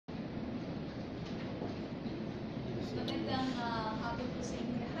hapon po sa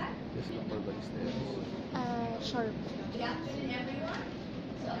inyo lahat. Sure. Good afternoon, everyone.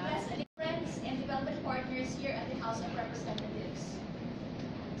 So, President, friends, and development partners here at the House of Representatives.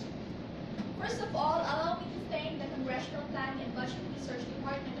 First of all, allow me to thank the Congressional Planning and Budget Research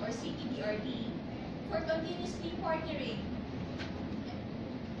Department, or CPBRD, for continuously partnering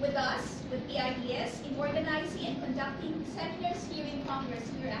with us, with PIDS, in organizing and conducting seminars here in Congress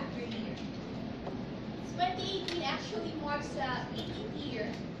year after year. 2018 actually marks the 18th year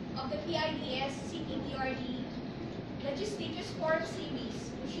of the PIDS CPBRD Legislatures Forum Series,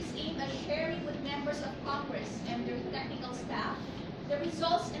 which is aimed at sharing with members of Congress and their technical staff the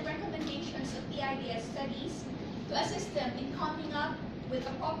results and recommendations of PIDS studies to assist them in coming up with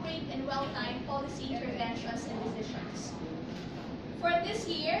appropriate and well-timed policy interventions and decisions. For this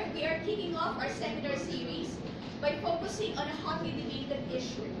year, we are kicking off our seminar series by focusing on a hotly debated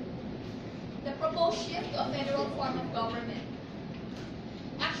issue, the proposed shift to a federal form of government.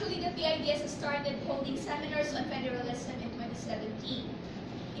 Actually, the PIDS started holding seminars on federalism in 2017.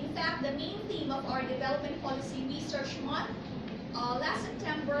 In fact, the main theme of our Development Policy Research Month last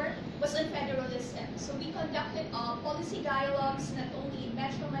September was on federalism. So we conducted policy dialogues not only in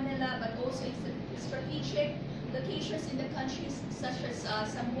Metro Manila but also in strategic locations in the countries such as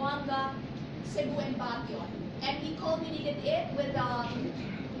Zamboanga, Cebu, and Baguio. And we culminated it with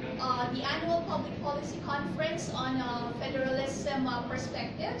the annual Public Policy Conference on Federalism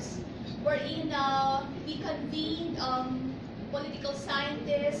Perspectives, wherein we convened political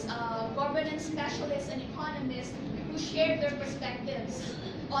scientists, governance specialists, and economists who shared their perspectives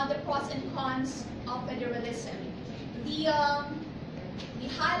on the pros and cons of federalism. The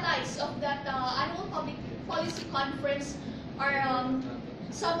highlights of that annual Public Policy Conference are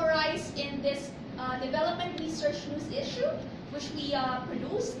summarized in this Development Research News issue, which we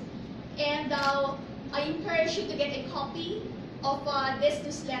produced. And I encourage you to get a copy of this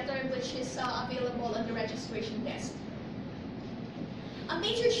newsletter, which is available on the registration desk. A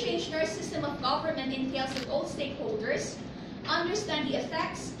major change in our system of government entails that all stakeholders understand the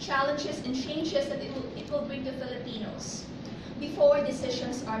effects, challenges, and changes that it will bring to Filipinos before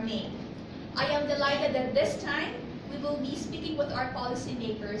decisions are made. I am delighted that this time we will be speaking with our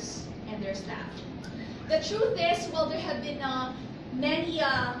policymakers and their staff. The truth is, while there have been many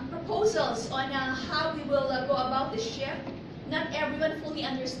proposals on how we will go about this shift, not everyone fully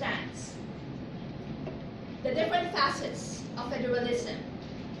understands the different facets of federalism.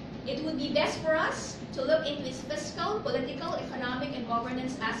 It would be best for us to look into its fiscal, political, economic, and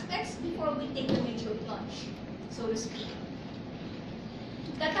governance aspects before we take the major plunge, so to speak.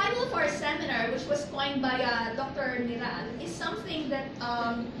 The title of our seminar, which was coined by Dr. Miral, is something that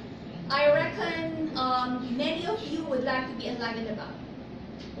I reckon many of you would like to be enlightened about.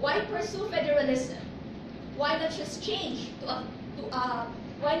 Why pursue federalism? Why not just change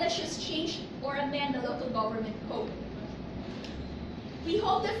or amend the local government code? We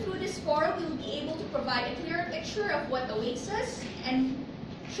hope that through this forum we will be able to provide a clearer picture of what awaits us, and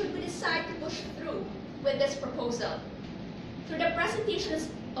should we decide to push through with this proposal. Through the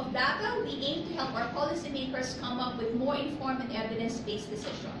presentations of data, we aim to help our policymakers come up with more informed and evidence-based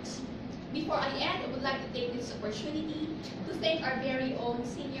decisions. Before I end, I would like to take this opportunity to thank our very own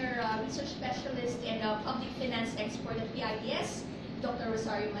Senior Research Specialist and Public Finance Expert at PIDS, Dr.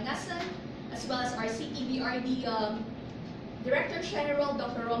 Rosario Manasan, as well as our CPBRD Director General,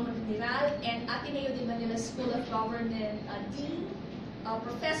 Dr. Roman Miral, and Ateneo de Manila School of Government Dean,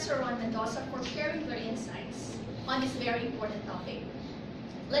 Professor Ron Mendoza, for sharing their insights on this very important topic.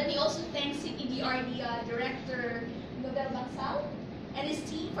 Let me also thank CPBRD Director Nobel Bansal and his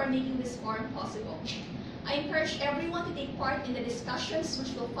team for making this forum possible. I encourage everyone to take part in the discussions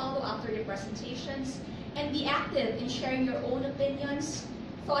which will follow after the presentations, and be active in sharing your own opinions,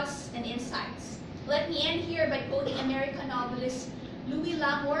 thoughts, and insights. Let me end here by quoting American novelist Louis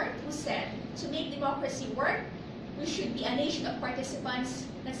L'Amour, who said, "To make democracy work, we should be a nation of participants,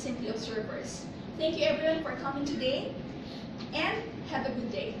 not simply observers." Thank you everyone for coming today, and have a good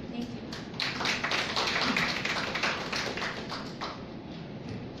day. Thank you.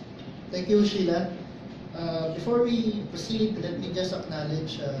 Thank you, Sheila. Before we proceed, let me just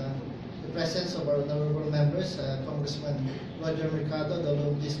acknowledge the presence of our honorable members, Congressman Roger Mercado, the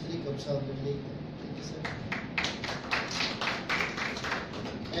Lone District of Southern Leyte. Thank you, sir.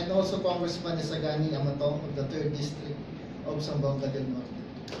 And also Congressman Isagani Amatong of the 3rd District of Zamboanga del Norte.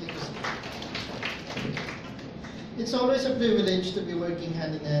 Thank you, sir. It's always a privilege to be working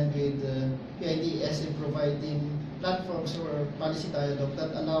hand in hand with PIDS in providing platforms for policy dialogue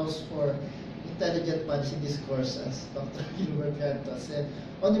that allows for intelligent policy discourse, as Dr. Gilbert Canto said,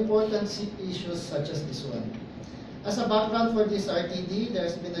 on important issues such as this one. As a background for this RTD, there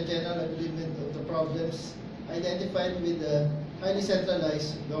has been a general agreement of the problems identified with the highly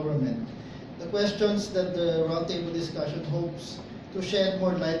centralized government. The questions that the roundtable discussion hopes to shed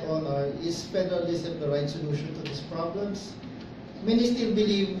more light on are: is federalism the right solution to these problems? Many still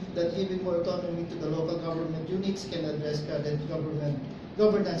believe that giving more autonomy to the local government units can address current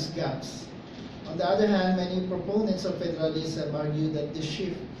governance gaps. On the other hand, many proponents of federalism argue that this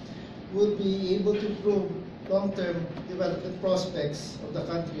shift would be able to improve long-term development prospects of the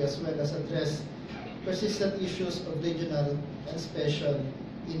country, as well as address persistent issues of regional and special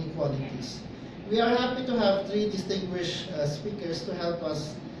inequalities. We are happy to have three distinguished speakers to help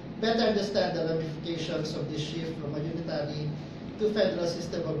us better understand the ramifications of this shift from a unitary to federal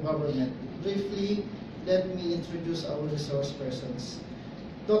system of government. Briefly, let me introduce our resource persons.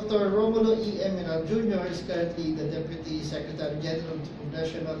 Dr. Romulo E. Emerald Jr. is currently the Deputy Secretary General of the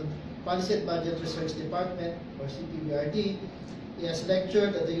Congressional Policy and Budget Research Department, or CPBRD. He has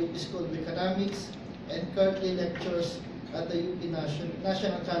lectured at the UP School of Economics and currently lectures at the UP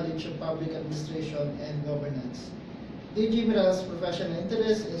National College of Public Administration and Governance. DG Meral's professional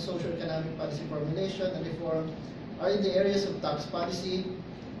interests in socio-economic policy formulation and reform are in the areas of tax policy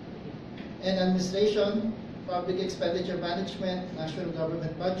and administration, public expenditure management, national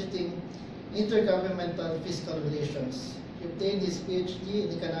government budgeting, intergovernmental fiscal relations. He obtained his PhD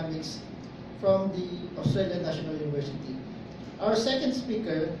in economics from the Australian National University. Our second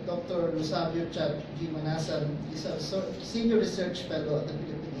speaker, Dr. Lucabio Chat G. Manasan, is a senior research fellow at the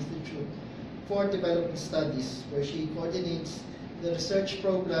Philippine Institute for Development Studies, where she coordinates the research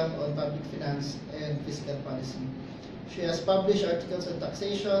program on public finance and fiscal policy. She has published articles on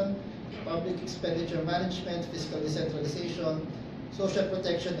taxation, public expenditure management, fiscal decentralization, social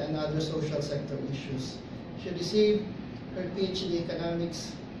protection, and other social sector issues. She received her PhD in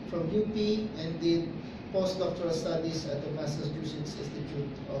economics from UP and did postdoctoral studies at the Massachusetts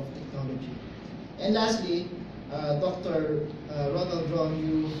Institute of Technology. And lastly, Dr. Ronald Ron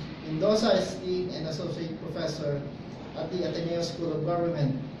Yu Mendoza is Dean and Associate Professor at the Ateneo School of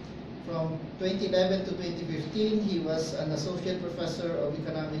Government. From 2011 to 2015, he was an Associate Professor of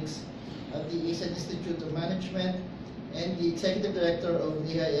Economics at the Asian Institute of Management and the Executive Director of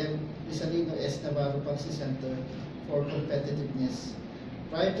the IIM Rizalino S. Navarro Policy Center for Competitiveness.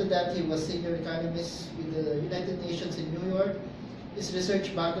 Prior to that, he was Senior Economist with the United Nations in New York. His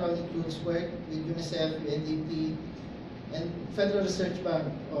research background includes work with UNICEF, UNDP, and Federal Research Bank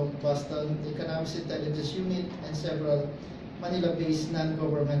of Boston, the Economics Intelligence Unit, and several Manila-based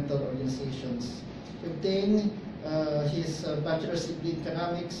non-governmental organizations. He obtained his bachelor's degree in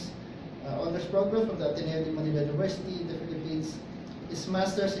economics honors program from the Ateneo de Manila University in the Philippines, his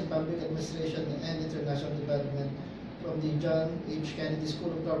master's in public administration and international development from the John H. Kennedy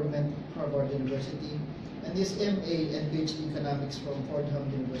School of Government, Harvard University, and his MA and PhD economics from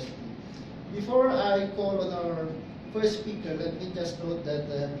Fordham University. Before I call on our first speaker, let me just note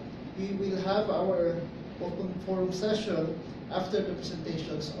that we will have our open forum session after the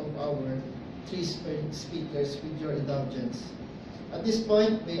presentations of our three speakers, with your indulgence. At this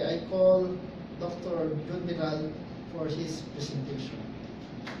point, may I call Dr. Jun Miral for his presentation.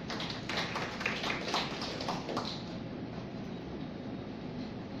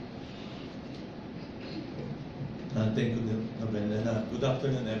 Thank you, Nobel, and good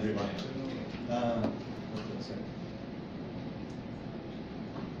afternoon, everyone.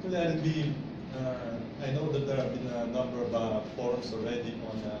 I know that there have been a number of forums already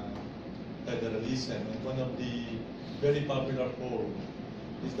on federalism, and one of the very popular forums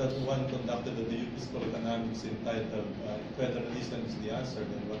is that one conducted at the UP School of Economics entitled Federalism is the Answer,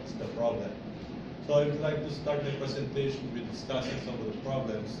 then what is the problem? So I would like to start my presentation with discussing some of the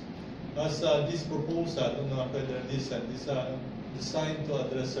problems. As this proposal on federalism is designed to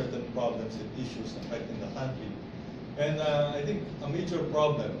address certain problems and issues affecting the country. And I think a major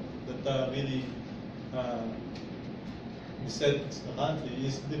problem that really besets the country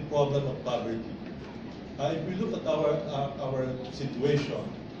is the problem of poverty. If we look at our situation,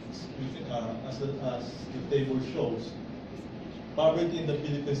 as the table shows, poverty in the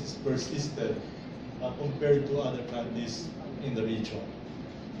Philippines is persisted compared to other countries in the region.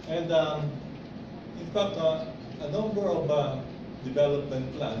 And in fact, a number of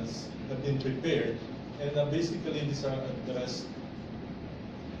development plans have been prepared, and basically these are addressed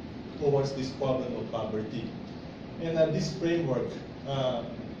towards this problem of poverty. And this framework, a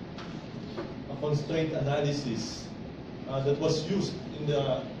constraint analysis that was used in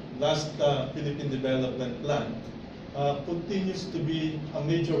the last Philippine Development Plan, continues to be a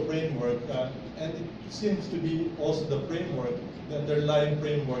major framework, and it seems to be also the framework, the underlying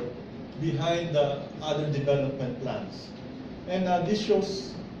framework behind the other development plans. And this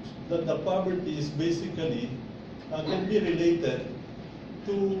shows that the poverty is basically can be related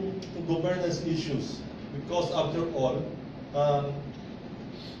to governance issues, because after all,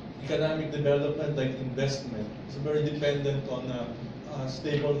 economic development like investment is very dependent on a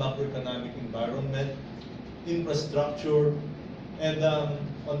stable macroeconomic environment, infrastructure, and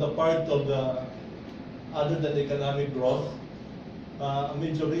on the part of the other than economic growth, a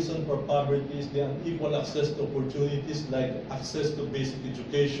major reason for poverty is the unequal access to opportunities like access to basic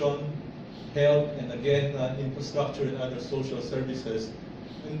education, health, and again, infrastructure and other social services.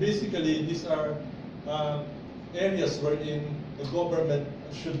 And basically, these are areas wherein the government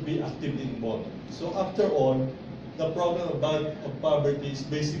should be actively involved. So after all, the problem of poverty is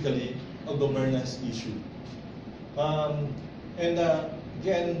basically a governance issue.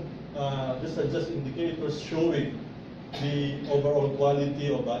 Again, these are just indicators showing the overall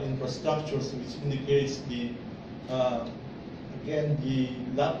quality of infrastructures, which indicates the again the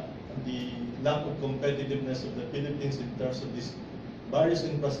lack of competitiveness of the Philippines in terms of this various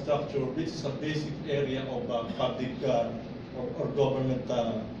infrastructure, which is a basic area of public or government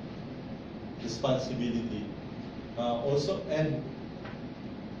responsibility. Also, and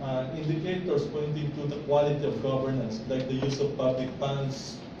indicators pointing to the quality of governance, like the use of public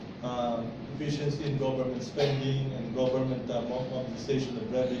funds, efficiency in government spending, and government mobilization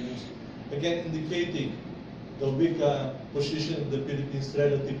of revenues, again indicating the weak position of the Philippines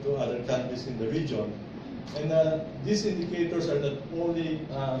relative to other countries in the region. And these indicators are not only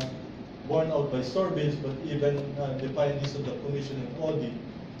borne out by surveys, but even the findings of the Commission and Audit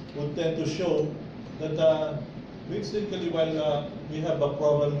would tend to show that basically, while we have a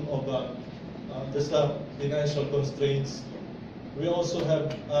problem of just financial constraints, we also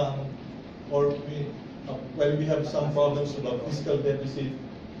have, while we have some problems with the fiscal deficit,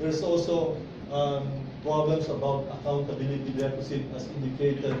 there's also problems about accountability deficit, as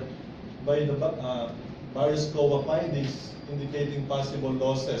indicated by the various COA findings indicating possible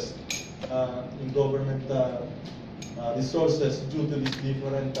losses in government resources due to these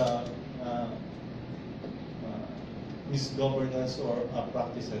different misgovernance or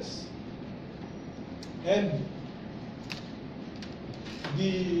practices. And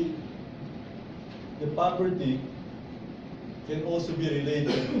the poverty can also be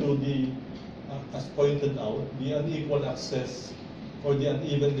related to the, as pointed out, the unequal access or the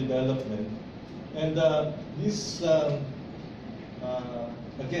uneven development. And this,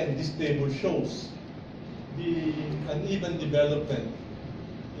 again, this table shows the uneven development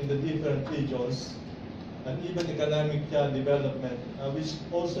in the different regions, uneven economic development, which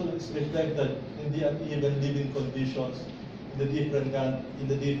also is reflected in the uneven living conditions in the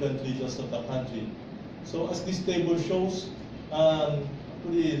different regions of the country. So as this table shows,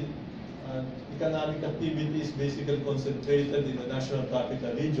 actually, economic activity is basically concentrated in the National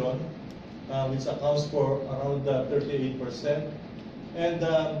Capital Region, which accounts for around 38%. And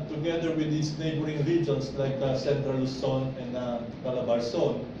together with its neighboring regions like Central Luzon and Calabar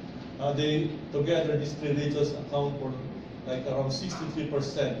Zone, together these three regions account for like around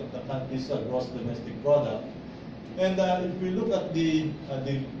 63% of the country's gross domestic product. And if we look at the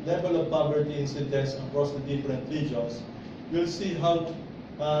level of poverty incidence across the different regions, we'll see how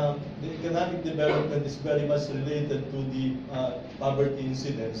the economic development is very much related to the poverty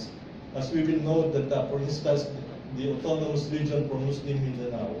incidence. As we will note that, for instance, the autonomous region for Muslim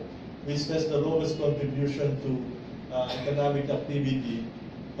Mindanao, which has the lowest contribution to economic activity,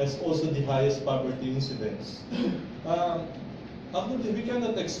 has also the highest poverty incidence. Actually, we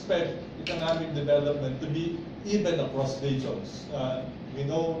cannot expect economic development to be even across regions. We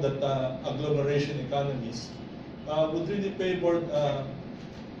know that agglomeration economies would really favor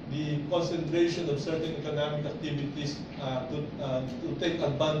the concentration of certain economic activities to take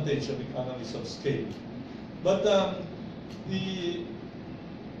advantage of economies of scale. But the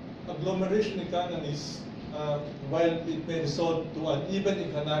agglomeration economies, while it may result to uneven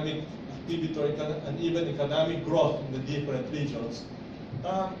economic activity or uneven economic growth in the different regions,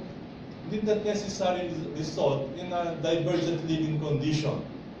 did not necessarily result in a divergent living condition.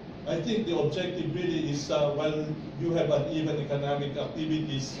 I think the objective really is, while you have uneven economic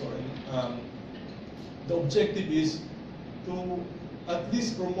activities, or the objective is to at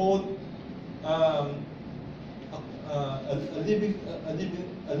least promote a living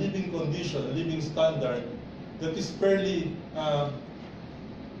condition, a living standard that is fairly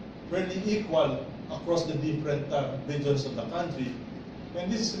equal across the different regions of the country. And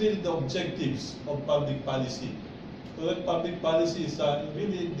this is really the objectives of public policy. So that public policy is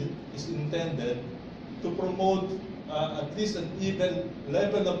really is intended to promote at least an even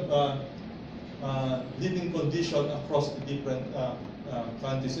level of living condition across the different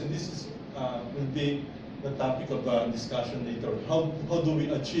countries. And this is, will be the topic of discussion later. How do we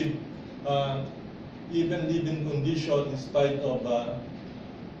achieve even living condition in spite of,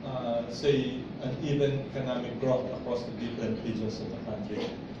 say, an even economic growth across the different regions of the country?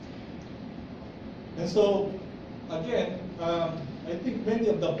 And so, again, I think many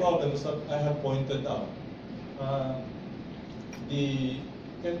of the problems that I have pointed out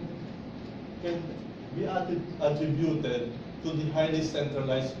can be attributed to the highly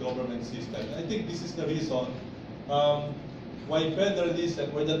centralized government system. I think this is the reason why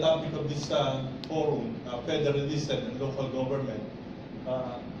federalism, why the topic of this forum, federalism and local government,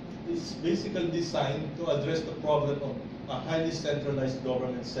 is basically designed to address the problem of a highly centralized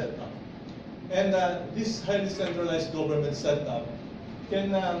government setup. And this highly centralized government setup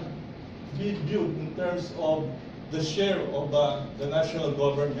can be viewed in terms of the share of the national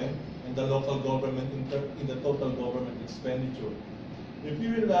government and the local government in the total government expenditure. If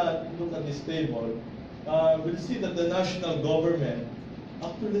you will look at this table, we'll see that the national government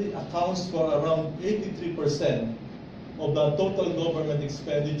actually accounts for around 83% of the total government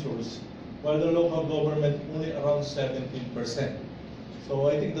expenditures, while the local government only around 17%. So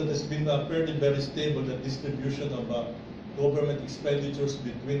I think that has been fairly very stable, the distribution of government expenditures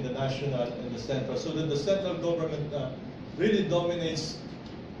between the national and the central, so that the central government really dominates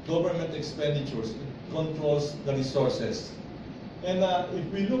government expenditures, it controls the resources. And if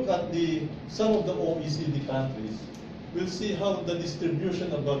we look at some of the OECD countries, we'll see how the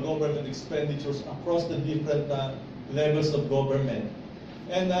distribution of the government expenditures across the different levels of government.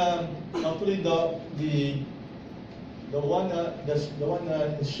 And actually the one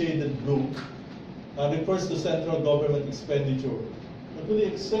in shaded blue refers to central government expenditure. Actually,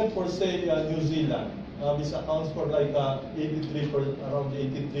 except for, say, New Zealand, which accounts for like around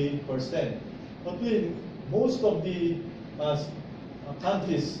 83%. Actually, most of the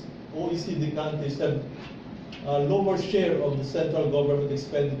countries, OECD countries, have a lower share of the central government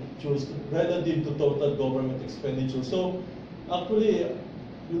expenditures relative to total government expenditure. So, actually,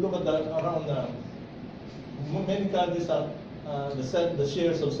 you look at around many countries, the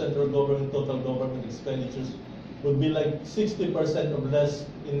shares of central government, total government expenditures would be like 60% or less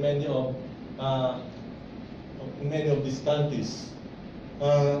in many of these countries.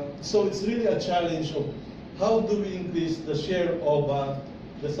 So it's really a challenge of how do we increase the share of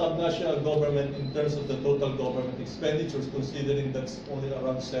the subnational government in terms of the total government expenditures, considering that's only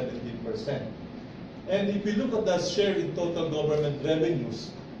around 17%. And if we look at the share in total government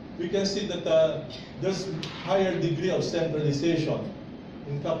revenues, we can see that there's higher degree of centralization.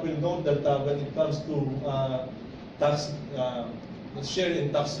 In fact, we'll note that when it comes to tax, share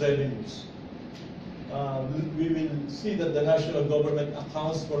in tax revenues, we will see that the national government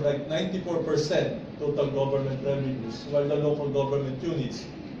accounts for like 94% total government revenues, while the local government units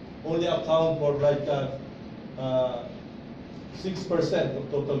only account for like 6% of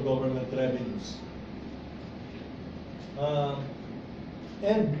total government revenues.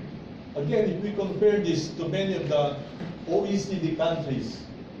 And again, if we compare this to many of the OECD countries,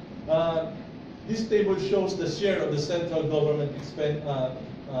 this table shows the share of the central government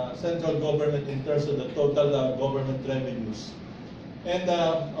in terms of the total government revenues. And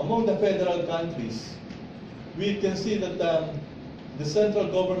among the federal countries, we can see that the central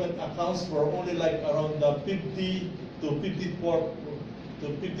government accounts for only like around 50 to 54 to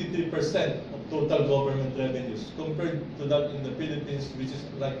 53% of total government revenues, compared to that in the Philippines, which is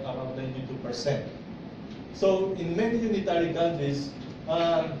like around 92%. So in many unitary countries,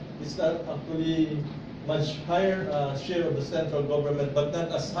 it's actually much higher share of the central government, but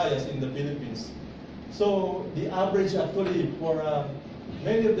not as high as in the Philippines. So the average actually for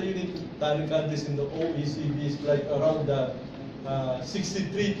many of the unitary countries in the OECD is like around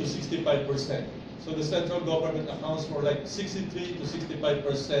 63 to 65%. So the central government accounts for like 63 to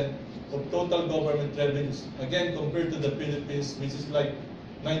 65% of total government revenues. Again, compared to the Philippines, which is like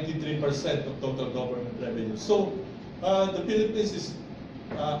 93% of total government revenues. So the Philippines is,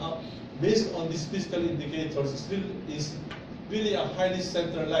 based on these fiscal indicators, is really a highly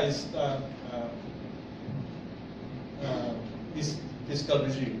centralized fiscal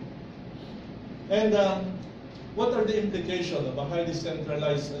regime. And what are the implications of a highly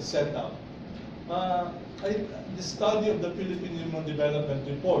centralized setup? The study of the Philippine Human Development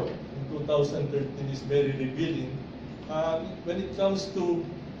Report in 2013 is very revealing when it comes to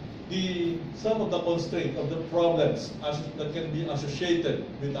some of the constraints of the problems that can be associated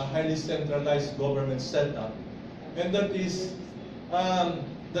with a highly centralized government setup. And that is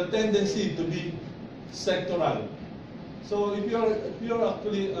the tendency to be sectoral So if you're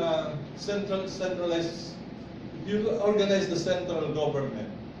actually centralized, if you organize the central government,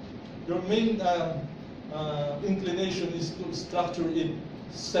 your main inclination is to structure it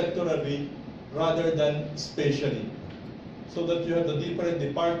sectorally rather than spatially, so that you have the different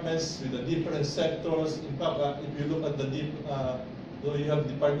departments with the different sectors. In fact, if you look at so you have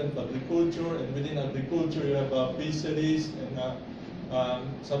Department of Agriculture, and within agriculture you have fisheries, and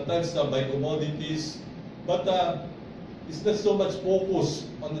sometimes by commodities. But it's not so much focus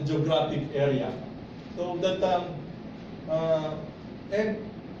on the geographic area. So that, and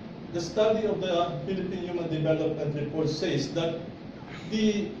the study of the Philippine Human Development Report says that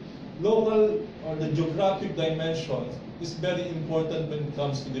the local or the geographic dimension is very important when it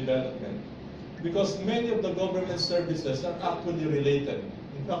comes to development, because many of the government services are actually related.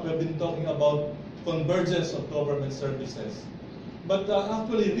 In fact, we've been talking about convergence of government services. But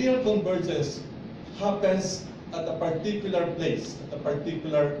actually, real convergence happens at a particular place, at a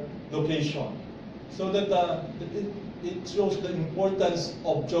particular location. So that it shows the importance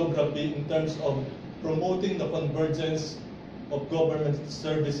of geography in terms of promoting the convergence of government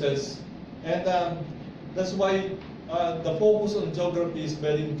services. And that's why the focus on geography is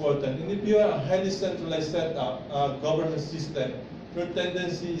very important. And if you are a highly centralized setup, government system, your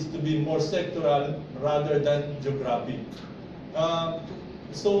tendency is to be more sectoral rather than geographic. It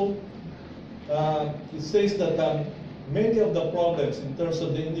says that many of the problems in terms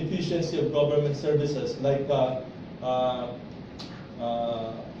of the inefficiency of government services, like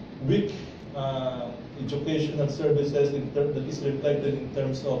weak educational services that is reflected in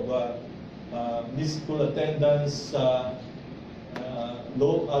terms of missed school attendance, low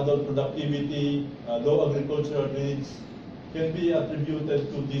adult productivity, low agricultural needs, can be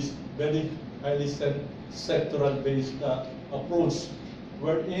attributed to this very highly sectoral-based approach,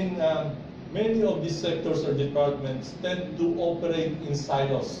 wherein many of these sectors or departments tend to operate in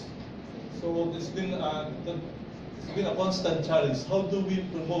silos. So it's been a constant challenge. How do we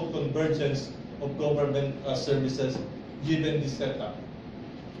promote convergence of government services given this setup?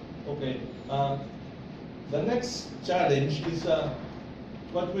 Okay. The next challenge is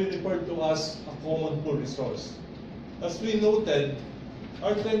what we refer to as a common pool resource. As we noted,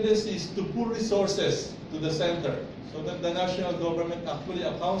 our tendency is to pool resources to the center, so that the national government actually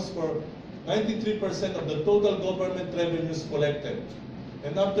accounts for 93% of the total government revenues collected.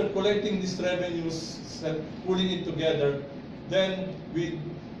 And after collecting these revenues, pulling it together, then we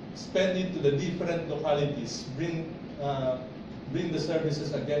spend it to the different localities, bring the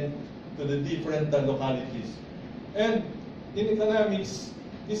services again to the different localities. And in economics,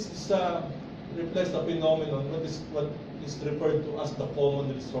 this is, reflects the phenomenon, what is referred to as the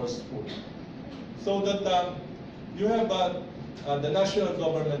common resource pool. So that you have the national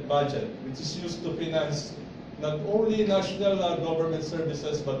government budget, which is used to finance not only national government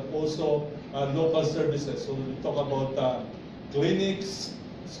services, but also local services. So we talk about clinics,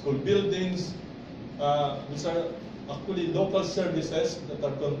 school buildings, which are actually local services that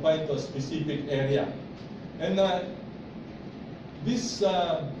are confined to a specific area. And these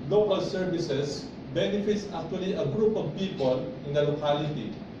local services benefits actually a group of people in the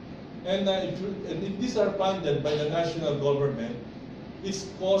locality. And if these are funded by the national government, its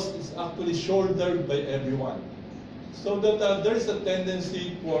cost is actually shouldered by everyone. So that there is a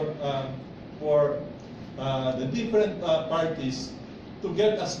tendency for the different parties to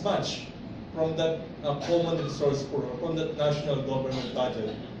get as much from that common resource pool, or from that national government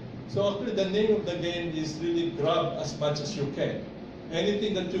budget. So actually the name of the game is really grab as much as you can.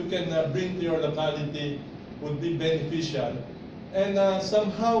 Anything that you can bring to your locality would be beneficial. And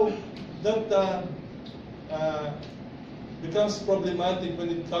somehow that becomes problematic when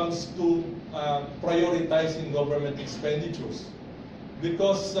it comes to prioritizing government expenditures.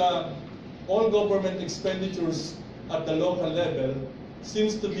 Because all government expenditures at the local level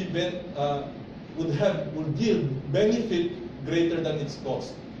seems to be would yield benefit greater than its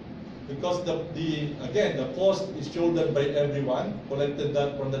cost. Because again, the cost is shouldered by everyone, collected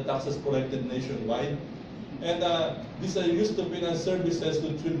from the taxes collected nationwide. And these are used to finance services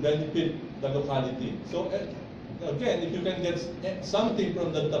which will benefit the locality. So again, if you can get something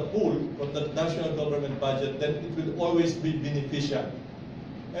from the pool, from the national government budget, then it will always be beneficial.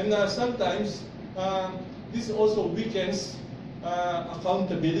 And sometimes this also weakens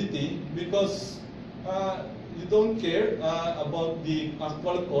accountability, because you don't care about the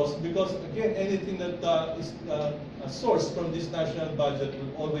actual cost, because again, anything that is a source from this national budget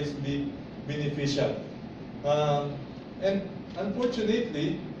will always be beneficial. And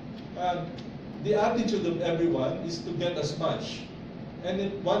unfortunately, the attitude of everyone is to get as much. And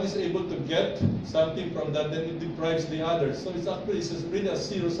if one is able to get something from that, then it deprives the other. So it's really a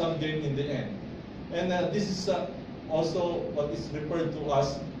zero-sum game in the end. And this is also what is referred to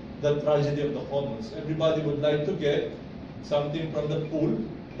as the tragedy of the commons. Everybody would like to get something from the pool,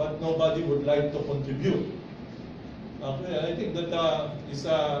 but nobody would like to contribute. I think that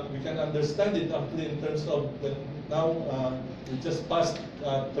we can understand it actually in terms of now we just passed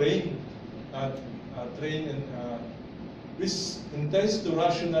train and which intends to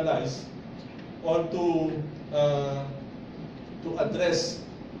rationalize or to address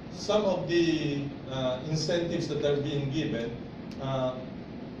some of the incentives that are being given,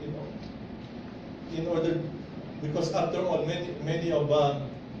 in order, because after all, many of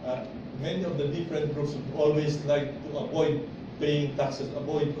the different groups would always like to avoid paying taxes,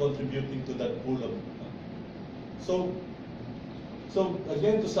 avoid contributing to that pool of. So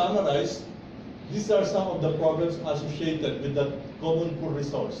again, to summarize, these are some of the problems associated with the common pool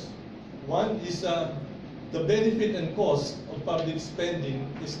resource. One is the benefit and cost of public spending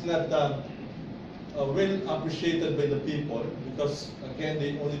is not well appreciated by the people, because again,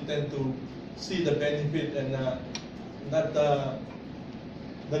 they only tend to see the benefit and not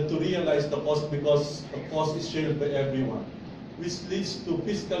to realize the cost, because the cost is shared by everyone, which leads to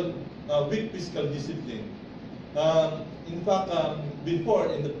weak fiscal discipline. In fact, before,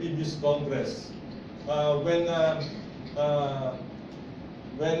 in the previous Congress, when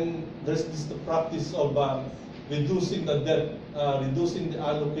there's the practice of reducing the debt, reducing the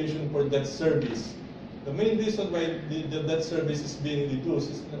allocation for debt service, the main reason why the debt service is being reduced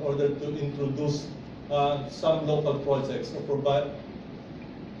is in order to introduce some local projects or provide.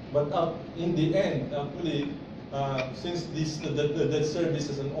 But in the end, actually, since the debt service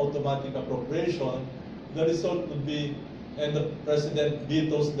is an automatic appropriation, the result would be, and the president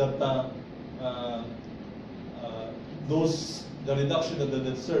vetoes that the reduction of the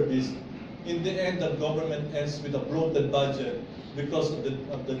debt service. In the end, the government ends with a bloated budget because of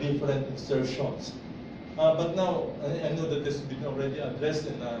the different insertions. But now, I know that this has been already addressed,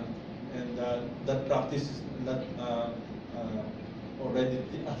 and that practice is not already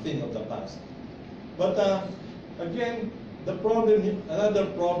a thing of the past. But again, another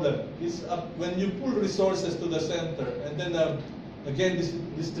problem is when you pull resources to the center and then again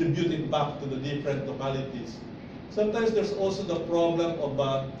distribute it back to the different localities. Sometimes there's also the problem of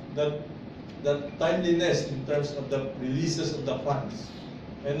that timeliness in terms of the releases of the funds.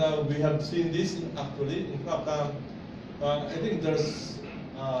 And we have seen this actually. In fact, I think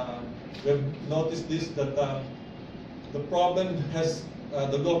we've noticed this, that the problem has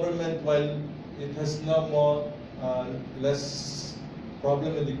the government, while it has now less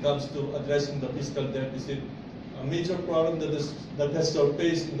problem when it comes to addressing the fiscal deficit. A major problem that has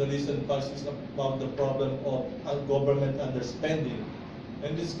surfaced in the recent past is about the problem of government underspending.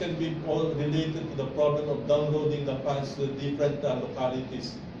 And this can be all related to the problem of downloading the funds to different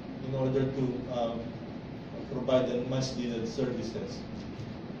localities in order to provide the much needed services.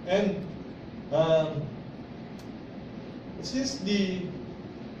 And since the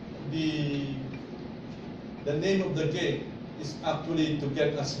name of the game is actually to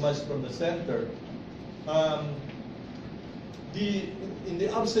get as much from the center, in the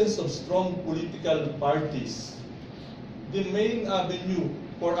absence of strong political parties, the main avenue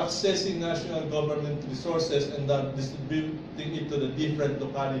for accessing national government resources and distributing it to the different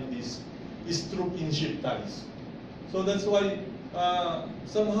localities is through kinship ties. So that's why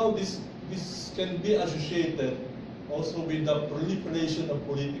somehow this can be associated also with the proliferation of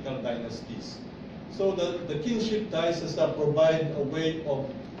political dynasties. So the kinship ties provide a way of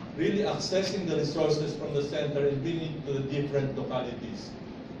really accessing the resources from the center and bringing it to the different localities.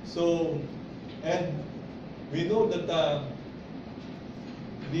 So, and we know that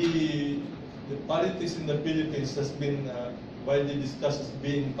the politics in the Philippines has been widely discussed as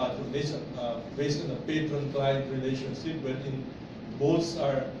being patronage, based on a patron-client relationship, wherein votes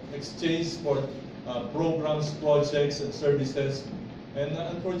are exchanged for programs, projects, and services. And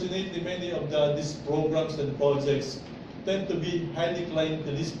unfortunately, many of these programs and projects tend to be highly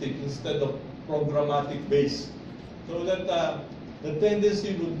clientelistic instead of programmatic based. So that the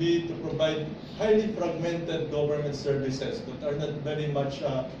tendency would be to provide highly fragmented government services that are not very much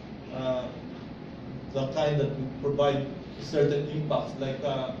the kind that would provide certain impacts. Like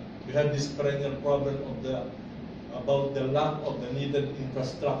we have this perennial problem of about the lack of the needed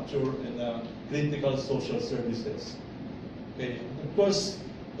infrastructure and critical social services. Okay. Of course,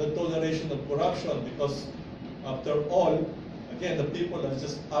 the toleration of corruption, because after all, again, the people are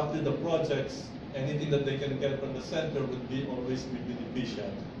just after the projects. Anything that they can get from the center would always be beneficial.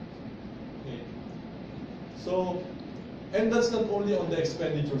 Okay. So, And that's not only on the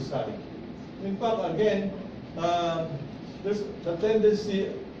expenditure side. In fact, again, there's a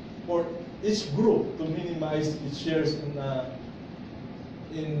tendency for each group to minimize its shares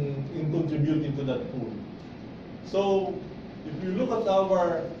in contributing to that pool. So, if you look at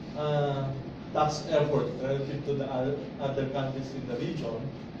our tax effort relative to the other countries in the region,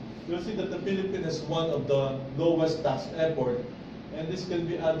 you'll see that the Philippines is one of the lowest tax effort, and this can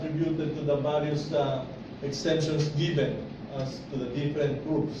be attributed to the various exemptions given to the different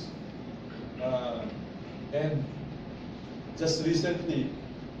groups. And just recently,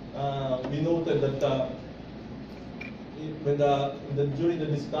 we noted that during the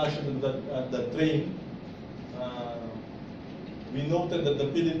discussion of the train, we noted that the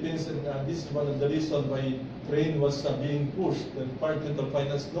Philippines, and this is one of the reasons why train was being pushed, the Department of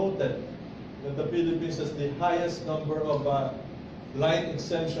Finance noted that the Philippines has the highest number of line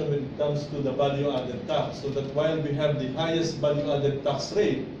exemption when it comes to the value-added tax. So that while we have the highest value-added tax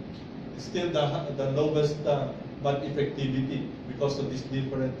rate, it's still the lowest VAT effectivity because of these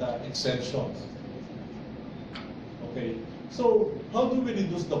different exemptions. Okay, so how do we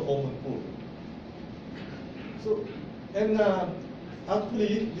reduce the common pool? So, and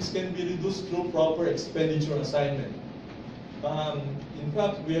actually, this can be reduced through proper expenditure assignment. In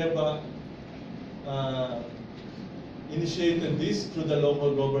fact, we have initiated this through the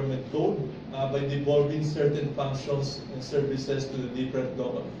local government code by devolving certain functions and services to the different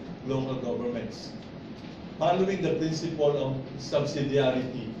local governments, following the principle of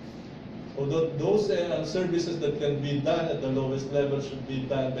subsidiarity. Although those services that can be done at the lowest level should be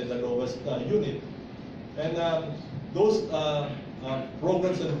done by the lowest unit. And those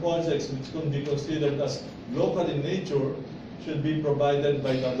programs and projects which can be considered as local in nature should be provided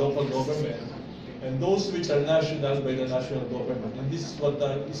by the local government, and those which are national by the national government. And this is what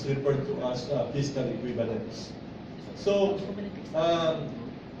is referred to as fiscal equivalence. So,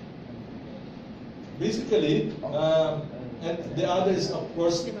 basically, and the other is, of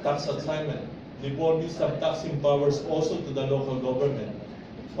course, tax assignment, devolving some taxing powers also to the local government,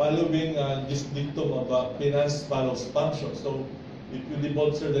 following this dictum of finance follows function. So, if you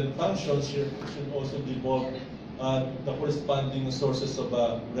devolve certain functions, you should also devolve the corresponding sources of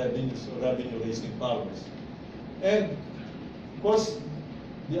revenue-raising powers. And, of course,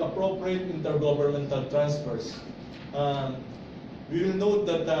 the appropriate intergovernmental transfers. We will note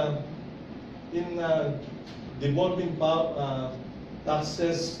that in devolving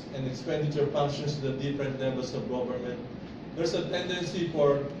taxes and expenditure functions to the different levels of government, there's a tendency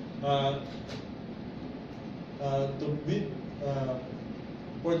for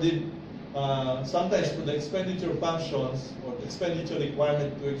sometimes for the expenditure functions or the expenditure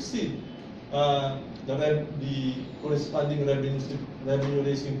requirement to exceed the corresponding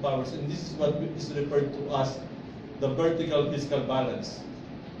revenue-raising powers, and this is what is referred to as the vertical fiscal balance.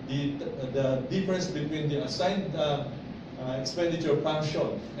 The difference between the assigned expenditure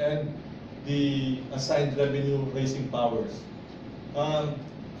function and the assigned revenue-raising powers. And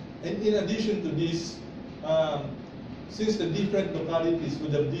in addition to this, since the different localities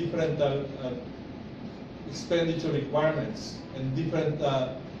would have different expenditure requirements and different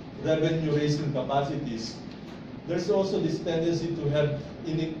revenue-raising capacities, there's also this tendency to have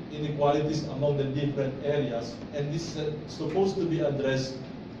inequalities among the different areas, and this is supposed to be addressed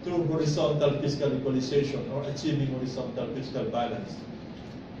through horizontal fiscal equalization or achieving horizontal fiscal balance.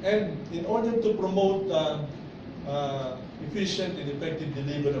 And in order to promote efficient and effective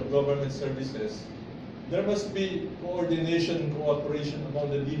delivery of government services, there must be coordination and cooperation among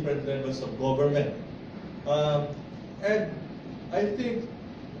the different levels of government. And I think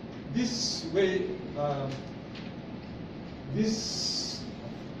this way, this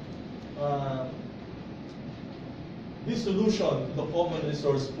solution to the common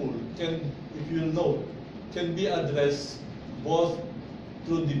resource pool can, if you'll note, can be addressed both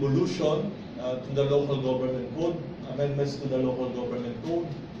through devolution to the local government code, amendments to the local government code,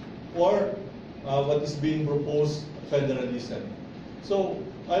 or what is being proposed, federalism. So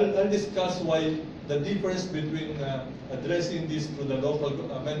I'll discuss why the difference between addressing this through the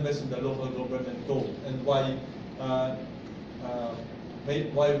local amendments to the local government code and why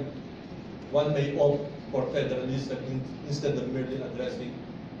one may opt for federalism instead of merely addressing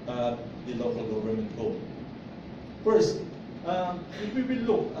the local government code. First, if we will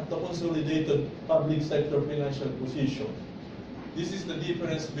look at the consolidated public sector financial position, this is the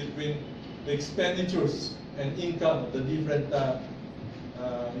difference between the expenditures and income of the different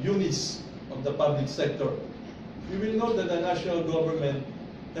units of the public sector. We will note that the national government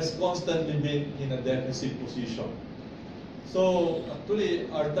has constantly been in a deficit position. So actually,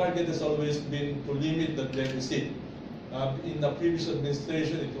 our target has always been to limit the deficit. In the previous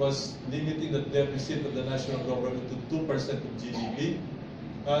administration, it was limiting the deficit of the national government to 2% of GDP.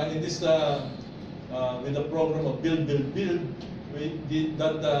 In this, with the program of Build, Build, Build,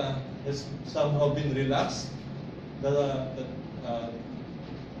 that has somehow been relaxed. The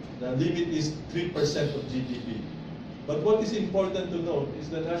limit is 3% of GDP. But what is important to note is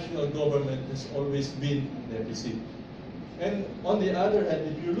the national government has always been in deficit. And on the other hand,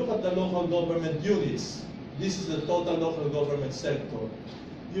 if you look at the local government units, this is the total local government sector,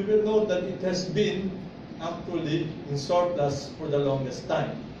 you will note that it has been actually in surplus for the longest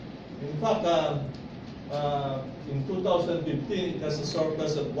time. In fact, in 2015, it has a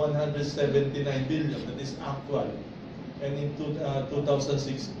surplus of 179 billion, that is actual. And in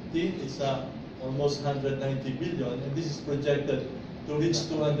 2016, it's almost 190 billion, and this is projected to reach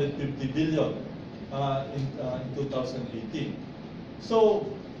 250 billion in 2018. So,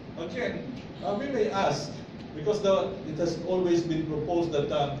 again, we may ask, because it has always been proposed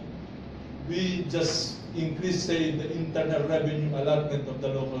that we just increase, say, the internal revenue allotment of the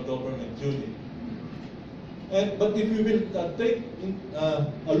local government unit. But if we will take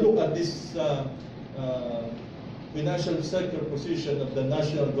a look at this financial sector position of the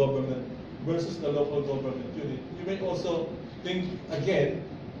national government versus the local government unit, you may also think again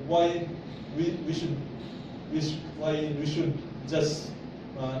why we should just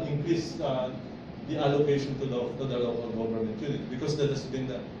increase the allocation to the local government unit, because that has been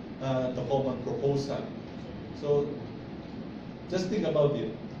the common proposal. So just think about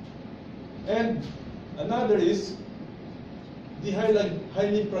it. And another is the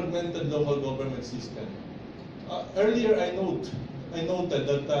highly fragmented local government system. Earlier, I noted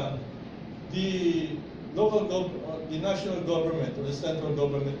that the national government or the central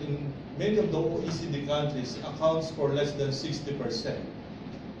government in many of the OECD countries accounts for less than 60%.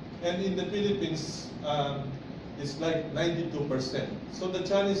 And in the Philippines, it's like 92%. So the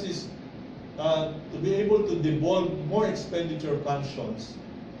challenge is to be able to devolve more expenditure functions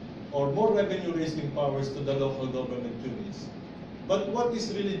or more revenue-raising powers to the local government units. But what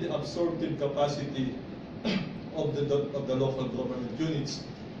is really the absorptive capacity of the local government units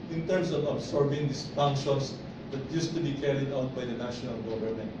in terms of absorbing these functions that used to be carried out by the national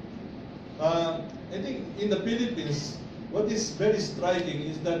government? I think in the Philippines, what is very striking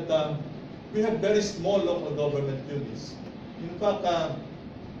is that we have very small local government units. In fact,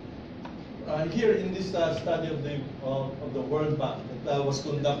 here in this study of the World Bank that was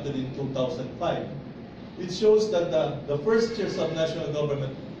conducted in 2005, it shows that the first tier subnational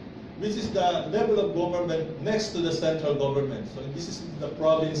government, which is the level of government next to the central government. So this is the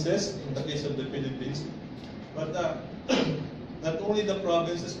provinces in the case of the Philippines, but not only the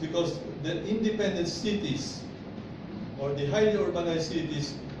provinces, because the independent cities or the highly urbanized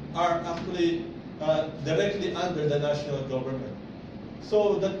cities are actually directly under the national government.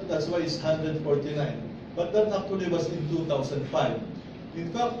 So that's why it's 149. But that actually was in 2005.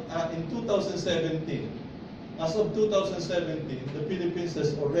 In fact, in 2017, as of 2017, the Philippines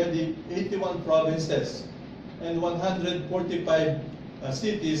has already 81 provinces and 145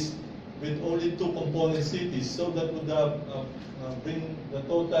 cities with only 2 component cities. So that would bring the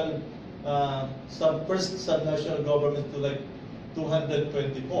total first subnational government to like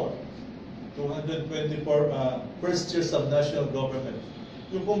 224. 224 first-tier subnational government.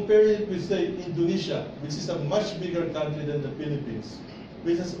 You compare it with, say, Indonesia, which is a much bigger country than the Philippines,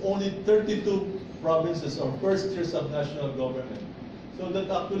 which has only 32 provinces or first-tier subnational government. So that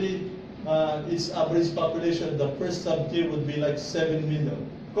actually its average population, the first sub-tier would be like 7 million.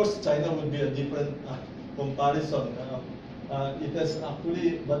 Of course, China would be a different comparison. It has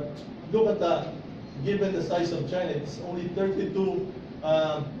actually, but look at given the size of China, it's only 32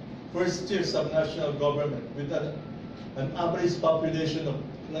 first-tier subnational government with an average population of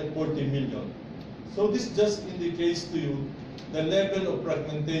like 40 million. So this just indicates to you the level of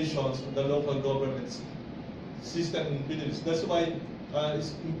fragmentations of the local government system in Philippines. That's why I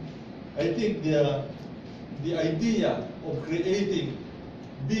think the idea of creating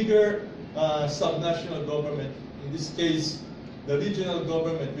bigger subnational government, in this case the regional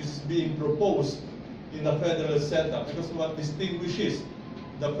government, which is being proposed in the federal setup, because what distinguishes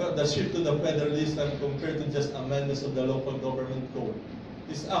the shift to the federalism compared to just amendments of the local government code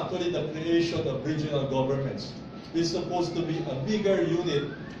is actually the creation of regional governments. It's supposed to be a bigger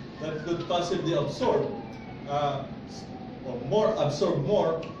unit that could possibly absorb more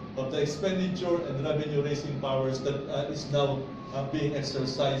of the expenditure and revenue-raising powers that is now being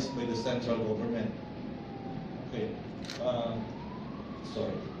exercised by the central government. Okay,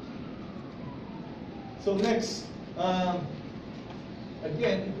 sorry. So next,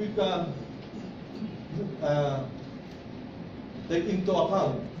 again, if we can take into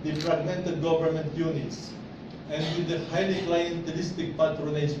account the fragmented government units and with the highly clientelistic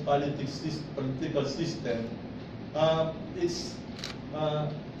patronage political system, it's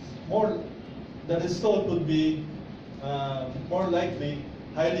more, the result would be more likely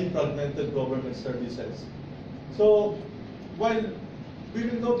highly fragmented government services. So while we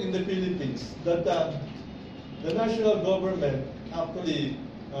will note in the Philippines that the national government actually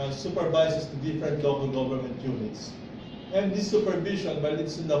supervises the different local government units. And this supervision, while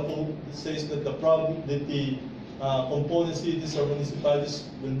it's in the book, it says that the component cities or municipalities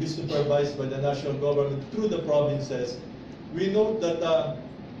will be supervised by the national government through the provinces. We note that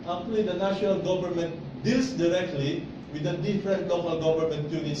actually the national government deals directly with the different local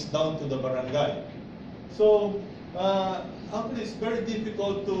government units down to the barangay. So actually it's very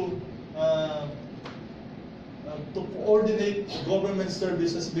difficult to coordinate government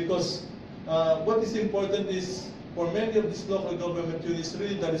services because what is important is for many of these local government units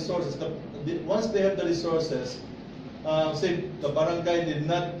really the resources. Once they have the resources, say the barangay did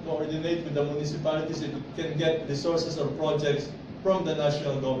not coordinate with the municipalities, it can get resources or projects from the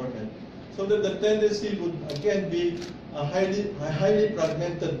national government. So that the tendency would again be a highly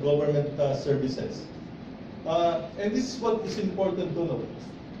fragmented government services. And this is what is important to know.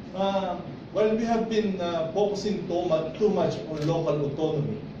 While we have been focusing too much on local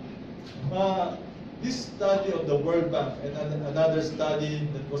autonomy, this study of the World Bank and another study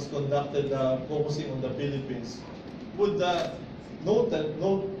that was conducted focusing on the Philippines would note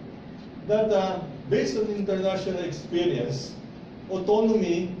that based on international experience,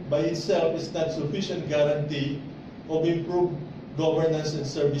 autonomy by itself is not sufficient guarantee of improved governance and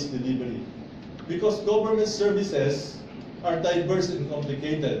service delivery. Because government services are diverse and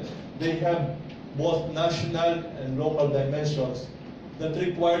complicated. They have both national and local dimensions that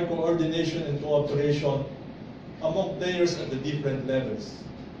require coordination and cooperation among players at the different levels.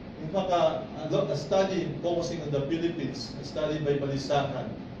 In fact, a study focusing on the Philippines, a study by Balisacan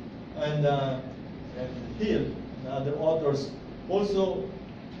and Hill and other authors also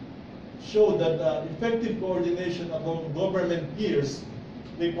show that effective coordination among government peers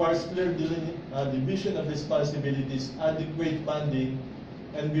requires clear division of responsibilities, adequate funding,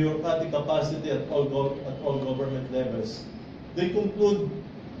 and bureaucratic capacity at all government levels. They conclude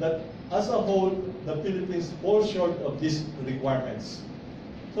that as a whole, the Philippines falls short of these requirements.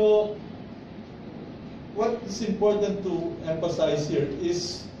 So what is important to emphasize here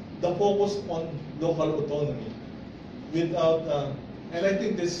is the focus on local autonomy. Without, and I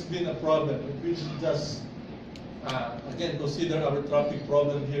think this has been a problem. If we just, again, consider our traffic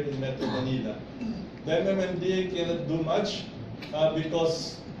problem here in Metro Manila. The MMMDA cannot do much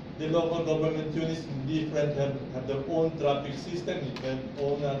because the local government units have their own traffic system, their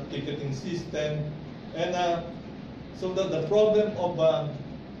own ticketing system, and so that the problem of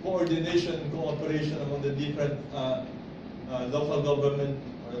coordination and cooperation among the different local government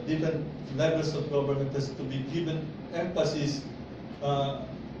or different levels of government has to be given emphasis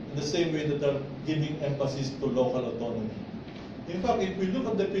in the same way that they're giving emphasis to local autonomy. In fact, if we look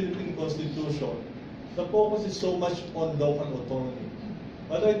at the Philippine Constitution, the focus is so much on local autonomy.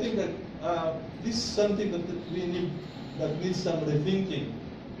 But I think that this is something that needs some rethinking,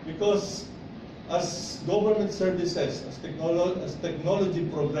 because as government services, as technology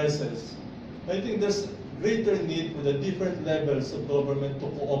progresses, I think there's greater need for the different levels of government to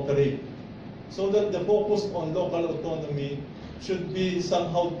cooperate, so that the focus on local autonomy should be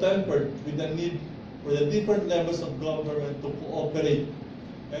somehow tempered with the need for the different levels of government to cooperate.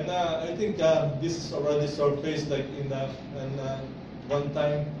 And I think this is already surfaced, like in one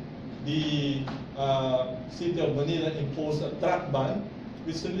time, the city of Manila imposed a truck ban,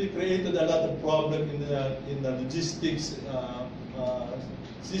 which really created a lot of problem in the logistics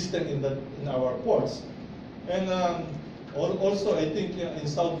system in our ports. And also, I think in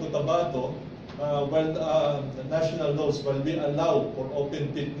South Cotabato, while the national laws, while we allow for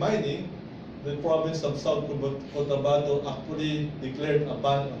open pit mining, the province of South Cotabato actually declared a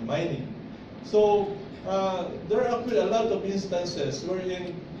ban on mining. So there are actually a lot of instances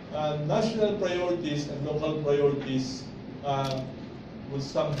wherein national priorities and local priorities will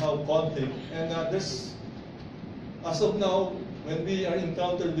somehow conflict. And there's, as of now, when we are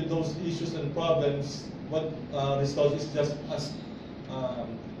encountered with those issues and problems, what results is just as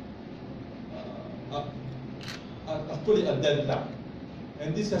actually a deadlock.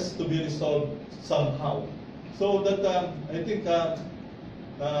 And this has to be resolved somehow. So that I think,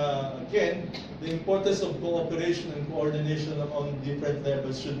 again, the importance of cooperation and coordination among different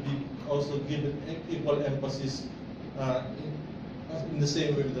levels should be also given equal emphasis in the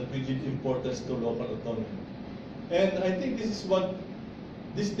same way that we give importance to local autonomy. And I think this is what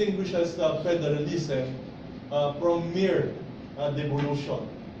distinguishes federalism from mere devolution.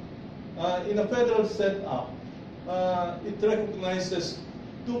 In a federal setup, it recognizes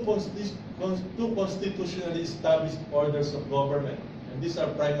two constitutionally established orders of government. And these are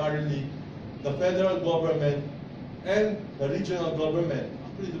primarily the federal government and the regional government.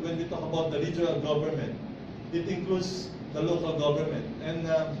 Actually, when we talk about the regional government, it includes the local government. And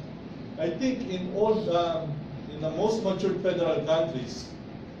I think in the most mature federal countries,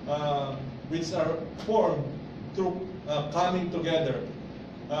 which are formed through coming together.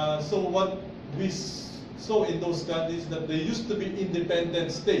 So what we saw in those countries that they used to be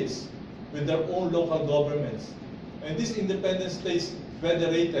independent states with their own local governments. And these independent states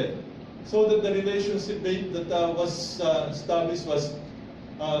federated. So that the relationship that was established was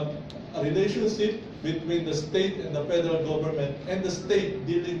a relationship between the state and the federal government, and the state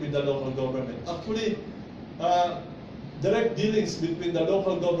dealing with the local government. Actually, direct dealings between the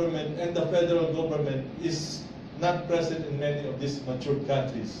local government and the federal government is not present in many of these mature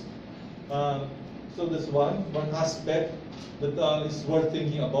countries. So that's one aspect that is worth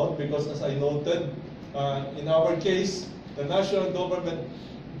thinking about, because as I noted, in our case, the national government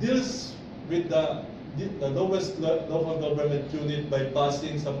deals with the lowest local government unit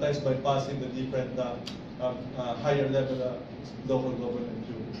sometimes by passing the different higher level local government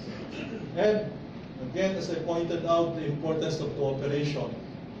units. And again, as I pointed out, the importance of cooperation.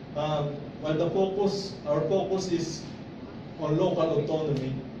 While our focus is on local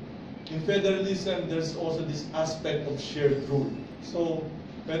autonomy, in federalism, there's also this aspect of shared rule. So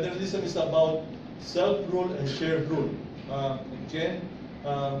federalism is about self-rule and shared rule.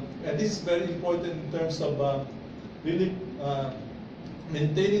 And this is very important in terms of really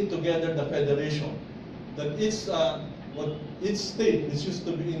maintaining together the federation. That each state, which used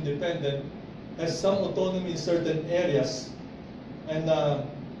to be independent, has some autonomy in certain areas, and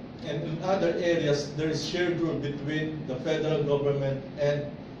in other areas there is shared rule between the federal government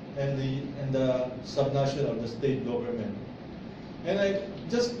and the subnational, the state government. And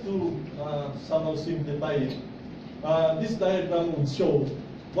just to somehow simplify it, this diagram would show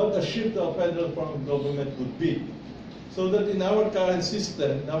what a shift of federal form of government would be. So that in our current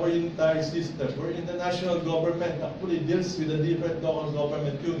system, in our unitary system, wherein the national government actually deals with the different local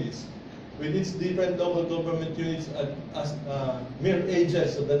government units, with its different local government units as mere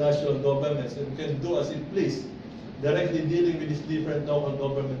agents of the national governments, and can do as it please, directly dealing with these different local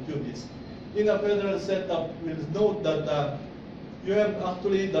government units. In a federal setup, we'll note that you have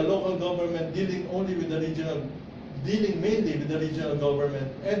actually the local government dealing mainly with the regional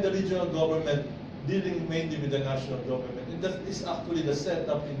government, and the regional government dealing mainly with the national government. And that is actually the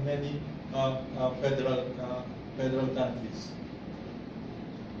setup in many federal countries.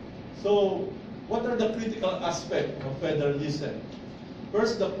 So, what are the critical aspects of federalism?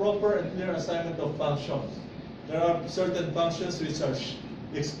 First, the proper and clear assignment of functions. There are certain functions which are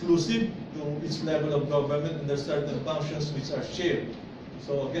exclusive to each level of government, and there are certain functions which are shared.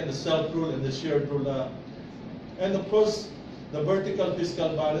 So again, the self-rule and the shared rule. And of course, the vertical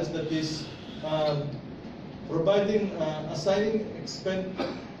fiscal balance, that is assigning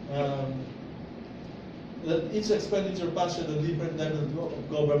that each expenditure function at different levels of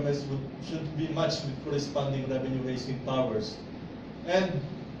governments should be matched with corresponding revenue-raising powers. And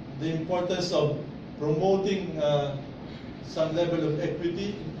the importance of promoting some level of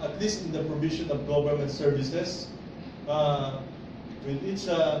equity, at least in the provision of government services, with each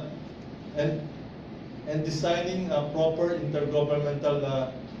and designing proper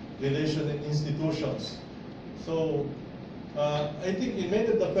intergovernmental relations and institutions. So I think in many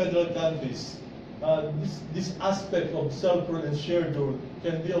of the federal countries, this aspect of self-rule and shared rule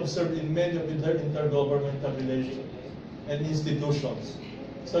can be observed in many of their intergovernmental relations and institutions,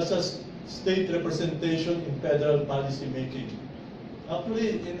 such as state representation in federal policy making.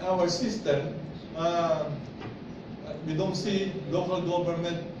 Actually, in our system, we don't see local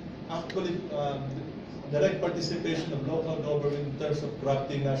government actually direct participation of local government in terms of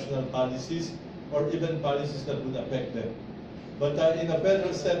crafting national policies or even policies that would affect them. But in a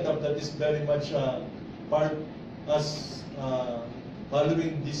federal setup, that is very much part as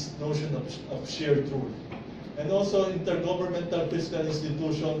following this notion of shared rule. And also intergovernmental fiscal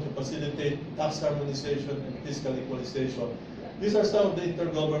institution to facilitate tax harmonization and fiscal equalization. These are some of the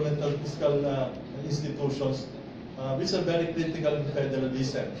intergovernmental fiscal institutions which are very critical in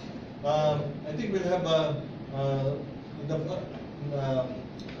federalism. I think we'll have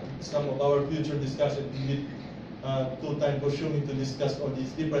some of our future discussion with too time consuming to discuss all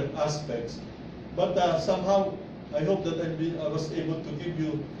these different aspects. But somehow, I hope that I was able to give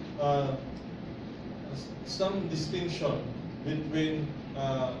you some distinction between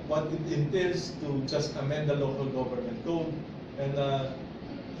what it entails to just amend the local government code and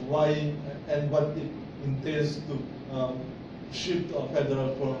why and what it entails to shift to a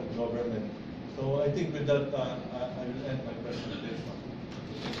federal form of government. So I think with that, I will end my presentation.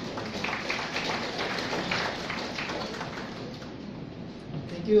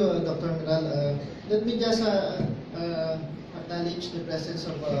 Thank you, Dr. Miral. Let me just acknowledge the presence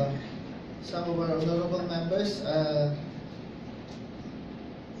of some of our honorable members.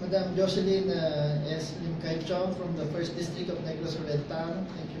 Madam Jocelyn S. Limcay-Chong from the 1st District of Negros Oriental.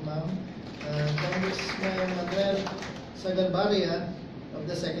 Thank you, ma'am. Congressman Manuel Sagarbarria of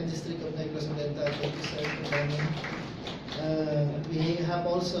the 2nd District of Negros Oriental. Thank you, sir, for coming. We have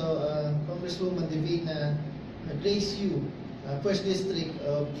also Congresswoman Divina Grace Yu, 1st District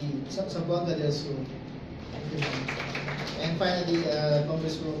of the Zamboanga del Sur. Thank you, ma'am. And finally,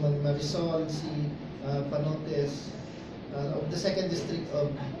 Congresswoman Marisol C. Panotes of the 2nd District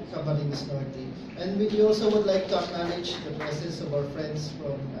of Camarines Norte. And we also would like to acknowledge the presence of our friends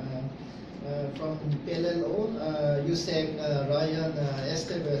from PLLO, Yusek Ryan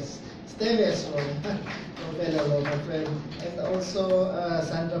Esteves from PLLO, my friend, and also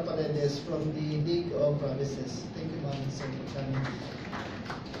Sandra Paredes from the League of Provinces. Thank you, ma'am, for coming.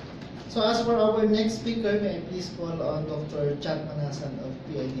 So as for our next speaker, may I please call on Dr. Chat Manasan of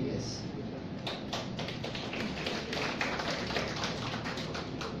PIDS.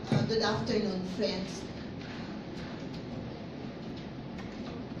 Good afternoon, friends.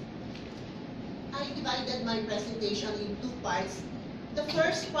 I divided my presentation in two parts. The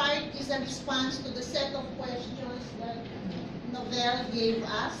first part is a response to the set of questions that Novel gave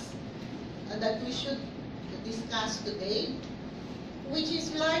us that we should discuss today, which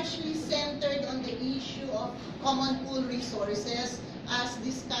is largely centered on the issue of common pool resources as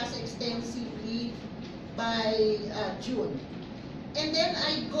discussed extensively by June. And then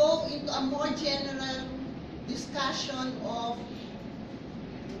I go into a more general discussion of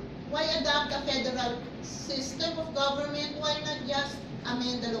why adopt a federal system of government? Why not just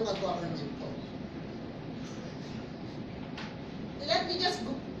amend the local government code? Let me just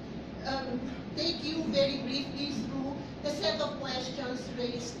take you very briefly through the set of questions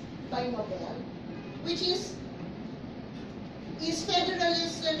raised by Nobel, which is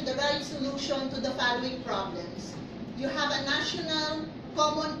federalism the right solution to the following problems? You have a national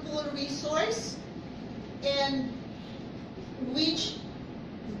common pool resource and which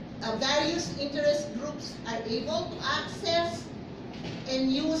various interest groups are able to access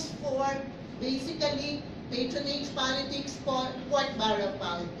and use for basically patronage politics, court barrel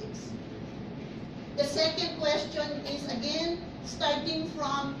politics. The second question is again starting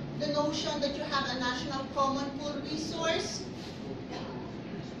from the notion that you have a national common pool resource.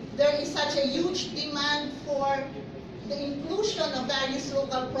 There is such a huge demand for the inclusion of various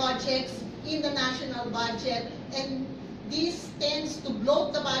local projects in the national budget, and this tends to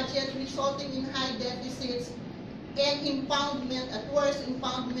bloat the budget, resulting in high deficits and impoundment, at worst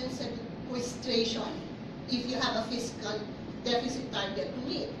impoundment sequestration, if you have a fiscal deficit target to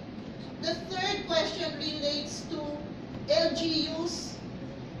meet. The third question relates to LGUs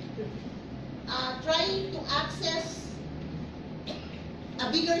trying to access a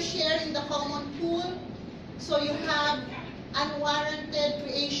bigger share in the common pool. So you have unwarranted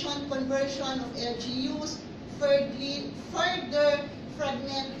creation, conversion of LGUs, further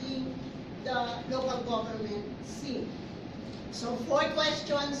fragmenting the local government scene. So 4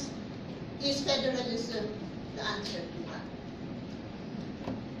 questions, is federalism the answer to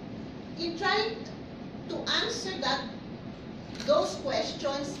that? In trying to answer those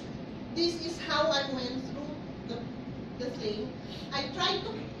questions, this is how I went through the thing. I tried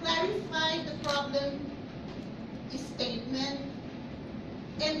to clarify the problem statement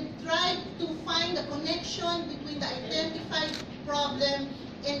and tried to find a connection between the identified problem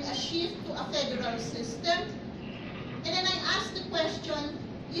and a shift to a federal system. And then I asked the question,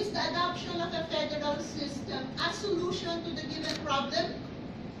 is the adoption of a federal system a solution to the given problem?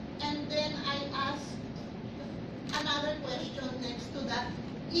 And then I asked another question next to that,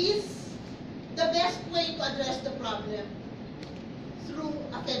 is the best way to address the problem through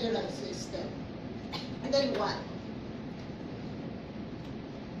a federal system? And then what?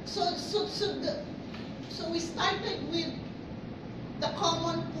 So we started with the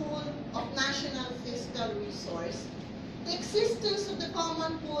common pool of national fiscal resource. The existence of the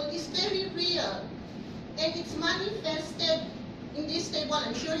common pool is very real, and it's manifested in this table.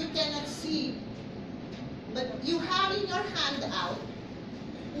 I'm sure you cannot see, but you have in your handout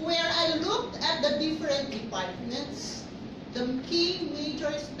where I looked at the different departments, the key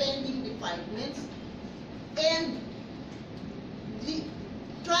major spending departments, and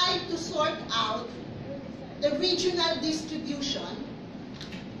try to sort out the regional distribution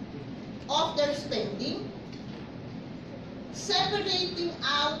of their spending, separating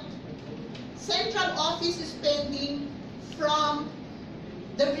out central office spending from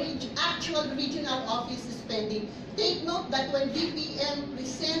the actual regional office spending. Take note that when DPM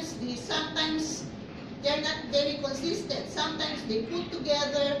presents this, sometimes they're not very consistent. Sometimes they put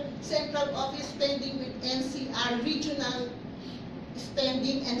together central office spending with NCR regional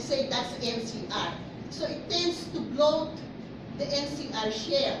spending and say that's NCR. So it tends to bloat the NCR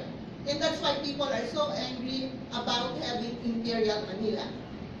share. And that's why people are so angry about having Imperial Manila.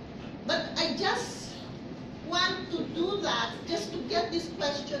 But I just want to do that just to get this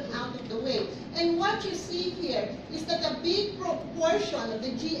question out of the way. And what you see here is that a big proportion of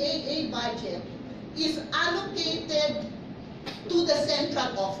the GAA budget is allocated to the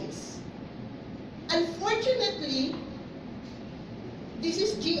central office. Unfortunately, this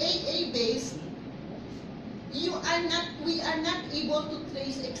is GAA based. We are not able to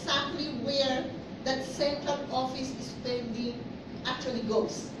trace exactly where that central office spending actually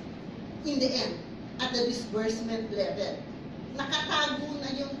goes in the end at the disbursement level. Nakatago na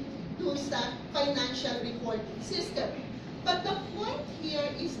yung dun sa financial reporting system. But the point here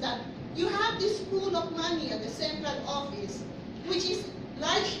is that you have this pool of money at the central office, which is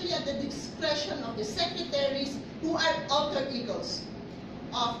largely at the discretion of the secretaries who are alter egos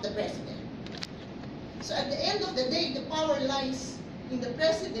of the president. So at the end of the day, the power lies in the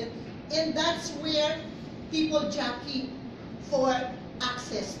president, and that's where people jockey for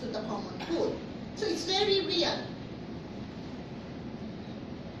access to the common pool. So it's very real.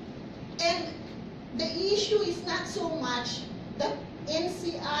 And the issue is not so much that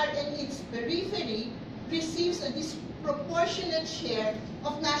NCR and its periphery receives a disproportionate share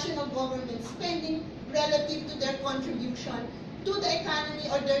of national government spending relative to their contribution to the economy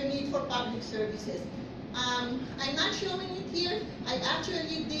or their need for public services. I'm not showing it here. I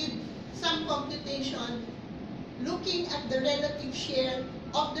actually did some computation looking at the relative share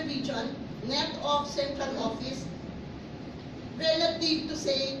of the region, net of central office, relative to,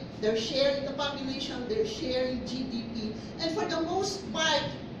 say, their share in the population, their share in GDP. And for the most part,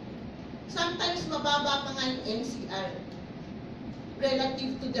 sometimes mababa pa nga yung NCR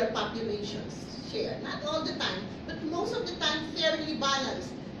relative to their population's share. Not all the time, but most of the time fairly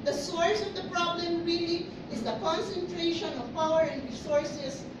balanced. The source of the problem really is the concentration of power and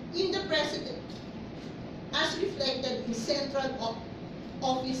resources in the president, as reflected in central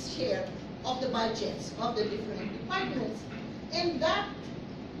office share of the budgets of the different departments. And that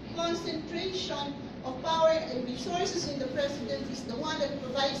concentration of power and resources in the president is the one that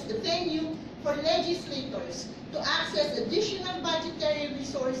provides the venue for legislators to access additional budgetary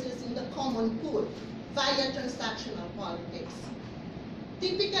resources in the common pool via transactional politics.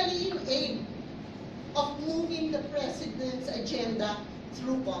 Typically in aid of moving the president's agenda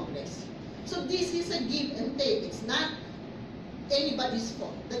through Congress. So this is a give and take. It's not anybody's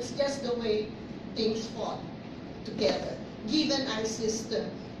fault. That's just the way things fall together, given our system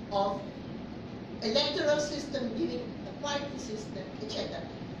of electoral system, given the party system, etc.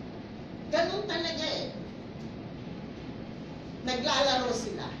 Ganun talaga eh. Naglalaro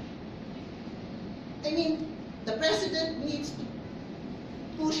sila. I mean, the president needs to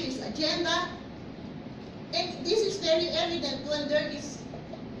push his agenda, and this is very evident when there is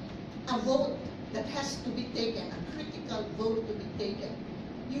a vote that has to be taken, a critical vote to be taken.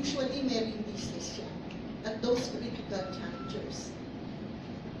 Usually may releases siya at those critical junctures.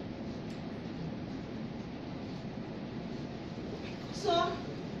 So,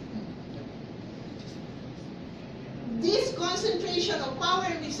 this concentration of power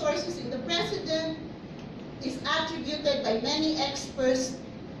and resources in the president is attributed by many experts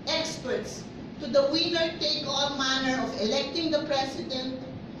to the winner-take-all manner of electing the president,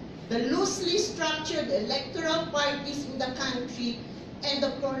 the loosely structured electoral parties in the country, and the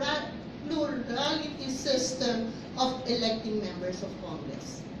plurality system of electing members of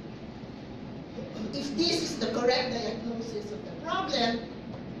Congress. If this is the correct diagnosis of the problem,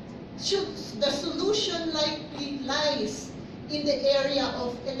 the solution likely lies in the area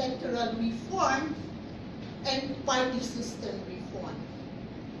of electoral reform and party system reform,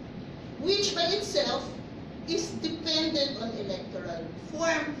 which by itself is dependent on electoral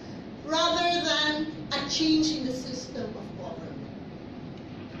reform rather than a change in the system of government.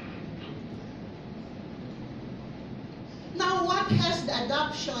 Now, what has the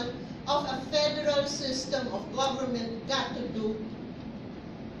adoption of a federal system of government got to do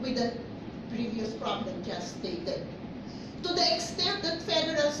with the previous problem just stated? To the extent that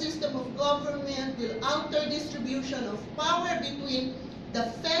federal system of government will alter distribution of power between the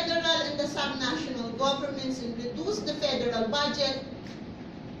federal and the subnational governments and reduce the federal budget,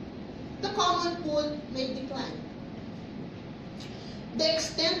 the common pool may decline. The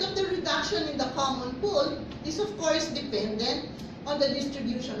extent of the reduction in the common pool is of course dependent on the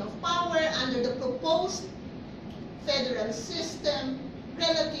distribution of power under the proposed federal system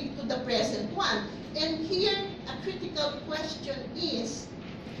relative to the present one. And here, a critical question is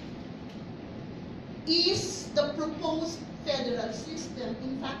the proposed federal system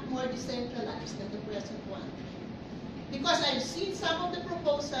in fact more decentralized than the present one? Because I've seen some of the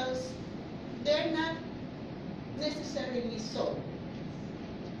proposals, they're not necessarily so.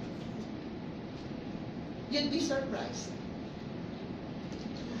 You'd be surprised.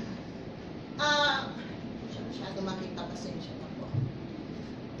 Masyado makita, pasensya na po.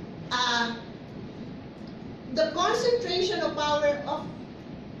 The concentration of power of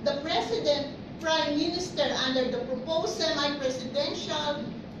the President, Prime Minister under the proposed semi-presidential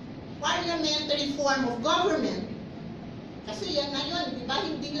parliamentary form of government. Kasi yan na yun, di ba?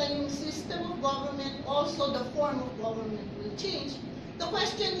 Hindi lang yung system of government, also the form of government will change. The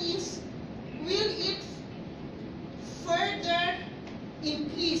question is, will it further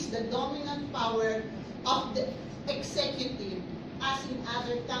increase the dominant power of the executive as in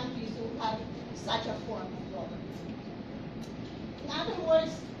other countries who have such a form of government? In other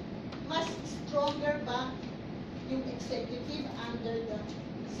words, mas stronger ba yung executive under the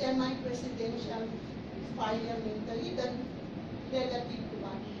semi-presidential parliamentary than relative to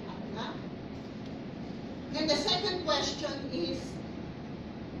what we have now? And the second question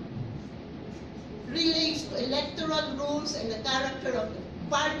relates to electoral rules and the character of the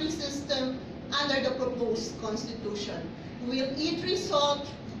party system under the proposed constitution. Will it result,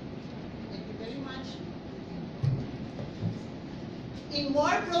 thank you very much, in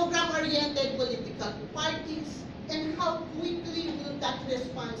more program-oriented political parties, and how quickly will that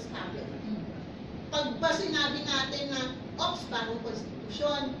response happen? Pag ba sinabi natin na, oops, bagong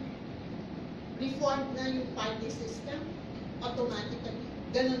konstitusyon, reformed na yung party system, automatically,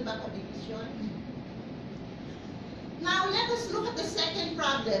 ganun ba kabilis yun? Now, let us look at the second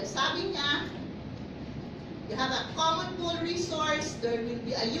problem. Sabi niya, you have a common pool resource, there will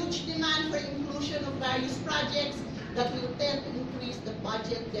be a huge demand for inclusion of various projects that will tend to increase the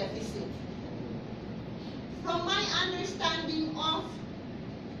budget deficit. From my understanding of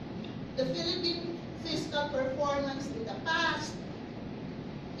the Philippine fiscal performance in the past,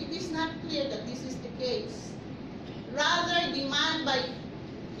 it is not clear that this is the case. Rather, demand by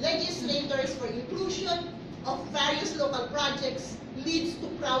legislators for inclusion of various local projects leads to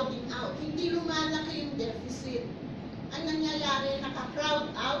crowding out. Hindi lumalaki yung deficit. Ang nangyayari,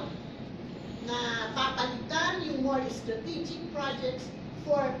 naka-crowd out, na papalitan yung more strategic projects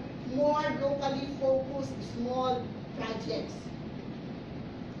for more locally focused small projects.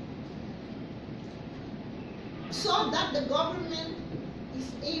 So that the government is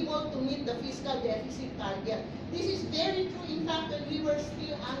able to meet the fiscal deficit target. This is very true, in fact, when we were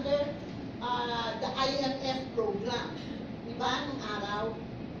still under the IMF program. Diba, nung araw,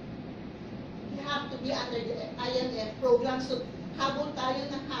 we have to be under the IMF program, so habol tayo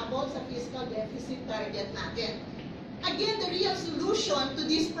ng habol sa fiscal deficit target natin. Again, the real solution to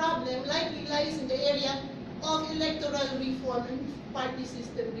this problem likely lies in the area of electoral reform and party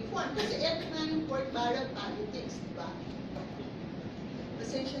system reform. Kasi ito na yung pork barrel politics, diba?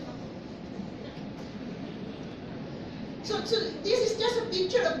 Pasensya na po. So this is just a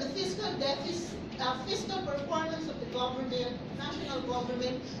picture of the fiscal deficit, fiscal performance of the government, national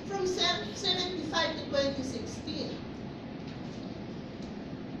government, from 75 to 2016.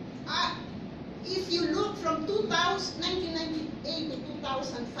 If you look from 1998 to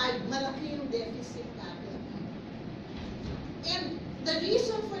 2005, malaki yung deficit natin. And the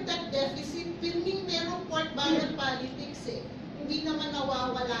reason for that deficit, filming merong pork barrel politics eh. Hindi naman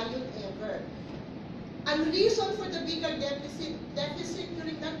nawawala yun ever. And the reason for the bigger deficit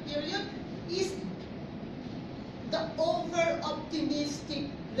during that period is the over-optimistic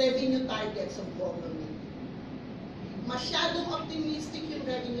revenue targets of government. Masyadong optimistic yung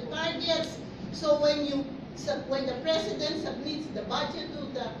revenue targets. So when the president submits the budget to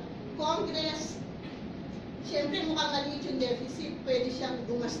the Congress, siyempre mukhang maliit yung deficit, pwede siyang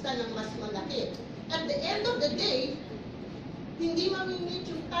gumasta ng mas malaki. At the end of the day, hindi mamimit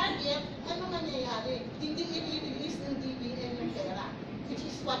yung target, ano mangyayari? Hindi i-release ng DBM yung pera, which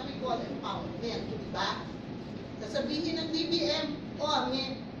is what we call empowerment, di ba? Sasabihin ng DBM,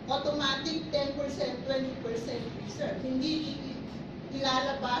 may automatic 10%, 20% reserve. Hindi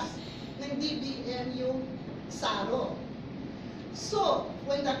ilalabas ng DBM yung SARO. So,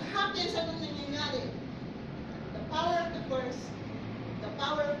 when that happens, ano nangyayari? The power of the purse, the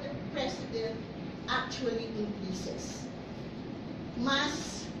power of the president actually increases.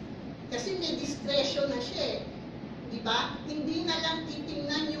 Mas, kasi may discretion na siya eh. Diba? Hindi na lang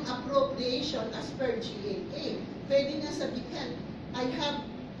titingnan yung appropriation as per GAA. Pwede na sabihin, I have,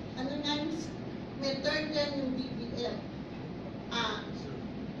 may third yan yung BBM.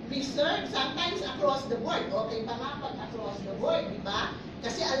 Research, sometimes across the board. Okay pa nga pag across the board, di ba?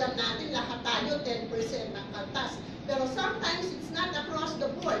 Kasi alam natin lahat tayo 10% ng kaltas. Pero sometimes it's not across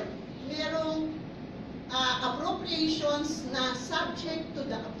the board. Merong appropriations na subject to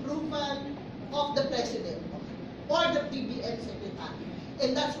the approval of the President or the PBM Secretary.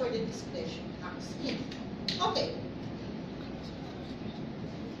 And that's where the discretion comes in. Okay.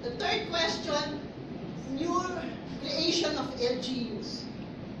 The third question, new creation of LGUs.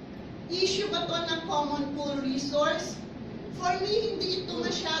 Issue ba to ng common pool resource? For me, hindi ito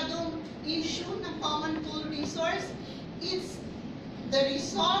masyadong issue ng common pool resource. It's the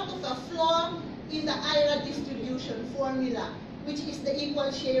result of a flaw in the IRA distribution formula, which is the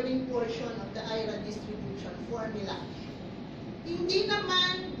equal sharing portion of the IRA distribution formula. Hindi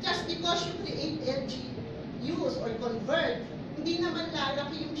naman, just because you create LGUs or convert, hindi naman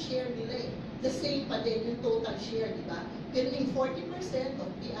lalaki yung share nila eh. The same pa din yung total share, di ba? Pero yung 40% of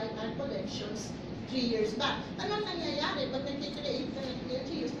PIR collections 3 years back. Anong nangyayari? Pag nag-create ka ng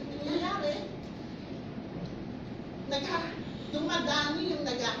LGUs, anong nangyayari? Dumadami yung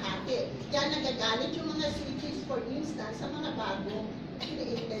nagkakate. Kaya nagagalit yung mga cities, for instance, sa mga bagong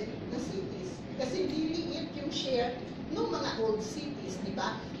created na cities. Kasi liliit yung share ng mga old cities, di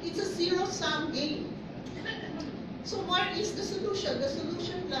ba? It's a zero-sum game. So what is the solution? The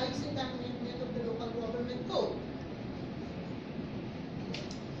solution lies in the amendment of the local government code.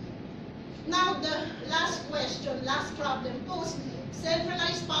 Now, the last question, last problem posed,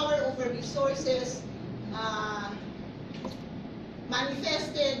 centralized power over resources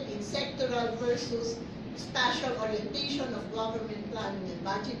manifested in sectoral versus spatial orientation of government planning and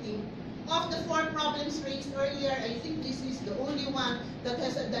budgeting. Of the 4 problems raised earlier, I think this is the only one that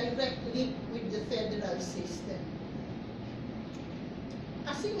has a direct link with the federal system.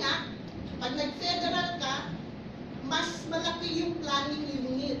 Kasi nga, pag nag-federal ka, mas malaki yung planning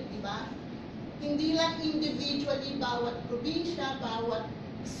unit, di ba? Hindi lang individually bawat probinsya, bawat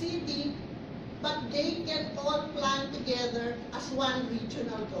city, but they can all plan together as one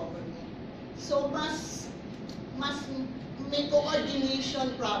regional government. So mas may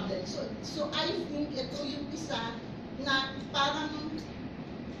coordination problem. So I think ito yung isa na parang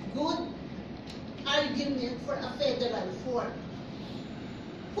good argument for a federal form.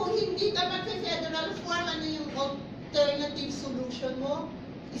 Kung hindi ka mag-federal form, ano yung alternative solution mo?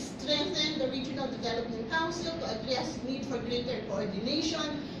 Strengthen the Regional Development Council to address need for greater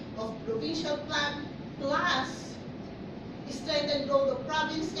coordination of provincial plan, plus strengthen role of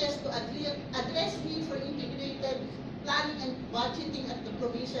provinces to address need for integrated planning and budgeting at the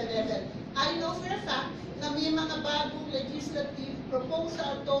provincial level. I know for a fact na may mga bagong legislative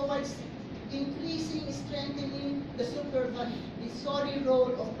proposal towards increasing, strengthening the supervisory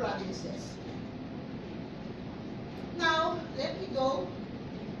role of provinces. Now, let me go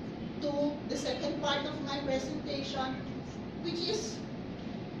to the second part of my presentation, which is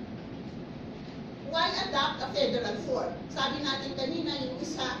why adopt a federal form? Sabi natin kanina, yung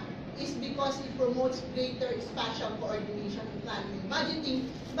isa is because it promotes greater spatial coordination in planning and budgeting.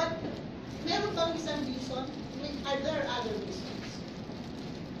 But meron bang isang reason? Are there other reasons?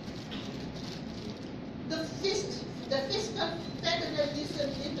 The fiscal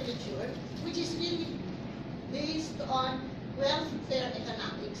federalism literature, which is really based on welfare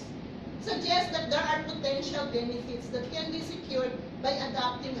economics, suggests that there are potential benefits that can be secured by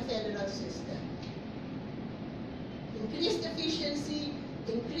adopting a federal system. Increased efficiency,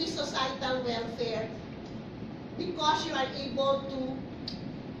 increased societal welfare, because you are able to,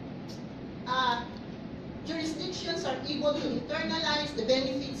 jurisdictions are able to internalize the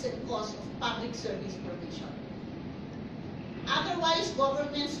benefits and costs of public service provision. Otherwise,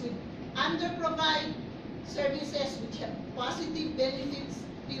 governments would underprovide services which have positive benefits,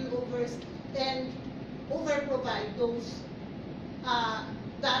 spillovers, and overprovide those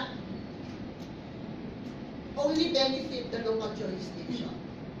that only benefit the local jurisdiction.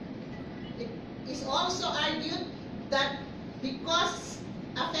 It is also argued that because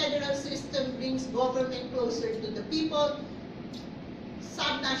a federal system brings government closer to the people,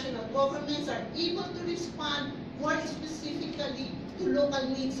 subnational governments are able to respond more specifically to local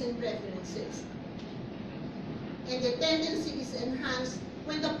needs and preferences. And the tendency is enhanced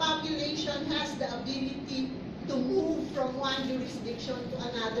when the population has the ability to to move from one jurisdiction to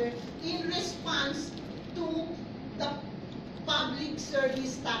another in response to the public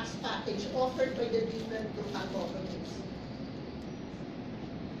service tax package offered by the different local governments.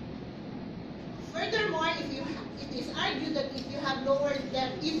 Furthermore, it is argued that if you have lower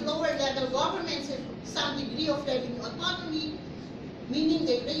level governments have some degree of revenue autonomy, meaning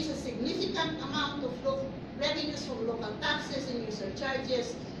they raise a significant amount of revenues from local taxes and user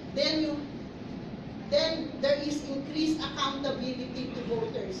charges, then there is increased accountability to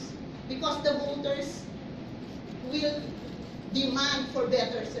voters, because the voters will demand for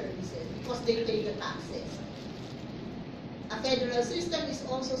better services because they pay the taxes. A federal system is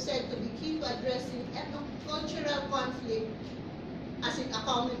also said to be key to addressing ethno-cultural conflict as it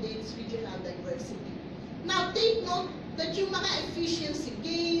accommodates regional diversity. Now, take note that yung mga efficiency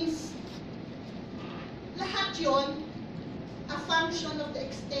gains, lahat yon a function of the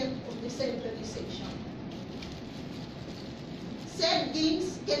extent of decentralization. Said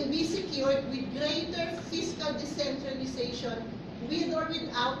gains can be secured with greater fiscal decentralization with or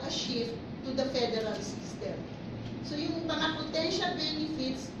without a shift to the federal system. So yung mga potential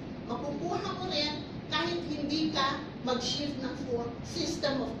benefits, makukuha mo rin kahit hindi ka mag-shift ng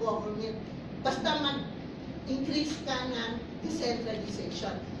system of government. Basta mag-increase ka ng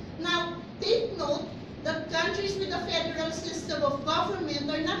decentralization. Now, take note that countries with a federal system of government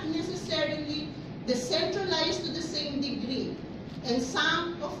are not necessarily decentralized to the same degree. And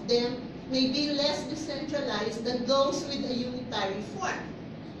some of them may be less decentralized than those with a unitary form.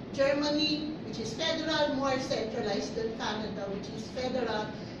 Germany, which is federal, more centralized than Canada, which is federal.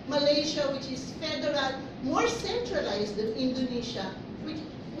 Malaysia, which is federal, more centralized than Indonesia,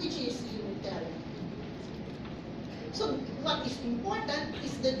 which is unitary. So what is important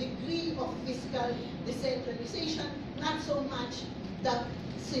is the degree of fiscal decentralization, not so much the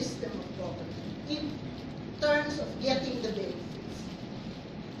system of government in terms of getting the benefits.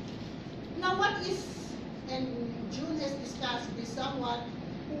 Now what is, and June has discussed this somewhat,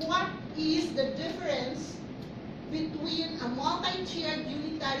 what is the difference between a multi-tiered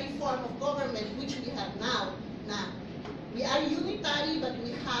unitary form of government, which we have now? Now, we are unitary, but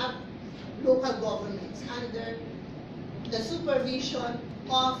we have local governments under the supervision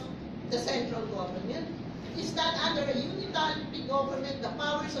of the central government. Is that under a unitary government, the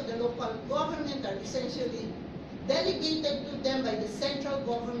powers of the local government are essentially delegated to them by the central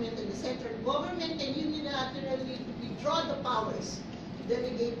government, and the central government can unilaterally withdraw the powers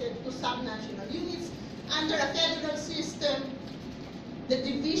delegated to subnational units. Under a federal system, the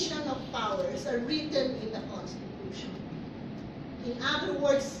division of powers are written in the Constitution. In other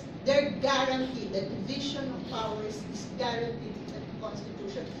words, they're guaranteed. The division of powers is guaranteed in the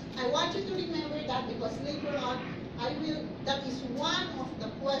Constitution. I want you to remember that, because later on, that is one of the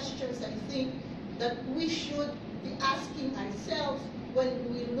questions I think that we should be asking ourselves when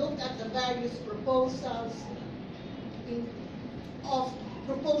we look at the various proposals of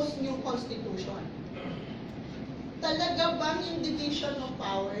proposed new constitution. Talaga bang yung division of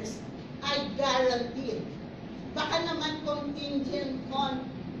powers ay guaranteed? Baka naman contingent on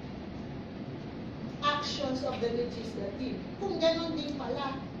actions of the legislative. Kung ganon din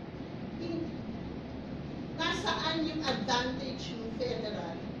pala, nasaan yung advantage ng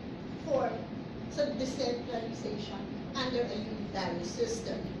federal form sa decentralization under a unitary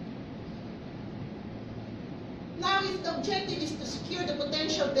system? Now, if the objective is to secure the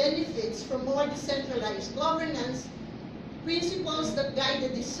potential benefits from more decentralized governance, principles that guide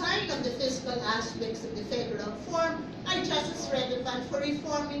the design of the fiscal aspects of the federal form are just as relevant for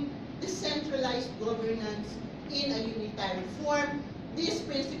reforming decentralized governance in a unitary form. These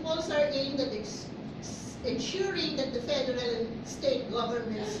principles are aimed at ensuring that the federal and state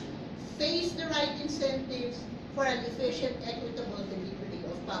governments face the right incentives for an efficient, equitable delivery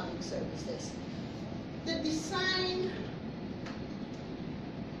of public services. The design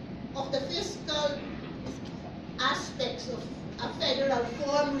of the fiscal aspects of a federal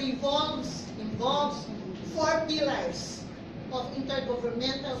form involves 4 pillars of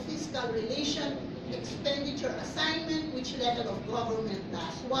intergovernmental fiscal relation: expenditure assignment, which level of government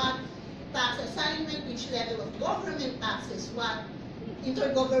does what; tax assignment, which level of government taxes what;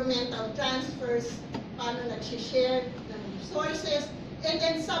 intergovernmental transfers, paano nag-share ng resources; and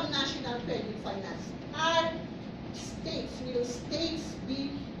then subnational credit finance. Will states be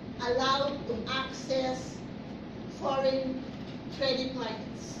allowed to access foreign credit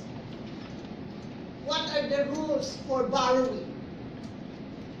markets? What are the rules for borrowing?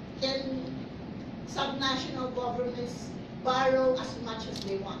 Can subnational governments borrow as much as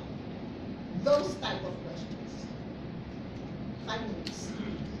they want? Those type of questions. 5 minutes.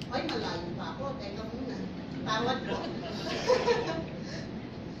 Ay, malayo pa ako. Teka muna. Tawa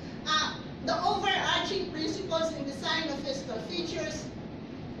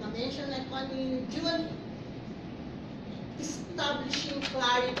question na ni June, establishing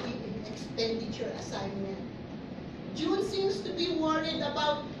clarity in expenditure assignment. June seems to be worried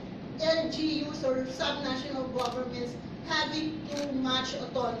about LGUs or subnational governments having too much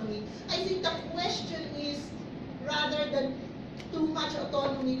autonomy. I think the question is, rather than too much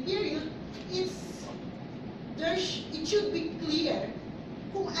autonomy period, it should be clear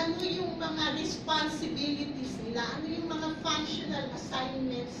kung ano yung mga responsibilities nila, ano yung mga functional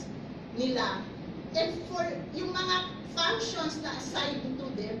assignments nila. And for yung mga functions na assigned to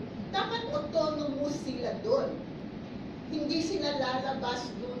them, dapat autonomous sila doon. Hindi sila lalabas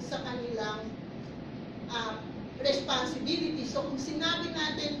doon sa kanilang responsibility. So kung sinabi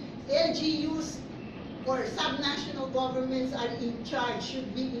natin LGUs or subnational governments are in charge, should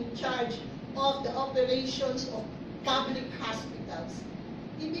be in charge of the operations of public hospitals,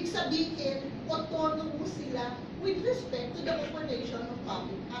 ibig sabihin, autonomous sila with respect to the operation of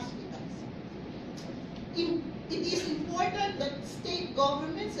public hospitals. It is important that state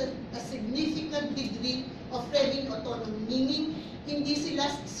governments have a significant degree of revenue autonomy, meaning hindi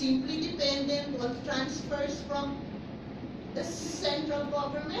sila simply dependent on transfers from the central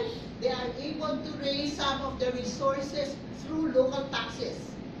government. They are able to raise some of the resources through local taxes.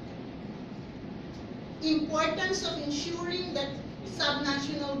 Importance of ensuring that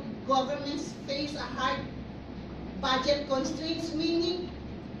subnational governments face a hard budget constraints, meaning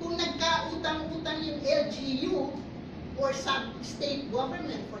kung nagkautang-utang yung LGU or sub-state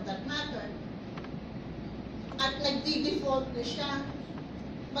government for that matter, at nagdi-default na siya,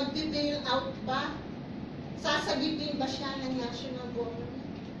 magdi-bail out ba? Sasagitin ba siya ng national government?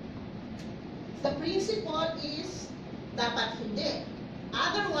 The principle is, dapat hindi.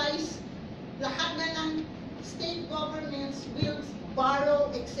 Otherwise, lahat na ng state governments will borrow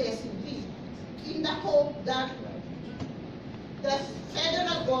excessively in the hope that the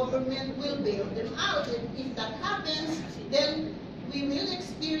federal government will bail them out. And if that happens, then we will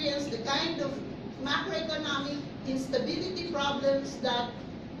experience the kind of macroeconomic instability problems that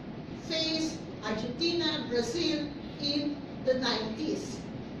face Argentina, Brazil in the 90s.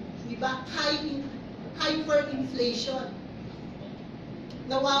 Diba? Hyperinflation.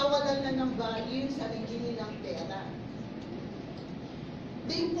 Nawawalan na ng value sa nilang pera.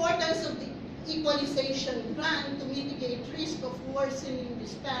 The importance of the equalization plan to mitigate risk of worsening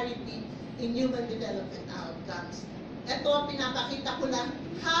disparity in human development outcomes. Ito, pinapakita ko lang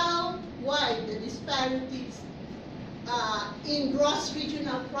how wide the disparities in gross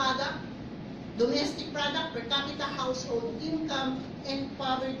regional product, domestic product, per capita household income, and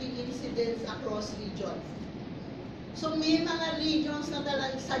poverty incidence across regions. So may mga regions na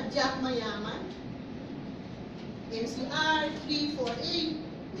talagang sadyang mayaman, NCR, 3, 4A,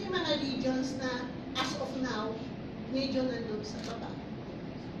 may mga regions na as of now, medyo nandun sa baba.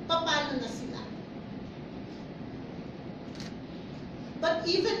 Paano na sila? But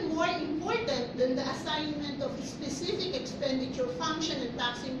even more important than the assignment of specific expenditure function and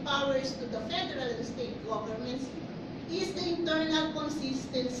taxing powers to the federal and state governments is the internal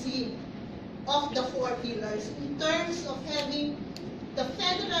consistency of the four pillars in terms of having the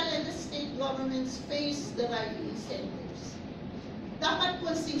federal and the state governments face the right incentives. Dapat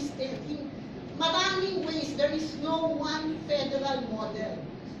consistent. In maraming ways, there is no one federal model.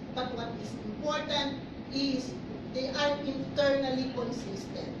 But what is important is they are internally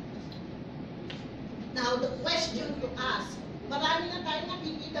consistent. Now, the question to ask, marami na tayo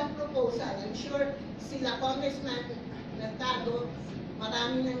nakikita proposal. I'm sure sila Congressman Mercado,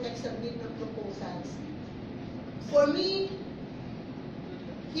 marami nang nag-submit ng proposals. For me,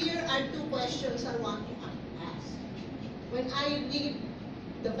 here are two questions I want to ask. When I read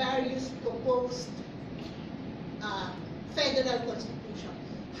the various proposed federal constitution,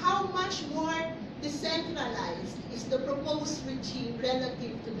 how much more decentralized is the proposed regime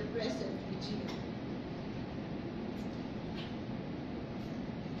relative to the present regime?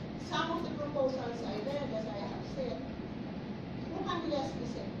 Some of the proposals I read, as I have said, mukhang less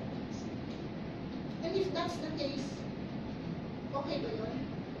decentralized. And if that's the case, okay ba yun?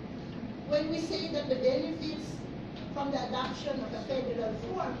 When we say that the benefits from the adoption of a federal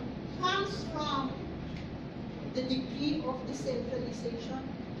form comes from the degree of decentralization.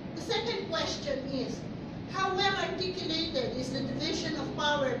 The second question is, how well articulated is the division of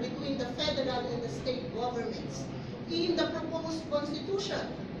power between the federal and the state governments in the proposed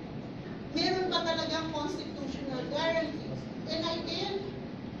constitution? Meron ba talagang constitutional guarantees? And again,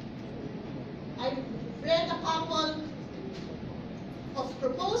 I've read a couple of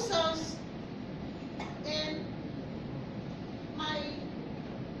proposals, and my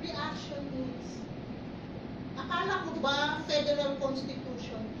reaction is, akala ko ba federal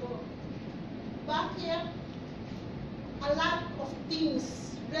constitution to? Bakit a lot of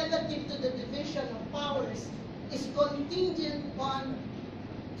things relative to the division of powers is contingent on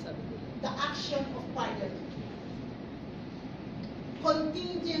the action of parliament?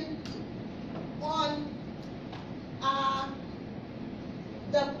 Contingent on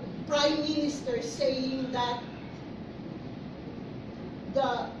the Prime Minister saying that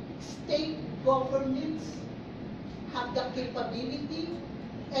the state governments have the capability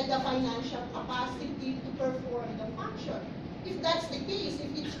and the financial capacity to perform the function. If that's the case,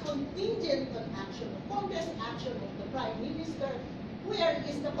 if it's contingent on action of Congress, action of the Prime Minister, where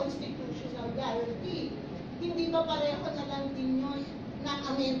is the constitutional guarantee? Hindi ba pareho na lang din yun ng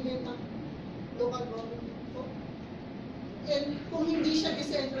amendment ng local government code? And kung hindi siya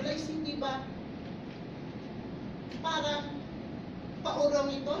decentralized, hindi ba parang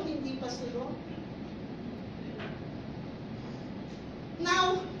paurong ito, hindi pa sulong?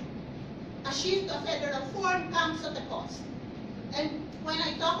 Now, a shift to a federal form comes at a cost. And when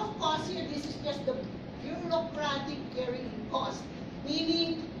I talk of cost here, this is just the bureaucratic carrying cost.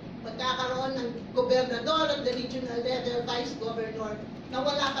 Meaning, magkakaroon ng gobernador at the regional level, vice governor, na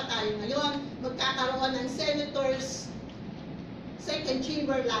wala pa tayo ngayon. Magkakaroon ng senators, second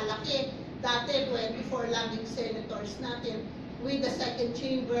chamber lalaki. Dati, 24 lang yung senators natin. With the second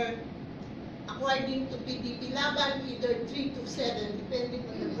chamber, according to PDP Laban, either 3 to 7, depending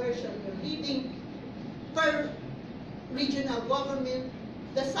on the version you're reading, per regional government.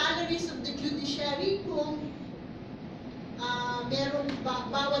 The salaries of the judiciary, kung meron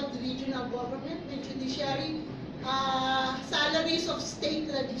bawat regional government, the judiciary, salaries of state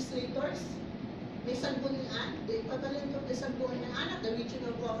legislators, may sanggunian, the equivalent of the sanggunian at the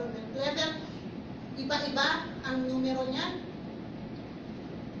regional government level, iba-iba ang numero niyan.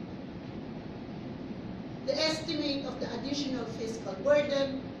 The estimate of the additional fiscal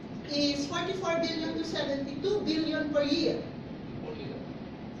burden is 44 billion to 72 billion per year.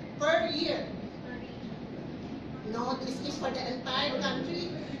 Per year. No, this is for the entire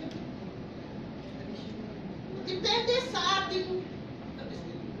country. Depende sa ating...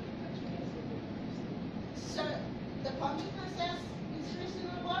 Sir, the commitment says it's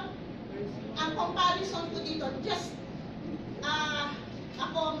reasonable. Ang comparison ko dito, just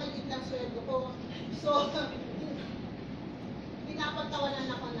ako, maliit lang sweldo ko. So, pinapatawanan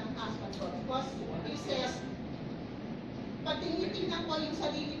ako ng husband ko. Because he says, pag tinitingnan ko yung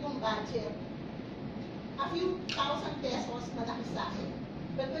sarili kong budget, a few thousand pesos, malaki sa akin.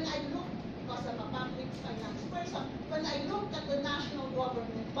 But when I look, because I'm a public finance person, when I look at the national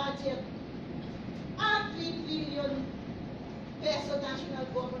government budget, 3 trillion peso national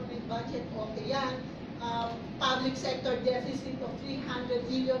government budget, okay yan. Public sector deficit of 300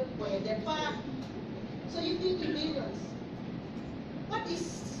 billion, pwede pa. So you think in billions. What is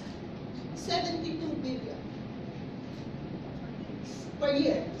 72 billion per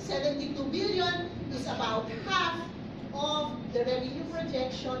year? 72 billion is about half of the revenue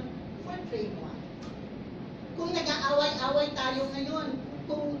projection for trade one. Kung nag-aaway-away tayo ngayon,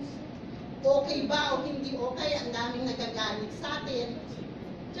 kung okay ba o hindi okay, ang daming nagagalit sa atin,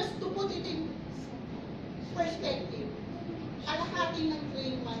 just to put it in perspective, kalahati ng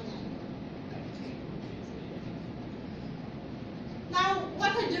trade one yan. Now,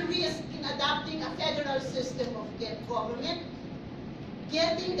 what are the risks in adopting a federal system of government?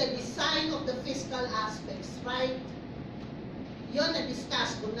 Getting the design of the fiscal aspects right. Yun,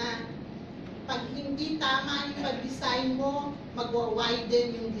 na-discuss ko na. Pag hindi tama yung pag-design mo,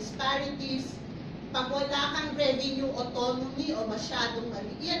 mag-widen yung disparities. Pag wala kang revenue autonomy o masyadong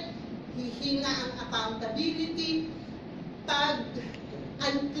maliit, hihina ang accountability. Pag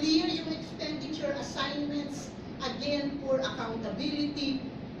unclear yung expenditure assignments, again, poor accountability.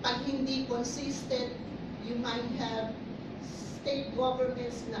 Pag hindi consistent, you might have state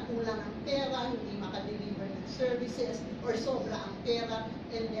governments na kulang ang pera, hindi makadeliver ng services, or sobra ang pera,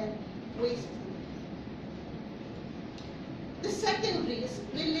 and then wasteful. The second risk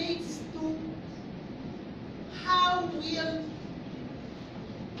relates to how will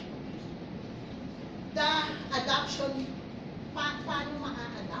the adoption, paano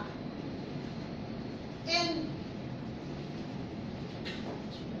maa-adapt? And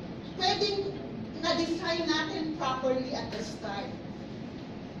pwedeng na-design natin properly at the start.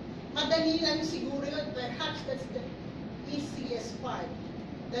 Madali lang siguro yun, perhaps that's the easiest part,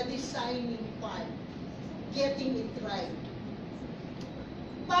 the designing part, getting it right.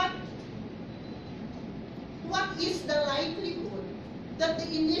 But what is the likelihood that the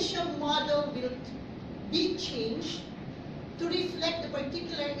initial model will be changed to reflect the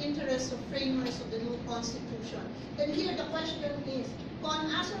particular interests of framers of the new Constitution. And here the question is,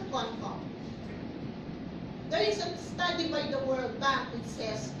 con-us or con-com? There is a study by the World Bank that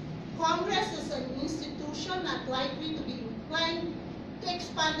says, Congress is an institution not likely to be inclined to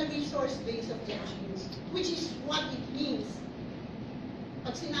expand the resource base of LGUs, which is what it means.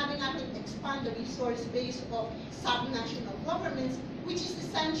 Pag sinabi natin expand the resource base of subnational governments, which is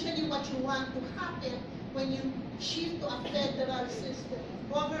essentially what you want to happen when you shift to a federal system of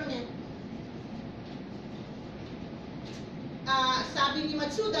government. Sabi ni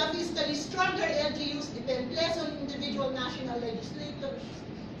Matsuda, fiscally stronger LGUs depend less on individual national legislators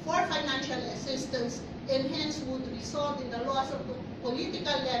for financial assistance and hence would result in the loss of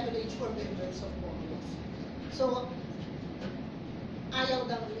political leverage for members of Congress. So, ayaw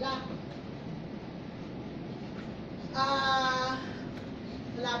daw nila.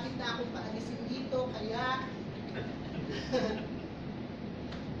 Malapit na akong paalisin dito, kaya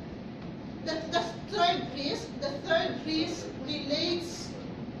the third risk relates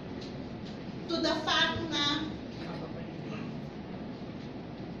to the fact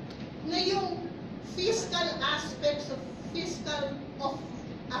na yung fiscal aspects of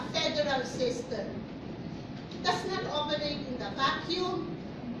a federal system does not operate in the vacuum.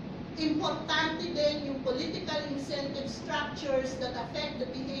 Importante din yung political incentive structures that affect the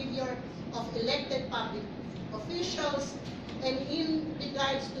behavior of elected public officials, and in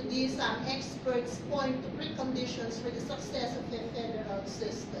regards to this, some experts point to preconditions for the success of the federal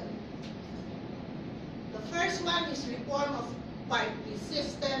system. The first one is reform of party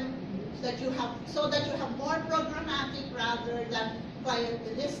system, so that you have more programmatic rather than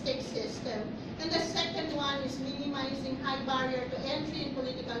clientelistic system. And the second one is minimizing high barrier to entry in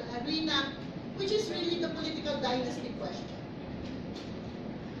political arena, which is really the political dynasty question.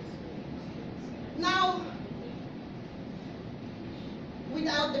 Now,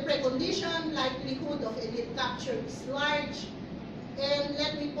 without the precondition, likelihood of elite capture is large. And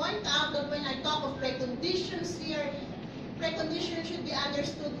let me point out that when I talk of preconditions here, precondition should be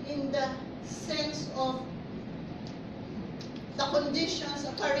understood in the sense of the conditions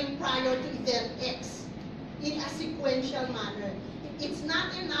occurring prior to event X in a sequential manner. It's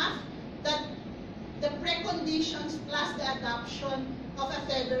not enough that the preconditions plus the adoption of a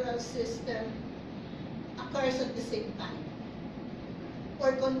federal system occurs at the same time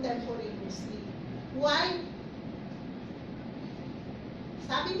or contemporaneously. Why?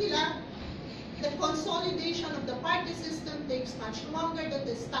 Sabi nila, the consolidation of the party system takes much longer than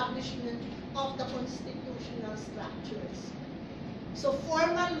the establishment of the constitutional structures. So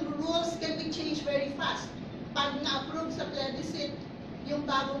formal rules can be changed very fast. Pag na-approve sa plebiscite yung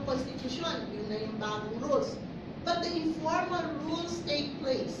bagong constitution, yun na yung bagong rules. But the informal rules take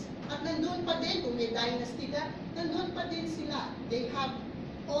place. At nandun pa din, kung may dynasty na, nandun pa din sila. They have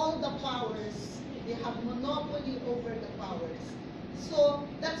all the powers. They have monopoly over the powers. So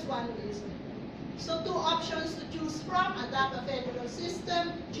that's one reason. So two options to choose from: adopt a federal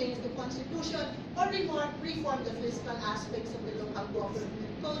system, change the constitution, or reform the fiscal aspects of the local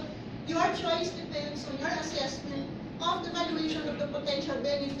government code. Your choice depends on your assessment of the valuation of the potential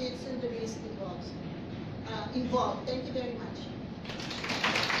benefits and the risk involved. Thank you very much.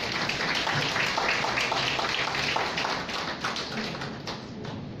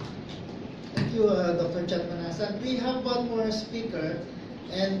 Thank you, Dr. Chat Manasan. We have one more speaker.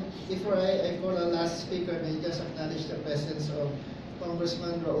 And before I call our last speaker, may I just acknowledge the presence of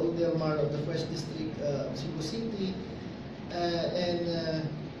Congressman Raul Del Mar of the 1st District of Cebu City, and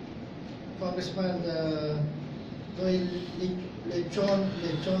Congressman Noel Lechon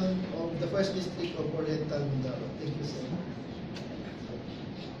of the 1st District of Oriental Mindoro. Thank you, sir.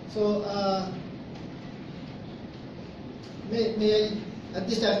 So, may I, at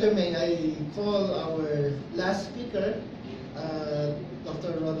this after, may I call our last speaker,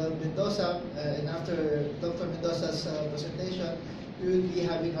 Dr. Ronald Mendoza, and after Dr. Mendoza's presentation, we will be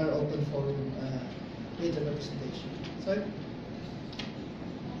having our open forum later presentation. Sir?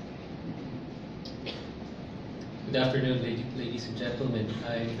 Good afternoon, ladies and gentlemen.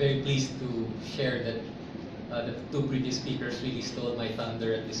 I'm very pleased to share that the two previous speakers really stole my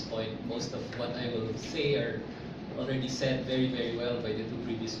thunder at this point. Most of what I will say are already said very, very well by the two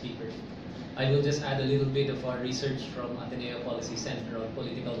previous speakers. I will just add a little bit of our research from Ateneo Policy Center on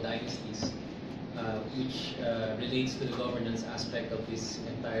political dynasties, which relates to the governance aspect of this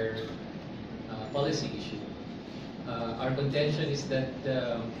entire policy issue. Our contention is that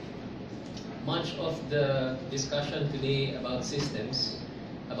much of the discussion today about systems,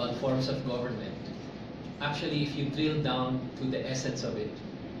 about forms of government, actually, if you drill down to the essence of it,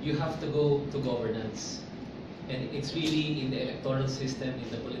 you have to go to governance. And it's really in the electoral system, in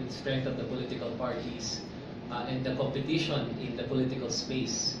the strength of the political parties, and the competition in the political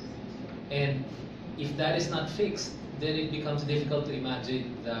space. And if that is not fixed, then it becomes difficult to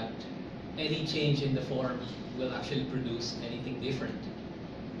imagine that any change in the form will actually produce anything different.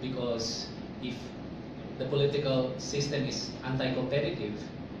 Because if the political system is anti-competitive,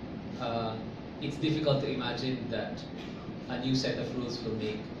 it's difficult to imagine that a new set of rules will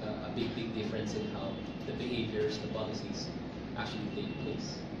make a big difference in how the behaviors, the policies actually take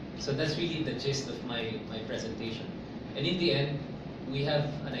place. So that's really the gist of my presentation. And in the end, we have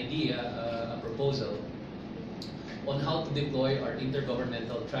an idea, a proposal on how to deploy our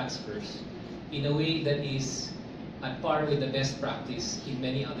intergovernmental transfers in a way that is at par with the best practice in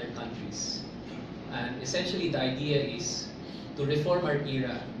many other countries. And essentially the idea is to reform our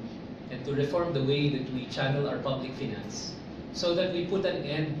IRA and to reform the way that we channel our public finance so that we put an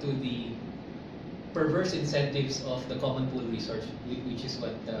end to the perverse incentives of the common pool research, which is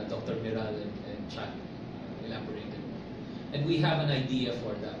what Dr. Miral and Chan elaborated. And we have an idea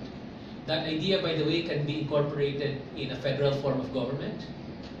for that. That idea, by the way, can be incorporated in a federal form of government,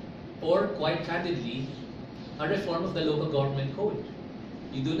 or quite candidly, a reform of the local government code.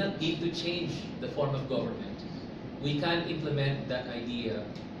 You do not need to change the form of government. We can implement that idea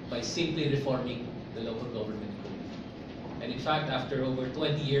by simply reforming the local government code. And in fact, after over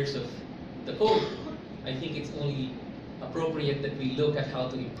 20 years of the code, I think it's only appropriate that we look at how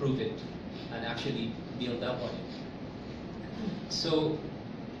to improve it and actually build up on it. So,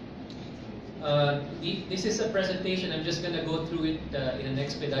 this is a presentation. I'm just going to go through it in an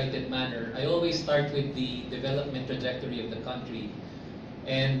expedited manner. I always start with the development trajectory of the country.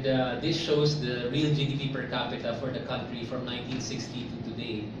 And this shows the real GDP per capita for the country from 1960 to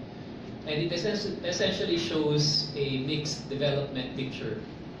today. And it essentially shows a mixed development picture.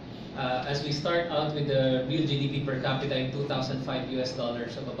 As we start out with the real GDP per capita in 2005 US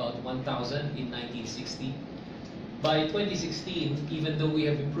dollars of about 1,000 in 1960. By 2016, even though we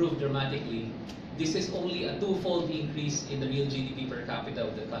have improved dramatically, this is only a twofold increase in the real GDP per capita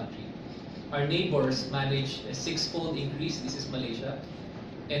of the country. Our neighbors managed a sixfold increase, this is Malaysia,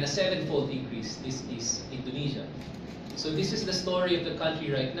 and a sevenfold increase, this is Indonesia. So this is the story of the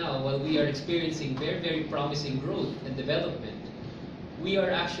country right now. While we are experiencing very promising growth and development, we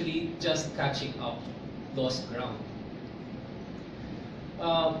are actually just catching up lost ground.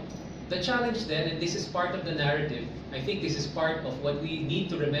 The challenge then, and this is part of the narrative, I think this is part of what we need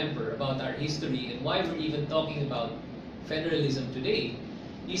to remember about our history and why we're even talking about federalism today,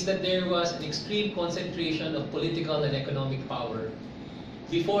 is that there was an extreme concentration of political and economic power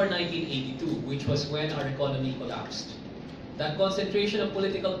before 1982, which was when our economy collapsed. That concentration of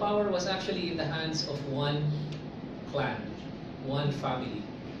political power was actually in the hands of one clan, one family.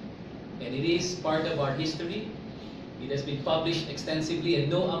 And it is part of our history. It has been published extensively, and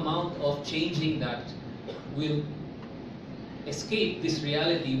no amount of changing that will escape this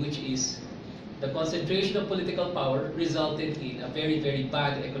reality, which is the concentration of political power resulted in a very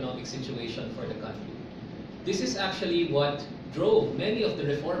bad economic situation for the country. This is actually what drove many of the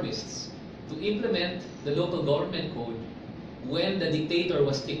reformists to implement the local government code when the dictator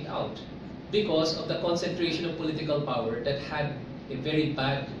was kicked out, because of the concentration of political power that had a very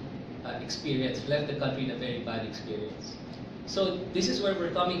bad experience, left the country in a very bad experience. So this is where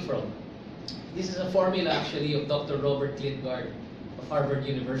we're coming from. This is a formula actually of Dr. Robert Klitgard of Harvard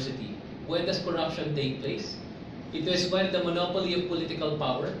University. When does corruption take place? It is when the monopoly of political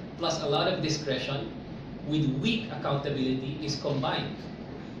power plus a lot of discretion with weak accountability is combined.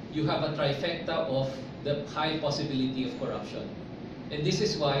 You have a trifecta of the high possibility of corruption. And this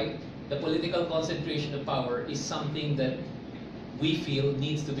is why the political concentration of power is something that we feel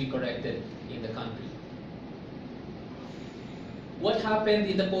needs to be corrected in the country. What happened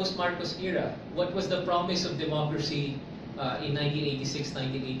in the post-Marcos era? What was the promise of democracy in 1986,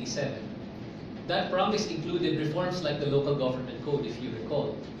 1987? That promise included reforms like the local government code, if you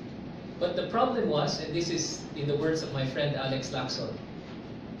recall. But the problem was, and this is in the words of my friend Alex Lacson,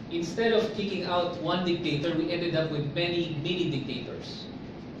 instead of kicking out one dictator, we ended up with many mini dictators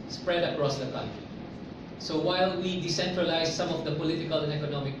spread across the country. So while we decentralized some of the political and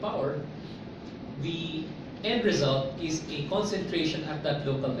economic power, the end result is a concentration at that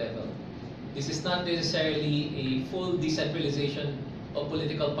local level. This is not necessarily a full decentralization of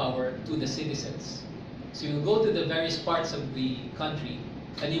political power to the citizens. So you go to the various parts of the country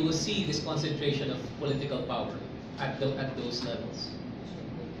and you will see this concentration of political power at those levels.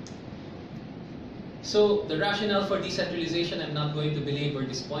 So the rationale for decentralization, I'm not going to belabor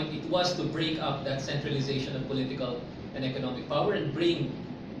this point, it was to break up that centralization of political and economic power and bring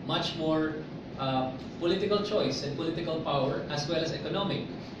much more political choice and political power, as well as economic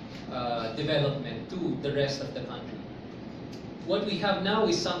development to the rest of the country. What we have now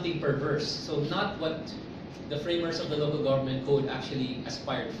is something perverse, so not what the framers of the local government code actually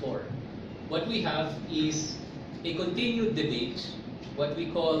aspired for. What we have is a continued debate, what we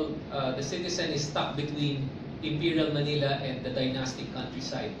call the citizen is stuck between Imperial Manila and the dynastic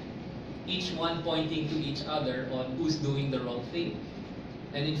countryside, each one pointing to each other on who's doing the wrong thing.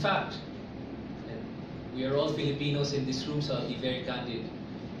 And in fact, and we are all Filipinos in this room, so I'll be very candid,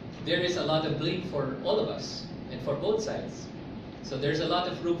 there is a lot of blame for all of us and for both sides. So there's a lot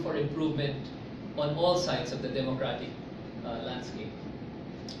of room for improvement on all sides of the democratic landscape.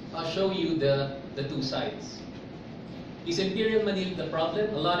 I'll show you the two sides. Is Imperial Manila the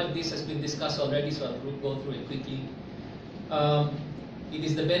problem? A lot of this has been discussed already, so I'll go through it quickly. It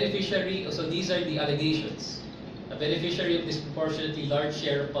is the beneficiary, so these are the allegations. A beneficiary of disproportionately large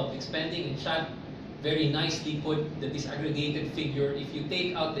share of public spending. In chat, very nicely put the disaggregated figure. If you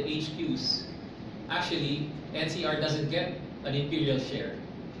take out the HQs, actually, NCR doesn't get an imperial share.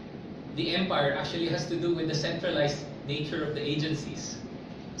 The empire actually has to do with the centralized nature of the agencies.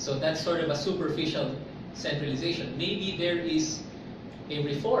 So that's sort of a superficial centralization. Maybe there is a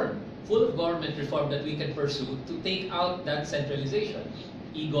reform, full of government reform that we can pursue to take out that centralization.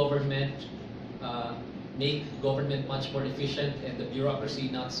 E-government, make government much more efficient and the bureaucracy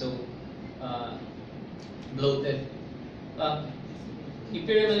not so bloated.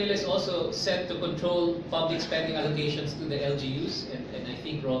 Imperial Manila is also set to control public spending allocations to the LGUs, and I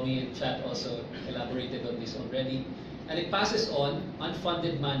think Romy and Chat also elaborated on this already. And it passes on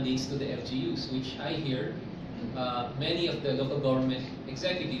unfunded mandates to the LGUs, which I hear many of the local government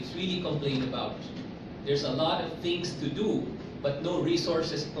executives really complain about. There's a lot of things to do, but no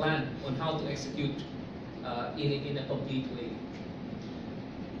resources planned on how to execute in a complete way.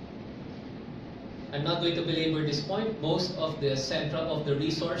 I'm not going to belabor this point. Most of the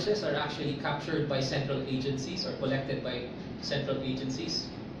resources are actually captured by central agencies or collected by central agencies.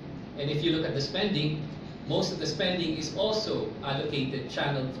 And if you look at the spending, most of the spending is also allocated,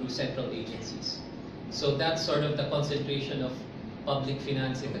 channeled through central agencies. So that's sort of the concentration of public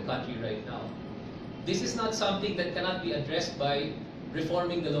finance in the country right now. This is not something that cannot be addressed by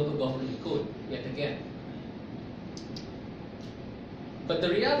reforming the local government code, yet again. But the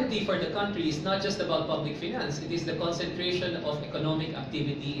reality for the country is not just about public finance, it is the concentration of economic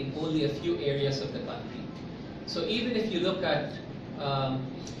activity in only a few areas of the country. So even if you look at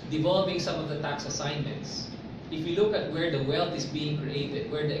devolving some of the tax assignments, if you look at where the wealth is being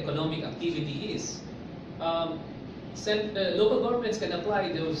created, where the economic activity is, local governments can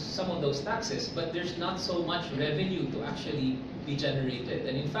apply some of those taxes, but there's not so much revenue to actually be generated.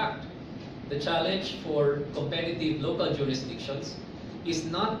 And in fact, the challenge for competitive local jurisdictions is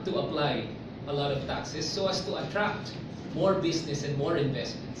not to apply a lot of taxes so as to attract more business and more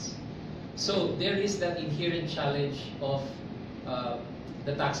investments. So there is that inherent challenge of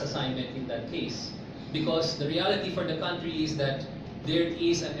the tax assignment in that case, because the reality for the country is that there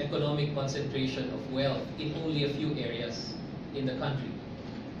is an economic concentration of wealth in only a few areas in the country.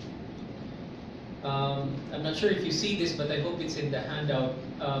 I'm not sure if you see this, but I hope it's in the handout.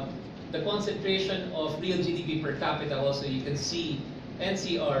 The concentration of real GDP per capita also, you can see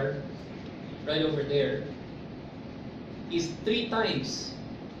NCR, right over there, is 3 times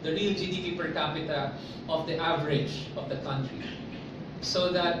the real GDP per capita of the average of the country.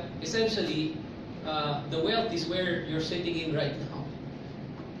 So that essentially, the wealth is where you're sitting in right now.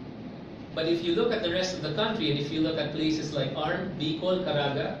 But if you look at the rest of the country, and if you look at places like Arm, Bicol,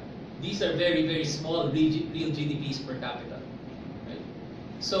 Caraga, these are very, very small real GDPs per capita. Right?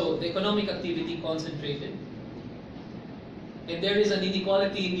 So the economic activity concentrated. And there is an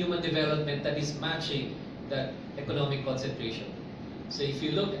inequality in human development that is matching that economic concentration. So if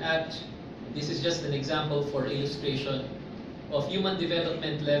you look at, this is just an example for illustration of human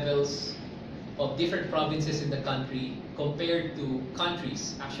development levels of different provinces in the country compared to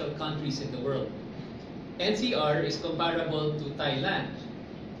countries, actual countries in the world. NCR is comparable to Thailand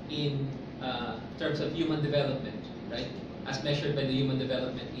in terms of human development, right? As measured by the Human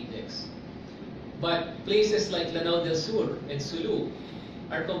Development Index. But places like Lanao del Sur and Sulu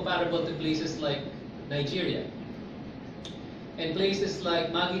are comparable to places like Nigeria. And places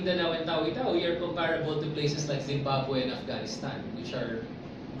like Maguindanao and Tawi-Tawi are comparable to places like Zimbabwe and Afghanistan, which are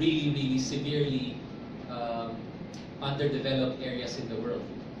really, really severely underdeveloped areas in the world.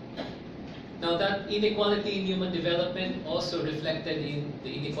 Now that inequality in human development also reflected in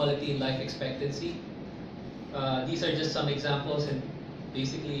the inequality in life expectancy. These are just some examples and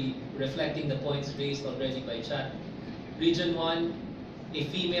basically reflecting the points raised already by Chat. Region 1, a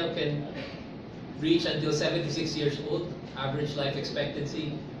female can reach until 76 years old, average life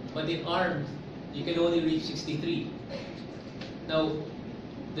expectancy. But in armed, you can only reach 63. Now,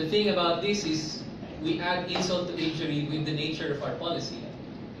 the thing about this is we add insult to injury with the nature of our policy.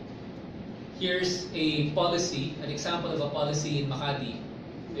 Here's a policy, an example of a policy in Makati.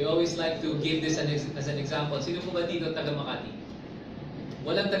 I always like to give this as an example. Sino po ba dito taga Makati?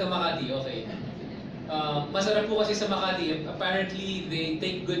 Walang taga Makati, okay. Masarap po kasi sa Makati. Apparently, they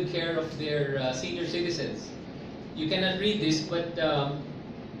take good care of their senior citizens. You cannot read this, but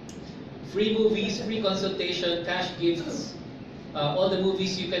free movies, free consultation, cash gifts, all the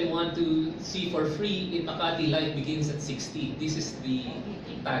movies you can want to see for free in Makati, life begins at 60. This is the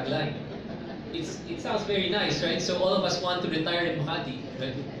tagline. It sounds very nice, right? So all of us want to retire in Makati,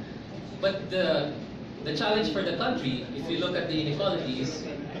 right? But the challenge for the country, if you look at the inequality, is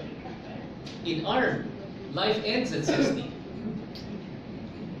in arm, life ends at 60.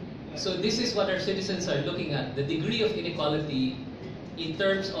 So this is what our citizens are looking at, the degree of inequality in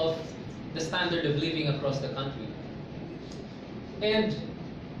terms of the standard of living across the country. And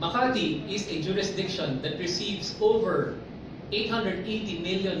Makati is a jurisdiction that receives over 880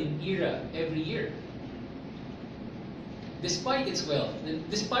 million in IRA every year. Despite its wealth,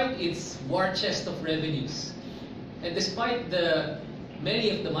 despite its war chest of revenues, and despite many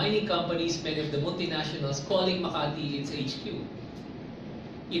of the mining companies, many of the multinationals calling Makati its HQ,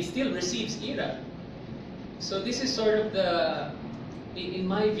 it still receives IRA. So this is sort of in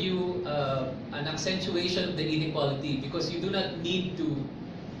my view, an accentuation of the inequality, because you do not need to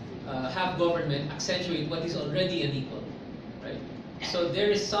have government accentuate what is already unequal. Right? So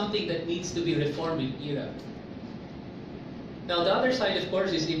there is something that needs to be reformed in IRA. Now the other side, of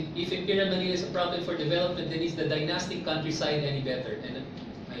course, is if Imperial Manila is a problem for development, then is the dynastic countryside any better? And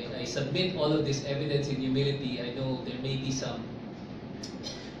I submit all of this evidence in humility. I know there may be some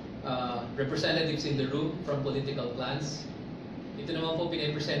representatives in the room from political clans. Ito naman po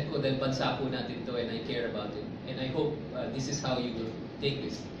pinapresent ko dahil bansa po natin to and I care about it. And I hope this is how you will take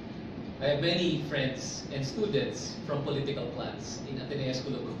this. I have many friends and students from political clans in Ateneo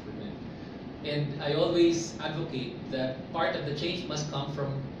School of Government. And I always advocate that part of the change must come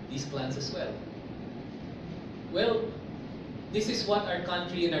from these clans as well. Well, this is what our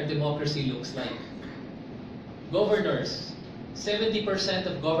country and our democracy looks like. Governors, 70%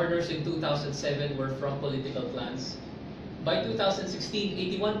 of governors in 2007 were from political clans. By 2016,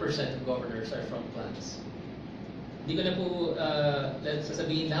 81% of governors are from clans. Hindi ko na po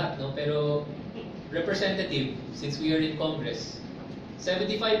sasabihin lahat, no? Pero representative, since we are in Congress,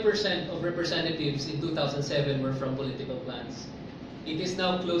 75% of representatives in 2007 were from political clans. It is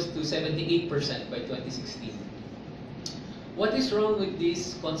now close to 78% by 2016. What is wrong with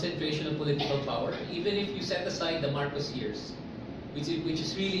this concentration of political power? Even if you set aside the Marcos years, which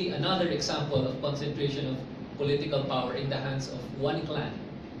is really another example of concentration of political power in the hands of one clan.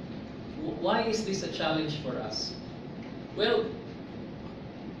 Why is this a challenge for us? Well,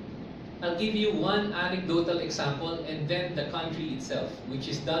 I'll give you one anecdotal example and then the country itself, which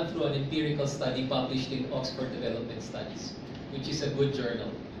is done through an empirical study published in Oxford Development Studies, which is a good journal.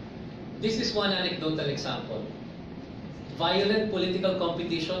 This is one anecdotal example. Violent political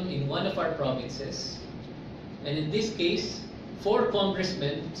competition in one of our provinces. And in this case, 4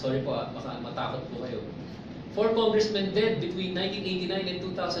 congressmen, sorry po, baka matakot po kayo, 4 congressmen dead between 1989 and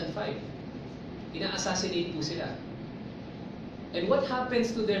 2005. Ina-assassinate po sila. And what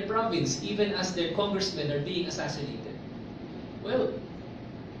happens to their province even as their congressmen are being assassinated? Well,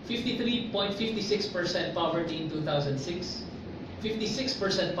 53.56% poverty in 2006,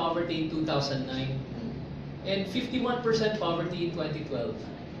 56% poverty in 2009, and 51% poverty in 2012.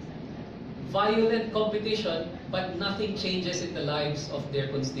 Violent competition, but nothing changes in the lives of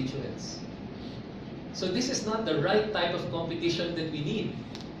their constituents. So this is not the right type of competition that we need.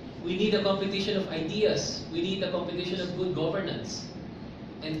 We need a competition of ideas. We need a competition of good governance.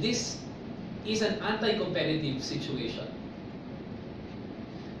 And this is an anti-competitive situation.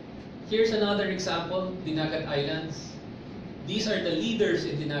 Here's another example, Dinagat Islands. These are the leaders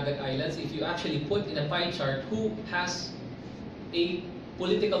in Dinagat Islands. If you actually put in a pie chart who has a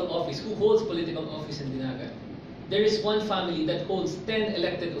political office, who holds political office in Dinagat, there is one family that holds 10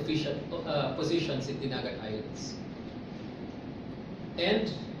 elected positions in Dinagat Islands.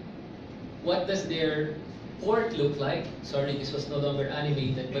 And what does their port look like? Sorry, this was no longer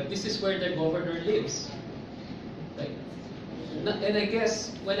animated, but this is where their governor lives. Right? And I guess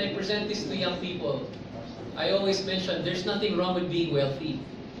when I present this to young people, I always mention there's nothing wrong with being wealthy.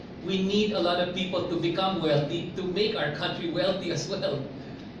 We need a lot of people to become wealthy to make our country wealthy as well.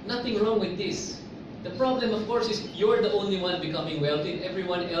 Nothing wrong with this. The problem, of course, is you're the only one becoming wealthy and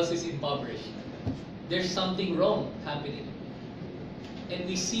everyone else is impoverished. there's something wrong happening. And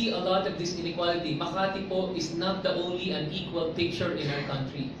we see a lot of this inequality. Makati po is not the only unequal picture in our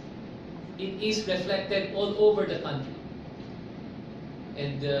country. It is reflected all over the country.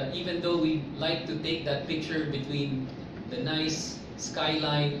 And even though we like to take that picture between the nice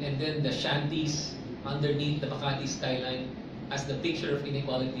skyline and then the shanties underneath the Makati skyline as the picture of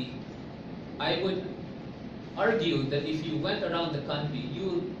inequality, I would argue that if you went around the country, you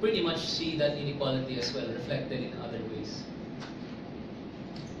will pretty much see that inequality as well reflected in other ways.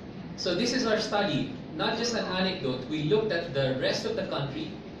 So this is our study, not just an anecdote. We looked at the rest of the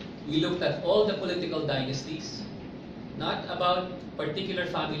country. We looked at all the political dynasties, not about particular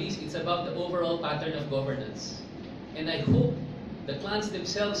families. It's about the overall pattern of governance. And I hope the clans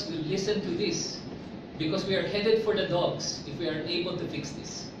themselves will listen to this, because we are headed for the dogs if we are unable to fix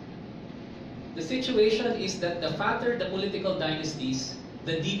this. The situation is that the fatter the political dynasties,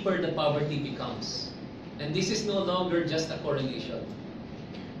 the deeper the poverty becomes. And this is no longer just a correlation.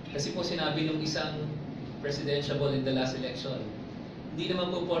 Kasi po sinabi nung isang presidential in the last election, hindi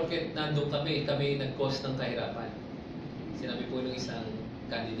naman po porket nandun kami nag-cause ng kahirapan. Sinabi po nung isang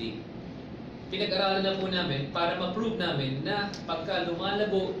candidate. Pinag-aralan na po namin para ma-prove namin na pagka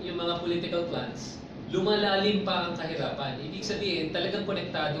lumalabo yung mga political clans, lumalalim pa ang kahirapan. Ibig sabihin, talagang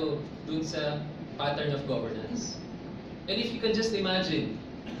konektado dun sa pattern of governance. And if you can just imagine,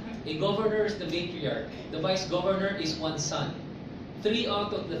 a governor is the matriarch, the vice governor is one son. 3 out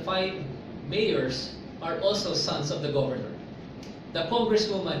of the 5 mayors are also sons of the governor. The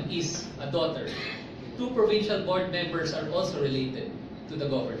congresswoman is a daughter. 2 provincial board members are also related to the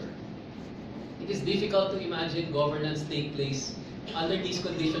governor. It is difficult to imagine governance take place under these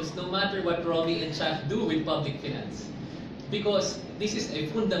conditions, no matter what Romy and Chad do with public finance. Because this is a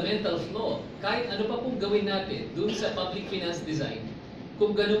fundamental flaw. Kahit ano pa pong gawin natin dun sa public finance design,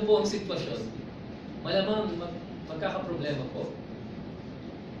 kung ganun po ang sitwasyon, malamang magkakaproblema po.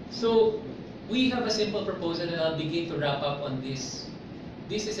 So, we have a simple proposal, and I'll begin to wrap up on this.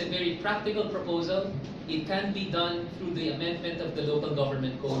 This is a very practical proposal. It can be done through the amendment of the local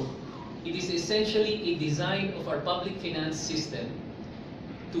government code. It is essentially a design of our public finance system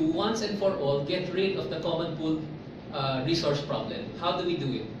to once and for all get rid of the common pool resource problem. How do we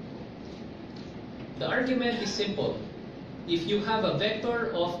do it? The argument is simple. If you have a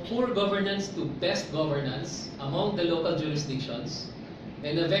vector of poor governance to best governance among the local jurisdictions,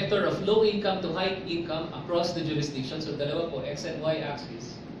 and a vector of low income to high income across the jurisdictions, so dalawa po, X and Y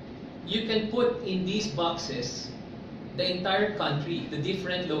axis, you can put in these boxes the entire country, the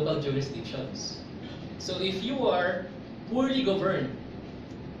different local jurisdictions. So if you are poorly governed,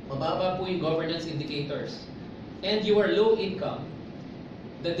 mababa po yung governance indicators, and you are low income,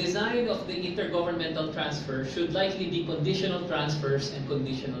 the design of the intergovernmental transfer should likely be conditional transfers and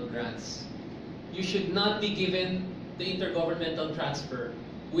conditional grants. You should not be given the intergovernmental transfer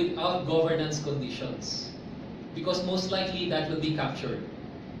without governance conditions, because most likely that will be captured.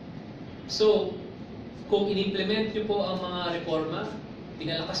 So, kung in-implement nyo po ang mga reforma,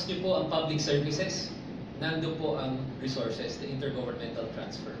 pinalakas nyo po ang public services, nandun po ang resources, the intergovernmental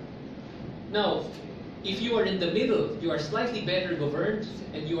transfer. Now, if you are in the middle, you are slightly better governed,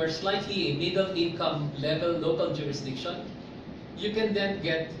 and you are slightly a middle income level local jurisdiction, you can then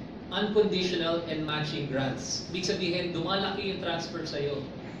get unconditional and matching grants. Ibig sabihin, dumalaki yung transfer sa'yo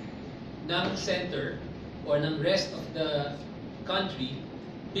ng center or ng rest of the country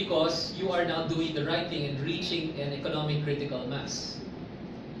because you are now doing the right thing and reaching an economic critical mass.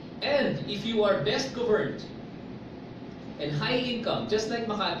 And if you are best governed and high income, just like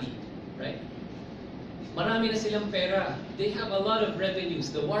Makati, right? Marami na silang pera. They have a lot of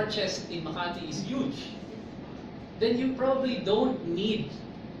revenues. The war chest in Makati is huge. Then you probably don't need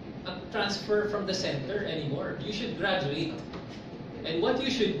a transfer from the center anymore. You should graduate. And what you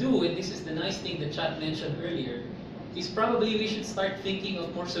should do, and this is the nice thing that Chad mentioned earlier, is probably we should start thinking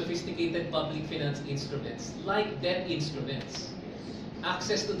of more sophisticated public finance instruments, like debt instruments.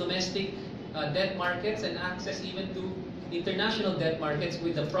 Access to domestic debt markets and access even to international debt markets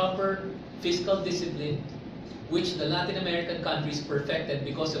with the proper fiscal discipline, which the Latin American countries perfected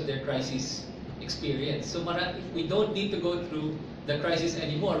because of their crisis experience. So we don't need to go through the crisis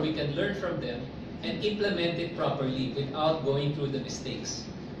anymore. We can learn from them and implement it properly without going through the mistakes.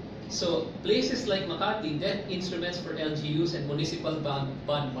 So places like Makati, debt instruments for LGUs and municipal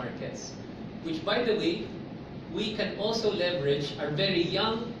bond markets, which by the way, we can also leverage our very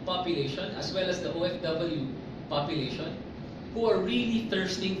young population as well as the OFW population who are really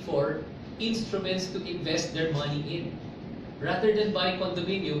thirsting for instruments to invest their money in. Rather than buy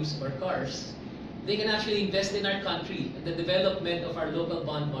condominiums or cars, they can actually invest in our country and the development of our local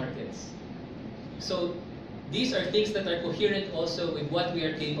bond markets. So these are things that are coherent also with what we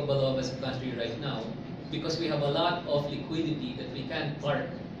are capable of as a country right now, because we have a lot of liquidity that we can park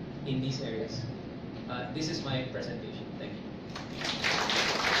in these areas. This is my presentation. Thank you.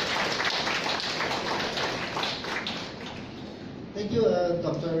 Thank you,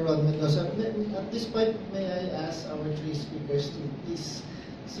 Dr. Ron Mendoza. At this point, may I ask our three speakers to please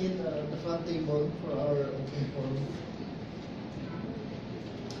sit at the front table for our open forum.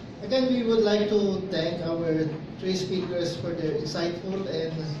 Again, we would like to thank our three speakers for their insightful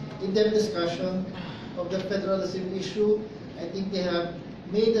and in-depth discussion of the federalism issue. I think they have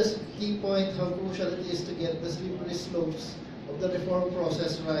made a key point how crucial it is to get the slippery slopes of the reform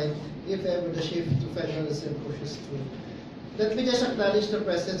process right if ever the shift to federalism pushes through. Let me just acknowledge the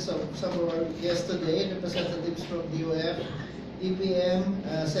presence of some of our guests today, representatives from DOF,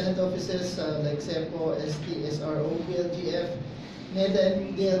 EPM, Senate offices like SEPO, ST, SRO, BLGF, NEDA,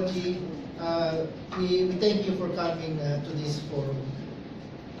 and DLG. We thank you for coming to this forum.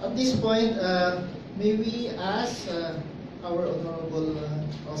 At this point, may we ask our honorable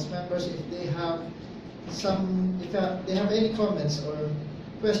House members if they have they have any comments or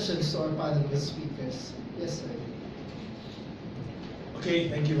questions to our panelist speakers. Yes, sir. Okay,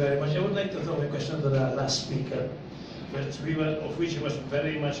 thank you very much. I would like to throw a question to the last speaker, of which he was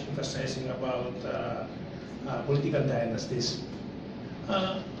very much emphasizing about political dynasties.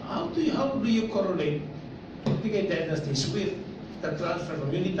 How do you correlate political dynasties with the transfer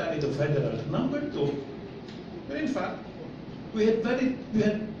from unitary to federal? Number two, well, in fact, we had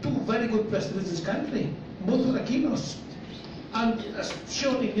two very good presidents in this country, both were Aquinos, and as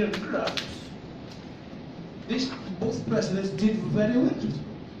shown in your graph, both presidents did very well.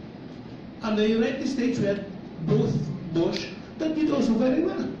 And the United States, we had both Bush that did also very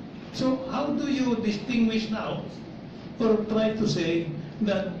well. So how do you distinguish now, or try to say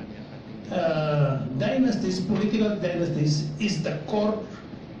that dynasties, political dynasties, is the core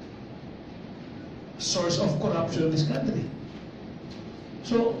source of corruption in this country?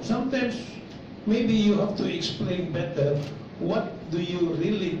 So sometimes maybe you have to explain better what are you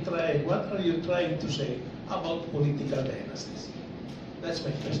trying to say about political dynasties? That's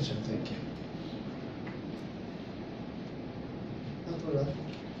my question. Thank you.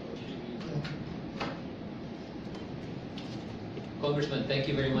 Congressman, thank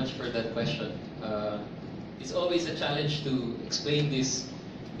you very much for that question. It's always a challenge to explain this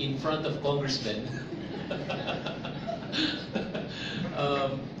in front of congressmen.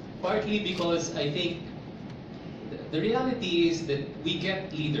 Partly because I think the reality is that we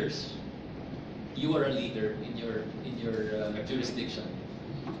get leaders. You are a leader in your jurisdiction.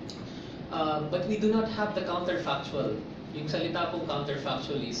 But we do not have the counterfactual. Yung salita pong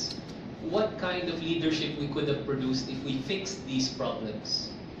counterfactual is what kind of leadership we could have produced if we fixed these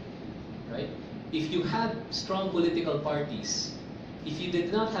problems, right? If you had strong political parties, if you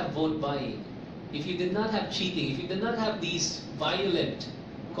did not have vote buying, if you did not have cheating, if you did not have these violent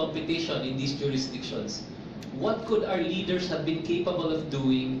competition in these jurisdictions, what could our leaders have been capable of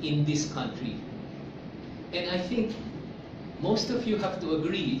doing in this country? And I think most of you have to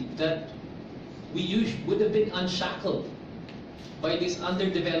agree that we would have been unshackled by this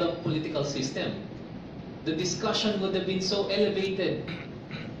underdeveloped political system. The discussion would have been so elevated,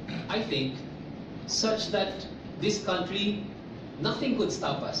 I think, such that this country, nothing could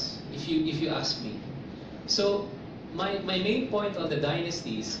stop us, if you ask me. So my main point on the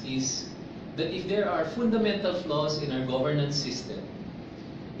dynasties is that if there are fundamental flaws in our governance system,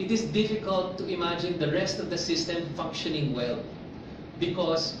 it is difficult to imagine the rest of the system functioning well,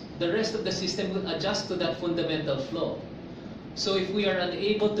 because the rest of the system will adjust to that fundamental flaw. So if we are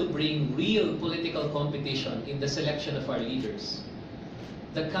unable to bring real political competition in the selection of our leaders,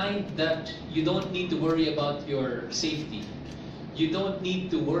 the kind that you don't need to worry about your safety, you don't need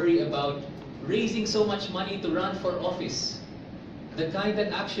to worry about raising so much money to run for office, the kind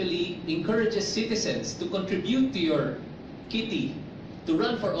that actually encourages citizens to contribute to your kitty to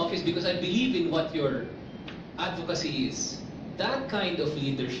run for office because I believe in what your advocacy is. That kind of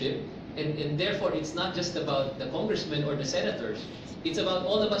leadership, and therefore it's not just about the congressmen or the senators, it's about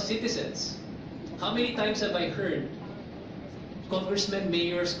all of us citizens. How many times have I heard congressmen,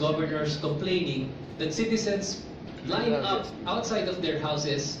 mayors, governors complaining that citizens line up outside of their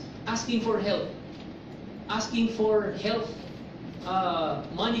houses asking for help, asking for health,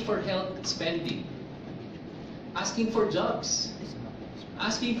 money for health spending, asking for jobs,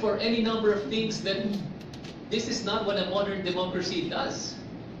 asking for any number of things that this is not what a modern democracy does.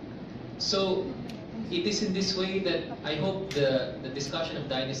 So it is in this way that I hope the discussion of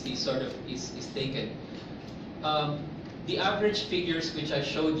dynasty sort of is taken. The average figures which I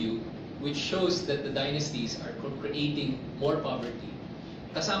showed you which shows that the dynasties are creating more poverty.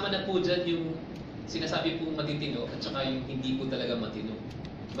 Kasama na po dyan yung sinasabi pong matitino at saka yung hindi po talaga matino.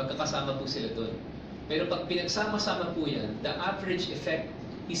 Magkakasama po sila doon. Pero pag pinagsama-sama po yan, the average effect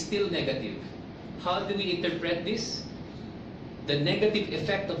is still negative. How do we interpret this? The negative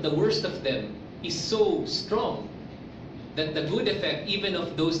effect of the worst of them is so strong that the good effect, even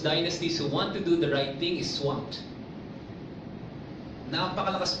of those dynasties who want to do the right thing, is swamped.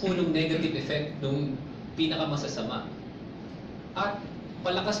 Napakalakas po ng negative effect nung pinakamasasama. At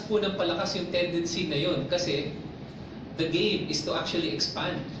palakas po ng palakas yung tendency na yun kasi the game is to actually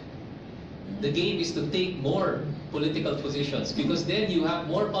expand. The game is to take more political positions because then you have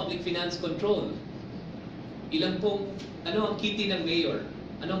more public finance control. Ilan pong, ano ang kitty ng mayor?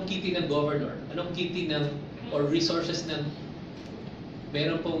 Ano ang kitty ng governor? Ano ang kitty ng, or resources ng,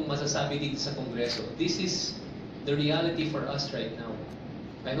 meron pong masasabi dito sa Kongreso. This is the reality for us right now.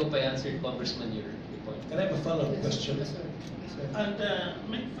 I hope I answered Congressman your point. Can I have a follow-up question? Yes, sir. Yes, sir. And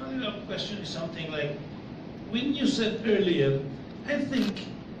my follow-up question is something like, when you said earlier, I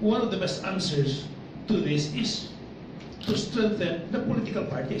think one of the best answers to this is to strengthen the political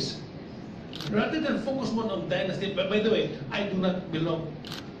parties. Rather than focus more on dynasty, but by the way, I do not belong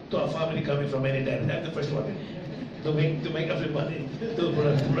to a family coming from any dynasty. I'm the first one to make everybody,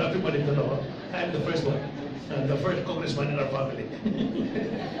 for everybody to know. I'm the first one. The first congressman in our family.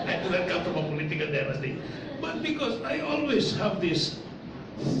 I do not come from a political dynasty. But because I always have this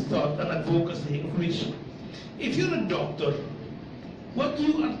thought and advocacy, which, if you're a doctor, what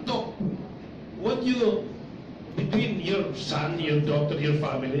you are taught, between your son, your daughter, your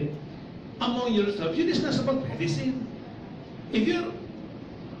family, among yourselves, you discuss about medicine. If you're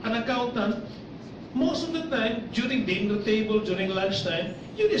an accountant, most of the time, during dinner table, during lunchtime,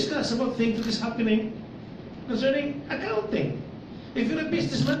 you discuss about things that is happening concerning accounting. If you're a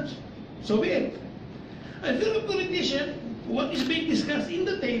businessman, so be it. If you're a politician, what is being discussed in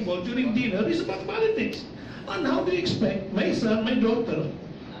the table during dinner is about politics. And how do you expect my son, my daughter,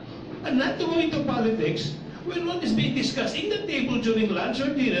 and not to go into politics when what is being discussed in the table during lunch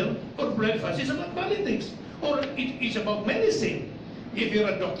or dinner or breakfast is about politics, or it's about medicine? If you're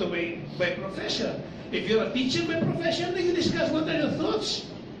a doctor by profession, if you're a teacher by profession, then you discuss what are your thoughts,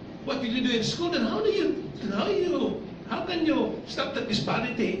 what will you do in school, and how can you stop the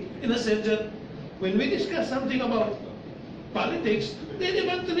disparity in a sense that when we discuss something about politics, they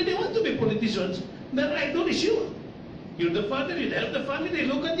want to be politicians. The idol is you. You're the father, you help the family, they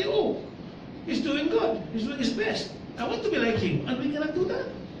look at you, oh, he's doing good, he's doing his best. I want to be like him, and we cannot do that.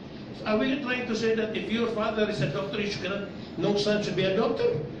 Are we trying to say that if your father is a doctor, no son should be a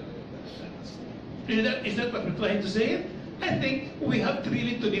doctor? Is that what we're trying to say? I think we have to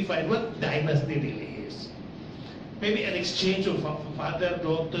really to define what dynasty really is. Maybe an exchange of father,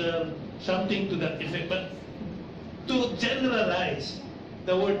 daughter, something to that effect. But to generalize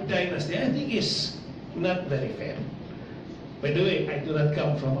the word dynasty, I think is not very fair. By the way, I do not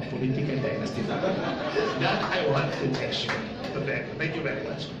come from a political dynasty. That I want to make sure. Thank you very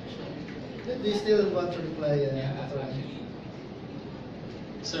much. Do you still want to reply, Dr. Andy?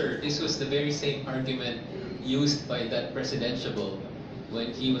 Sir, this was the very same argument used by that presidentiable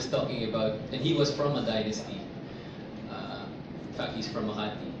when he was talking about, and he was from a dynasty. In fact, he's from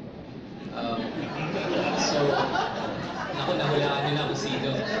Makati. So, naku, nahulaan niyo na kung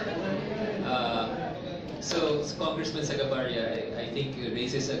sino. So, Congressman Sagabarria, I think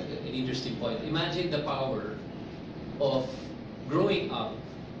raises an interesting point. Imagine the power of growing up,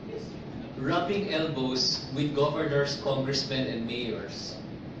 rubbing elbows with governors, congressmen, and mayors,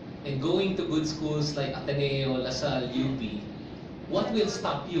 and going to good schools like Ateneo, LaSalle, UP. What will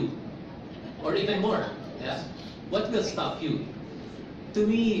stop you? Or even more, yeah? What will stop you? To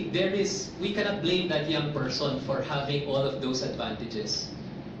me, we cannot blame that young person for having all of those advantages.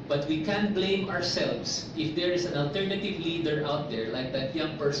 But we can blame ourselves if there is an alternative leader out there, like that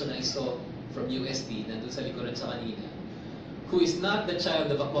young person I saw from UST, nandun sa likuran sa kanina, who is not the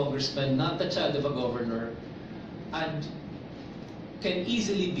child of a congressman, not the child of a governor, and can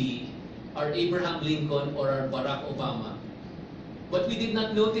easily be our Abraham Lincoln or our Barack Obama. But we did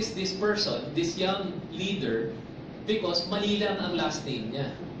not notice this person, this young leader, because mali lang ang last name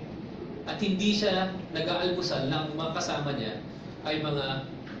niya. At hindi siya nag-aalmusal ng mga kasama niya ay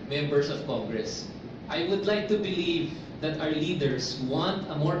mga members of Congress. I would like to believe that our leaders want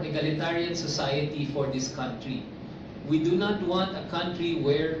a more egalitarian society for this country. We do not want a country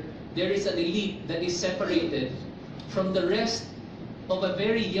where there is an elite that is separated from the rest of a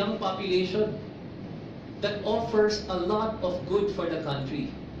very young population that offers a lot of good for the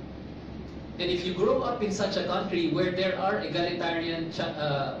country. And if you grow up in such a country where there are egalitarian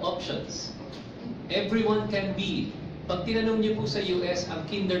options, everyone can be. Pag tinanong niyo po sa US ang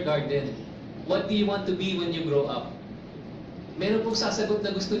kindergarten, what do you want to be when you grow up? Meron pong sasagot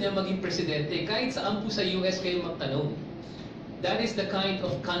na gusto niya maging presidente, kahit saan po sa US kayo magtanong. That is the kind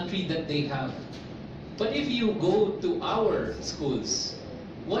of country that they have. But if you go to our schools,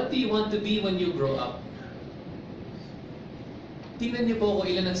 what do you want to be when you grow up? Tingnan niyo po kung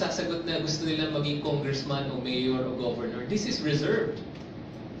ilan ang sasagot na gusto nilang maging congressman o mayor o governor. This is reserved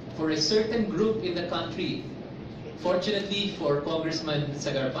for a certain group in the country. Fortunately for Congressman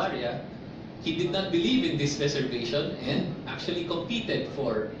Sagarbaria, he did not believe in this reservation and actually competed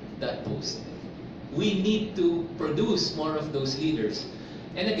for that post. We need to produce more of those leaders.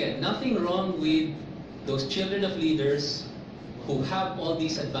 And again, nothing wrong with those children of leaders who have all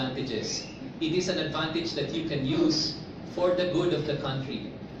these advantages. It is an advantage that you can use for the good of the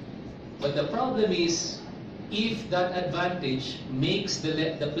country. But the problem is, if that advantage makes the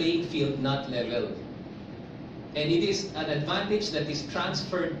playing field not level, and it is an advantage that is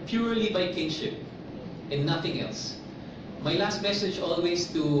transferred purely by kinship and nothing else. My last message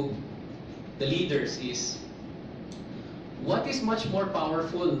always to the leaders is, what is much more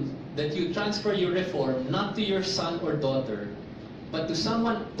powerful that you transfer your reform not to your son or daughter, but to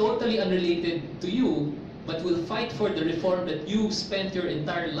someone totally unrelated to you, but will fight for the reform that you spent your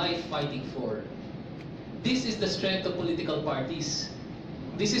entire life fighting for? This is the strength of political parties.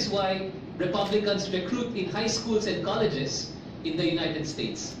 This is why Republicans recruit in high schools and colleges in the United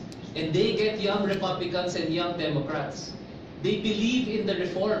States. And they get young Republicans and young Democrats. They believe in the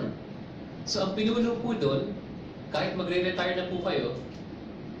reform. So ang pinuno po doon, kahit magre-retire na po kayo,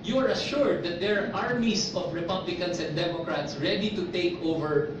 you are assured that there are armies of Republicans and Democrats ready to take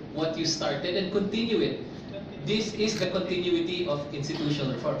over what you started and continue it. This is the continuity of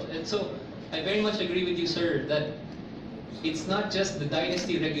institutional reforms. And so I very much agree with you, sir, that it's not just the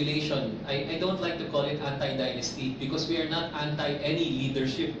dynasty regulation. I don't like to call it anti-dynasty because we are not anti any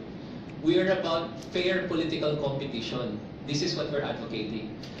leadership. We are about fair political competition. This is what we're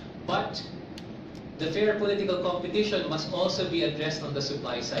advocating. But the fair political competition must also be addressed on the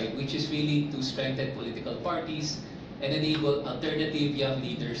supply side, which is really to strengthen political parties and enable alternative young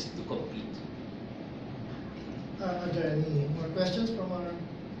leaders to compete. Are there any more questions from our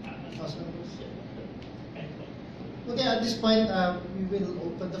House members? Okay, at this point, we will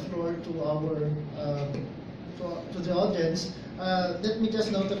open the floor to our to the audience. Let me just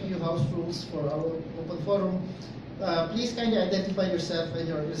note a few house rules for our open forum. Please kindly identify yourself and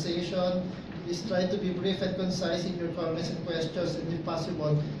your organization. Please try to be brief and concise in your comments and questions, and if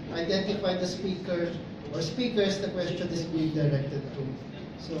possible, identify the speaker or speakers the question is being directed to.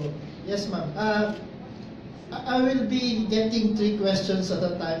 So, yes, ma'am. I will be getting 3 questions at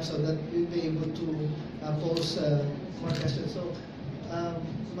a time so that you'll be able to pose more questions. So,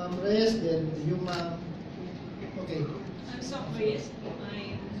 Ma'am Reyes, then you, ma'am. Okay. I'm Sok Reyes.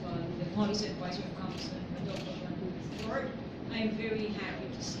 I'm the Policy Advisor of Congressman Rodolfo Ford. I'm very happy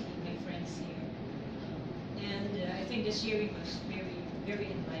to see my friends here. And I think this hearing was very,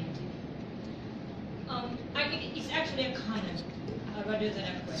 very enlightening. It's actually a comment rather than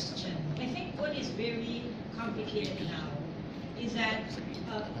a question. I think what is very complicated now is that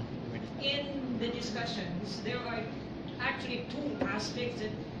in the discussions, there are actually 2 aspects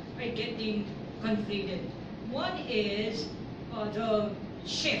that are getting conflated. One is the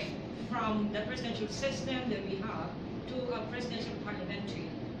shift from the presidential system that we have to a presidential parliamentary,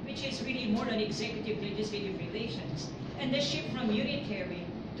 which is really more than executive legislative relations, and the shift from unitary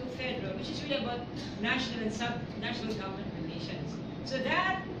to federal, which is really about national and sub-national government relations. So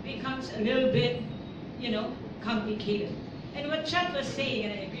that becomes a little bit, complicated. And what Chet was saying,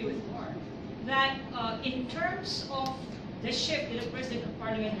 and I agree with Mark, that in terms of the shift to the presidential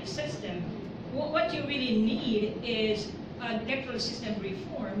parliamentary system, what you really need is an electoral system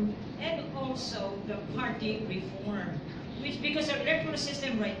reform and also the party reform. Because our electoral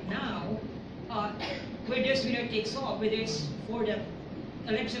system right now, where there's winner takes all, whether it's for the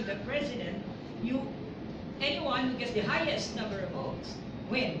election of the president, anyone who gets the highest number of votes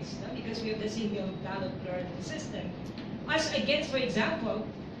wins, no? Because we have the single ballot plurality system. As against, for example,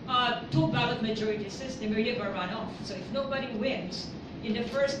 2-ballot majority system where you have a runoff. So if nobody wins in the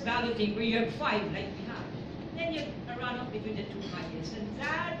first balloting where you have 5 like we have, then you have a runoff between the 2 highest. And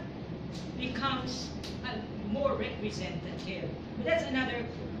that becomes more representative. But that's another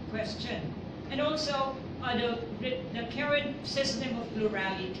question. And also, the current system of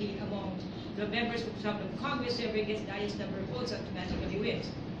plurality among the members of Congress, whoever gets the highest number of votes automatically wins.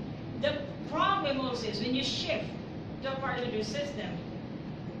 The problem also is when you shift to a parliamentary system,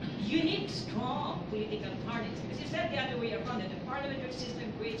 you need strong political parties. Because it's not the other way around, that the parliamentary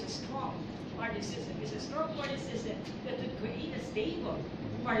system creates a strong party system. It's a strong party system that would create a stable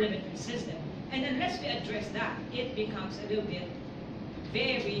parliamentary system. And unless we address that, it becomes a little bit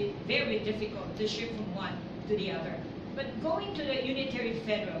very, very difficult to shift from one to the other. But going to the unitary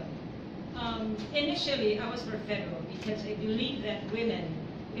federal, initially I was for federal because I believe that women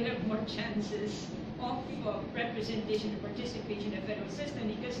will have more chances of representation and participation in the federal system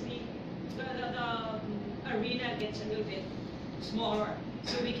because the arena gets a little bit smaller,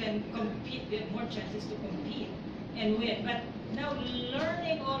 so we can compete, we have more chances to compete and win. But now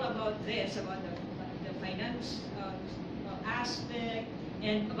learning all about this, about the finance aspect,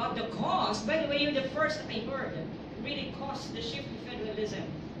 and about the cost. By the way, you're the first I heard really cost the shift to federalism.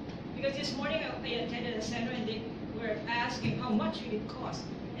 Because this morning I attended a center and they were asking how much will it cost,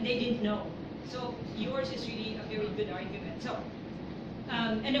 and they didn't know. So yours is really a very good argument. So,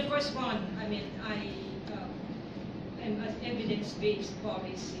 and of course, Ron, I mean, I am an evidence-based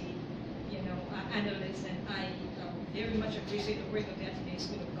policy, analyst, and I very much appreciate the work of the Ateneo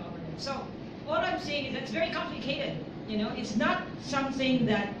School of Government. So, all I'm saying is that's very complicated. It's not something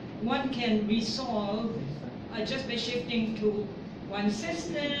that one can resolve just by shifting to one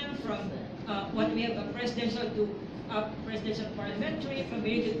system from what we have a presidential to presidential parliamentary, from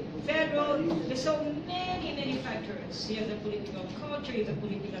very to federal. There's so many factors. You have the political culture, you have the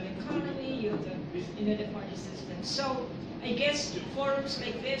political economy, you have the party system. So I guess forums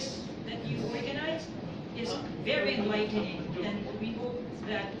like this that you organize is very enlightening, and we hope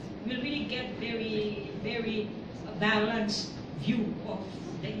that we'll really get very balanced view of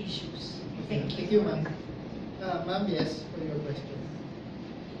the issues. Thank you. Thank you, ma'am. Ma'am, yes, for your question.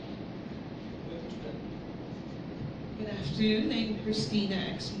 Good afternoon. I'm Christina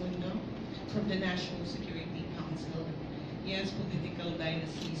Exmundo from the National Security Council. Yes, political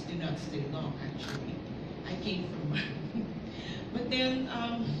dynasties do not stay long, actually. I came from one. But then,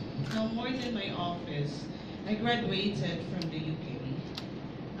 no more than my office, I graduated from the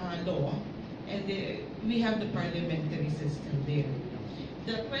UK law, and we have the parliamentary system there.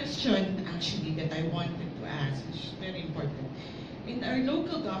 The question, actually, that I wanted to ask, which is very important, in our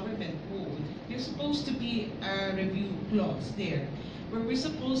local government code, there's supposed to be a review clause there, where we're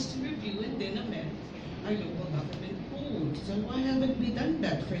supposed to review and then amend our local government code. So why haven't we done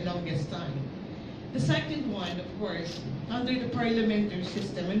that for the longest time? The second one, of course, under the parliamentary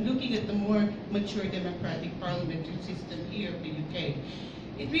system, I'm looking at the more mature democratic parliamentary system here in the UK.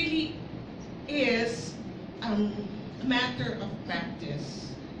 It really is a matter of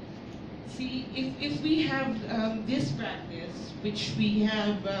practice. See, if we have this practice, which we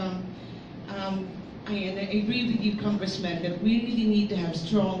have, and I agree with you, Congressman, that we really need to have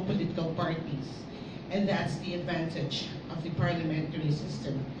strong political parties, and that's the advantage of the parliamentary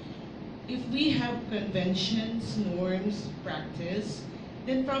system. If we have conventions, norms, practice,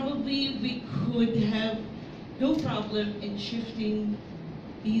 then probably we could have no problem in shifting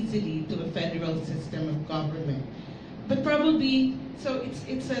easily to a federal system of government. But probably, so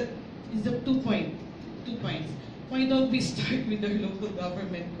it's a 2 points. Why don't we start with our local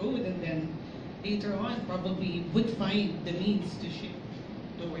government code, and then later on probably would find the means to shift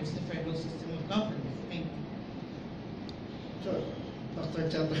towards the federal system of government. Thank you. Sure. Dr.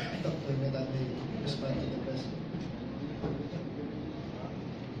 Chato, Dr. Medan may respond to the question.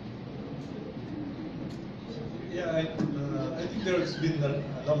 Yeah, I think there's been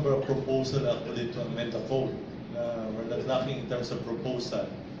a number of proposals actually to amend the code. We're not lacking in terms of proposal.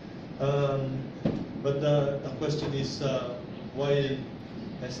 But the question is, why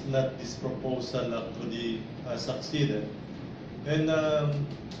has not this proposal actually succeeded? And I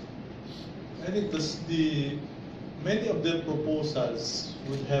think many of the proposals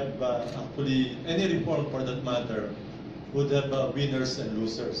would have actually, any reform for that matter, would have winners and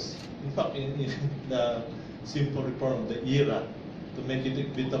losers. In fact, in the simple reform of the ERA, to make it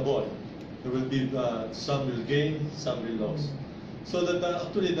equitable, there will be some will gain, some will lose. So that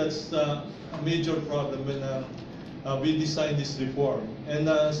actually that's a major problem when we design this reform. And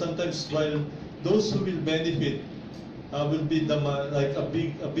sometimes while those who will benefit will be like a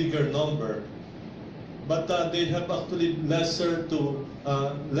bigger number, but they have actually less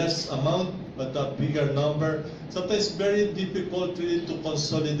amount, but a bigger number. Sometimes very difficult really to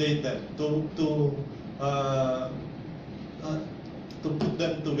consolidate them, to put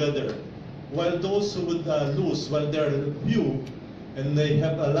them together. While those who would lose, while there are few and they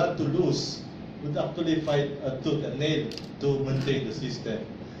have a lot to lose, would actually fight tooth and nail to maintain the system.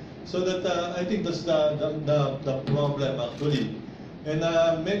 So that I think that's the problem actually. And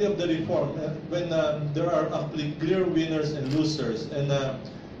many of the reform, when there are actually clear winners and losers, and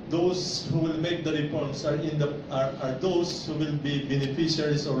those who will make the reforms are those who will be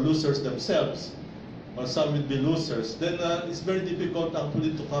beneficiaries or losers themselves, or some will be losers, then it's very difficult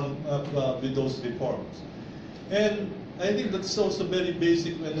actually to come up with those reforms. And I think that's also very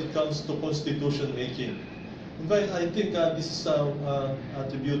basic when it comes to constitution making. In fact, I think this is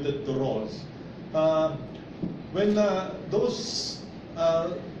attributed to Rawls.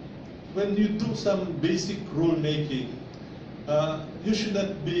 When you do some basic rule making, you should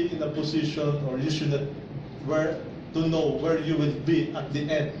not be in a position, or you should not to know where you will be at the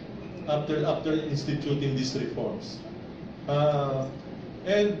end after instituting these reforms. I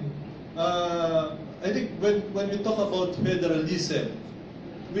think when we talk about federalism,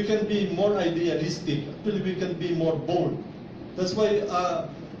 we can be more idealistic. Actually, we can be more bold. That's why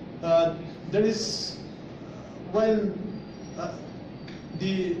there is,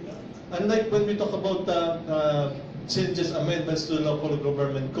 unlike when we talk about changes, amendments to the local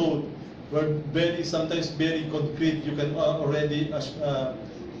government code, where sometimes very concrete, you can already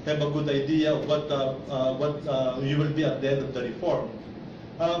have a good idea of what you will be at the end of the reform.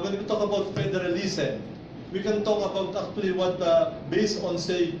 When we talk about federalism, we can talk about actually what, based on,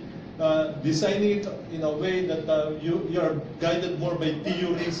 say, designing it in a way that you are guided more by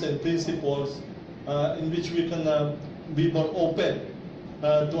theories and principles, in which we can be more open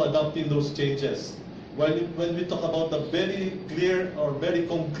to adopting those changes. When we talk about the very clear or very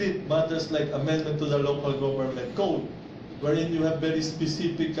concrete matters like amendment to the local government code, wherein you have very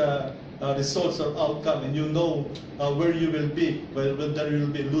specific results or outcome, and you know where you will be, whether you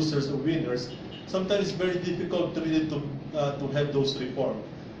will be losers or winners, sometimes it's very difficult really to have those reforms.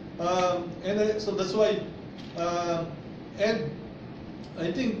 So that's why, and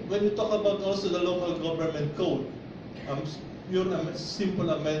I think when you talk about also the local government code, pure simple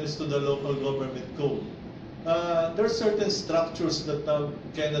amendments to the local government code, there are certain structures that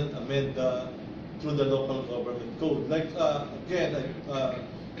cannot amend through the local government code. Like, again,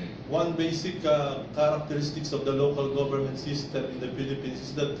 one basic characteristics of the local government system in the Philippines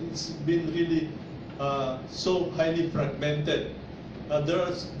is that it's been really so highly fragmented. There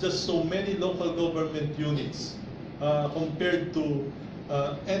are just so many local government units compared to,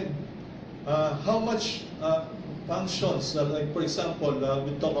 and how much functions, like for example,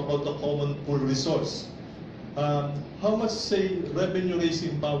 we talk about the common pool resource. How much, say, revenue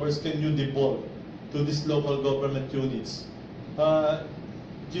raising powers can you devolve to these local government units,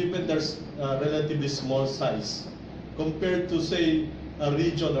 given their relatively small size, compared to, say, a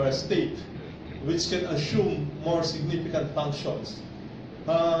region or a state, which can assume more significant functions.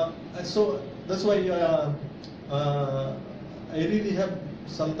 And so that's why I really have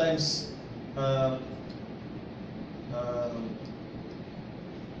sometimes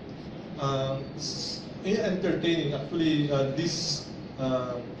entertaining actually this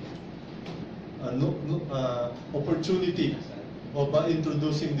opportunity of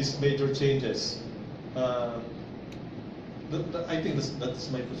introducing these major changes. I think that's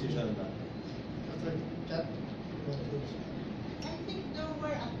my position on that. I think there were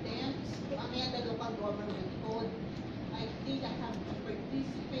attempts to amend the local government code. I think I have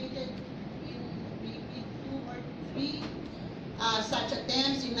participated in maybe 2 or 3 such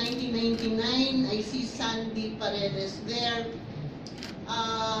attempts. In 1999, I see Sandy Paredes there.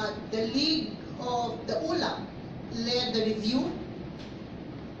 The League of the ULA led the review.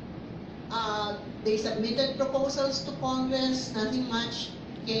 They submitted proposals to Congress. Nothing much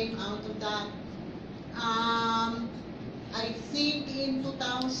came out of that. I think in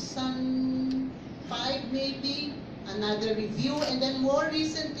 2005 maybe, another review, and then more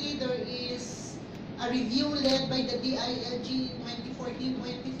recently there is a review led by the DILG in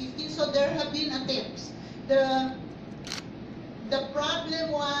 2014-2015. So there have been attempts. The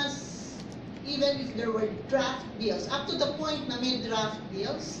problem was, even if there were draft bills, up to the point na may draft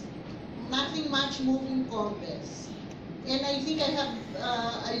bills, nothing much moved in Congress. And I think I have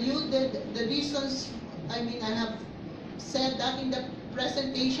alluded the reasons. I have said that in the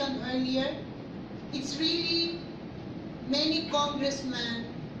presentation earlier. It's really many congressmen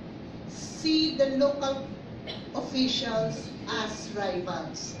see the local officials as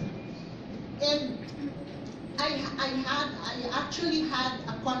rivals. And I actually had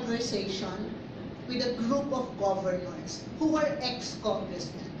a conversation with a group of governors who were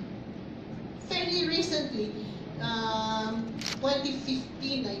ex-congressmen. Fairly recently,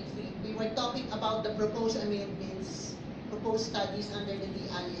 2015, I think, we were talking about the proposed amendments, proposed studies under the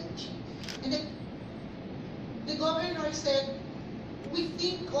DILG. And then the governor said, we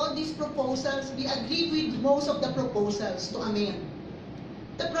think all these proposals, we agree with most of the proposals to amend.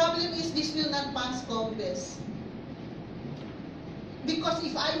 The problem is this will not pass Congress. Because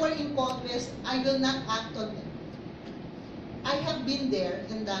if I were in Congress, I will not act on them. I have been there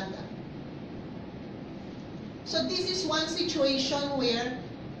and done that. So this is one situation where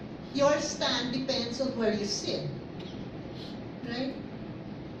your stand depends on where you sit. Right?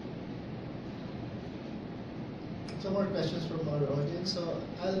 Some more questions from our audience. So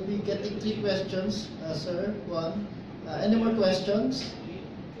I'll be getting 3 questions, sir. 1. Any more questions?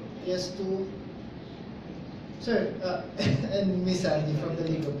 Yes, 2. Sir, and Miss Sandy from the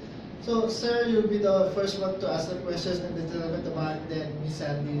legal. So, sir, you'll be the first one to ask the questions, and the gentleman at the back, then Miss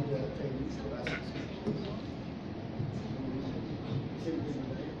Sandy, the trainees to ask.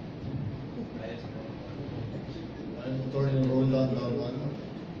 I'm Attorney Roland Dalman,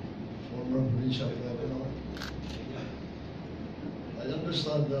 former provincial governor. I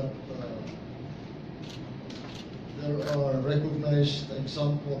understand that there are recognized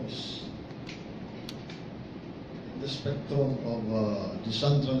examples in the spectrum of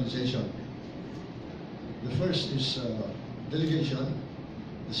decentralization. The first is delegation,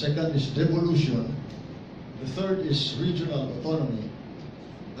 the second is devolution, the third is regional autonomy,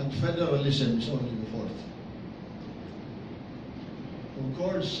 and federalism is only the fourth. Of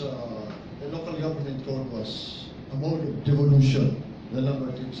course, the local government code was a mode of devolution, the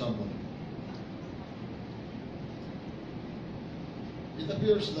number 2 example. It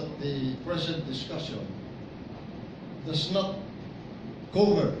appears that the present discussion does not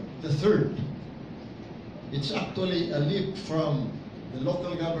cover the third. It's actually a leap from the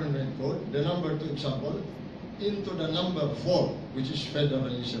local government code, the number 2 example, into the number 4, which is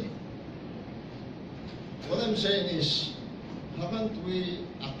federalism. What I'm saying is, haven't we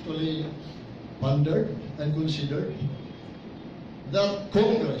actually pondered and considered that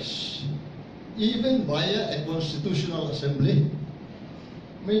Congress, even via a constitutional assembly,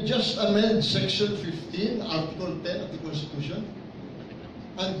 may just amend Section 15, Article 10 of the Constitution,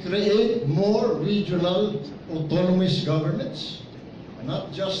 and create more regional autonomous governments,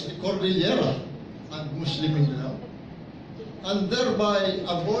 not just the Cordillera and Muslim Mindanao, and thereby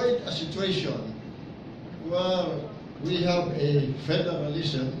avoid a situation where we have a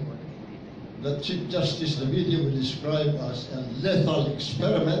federalism that Chief Justice Davidia will describe as a lethal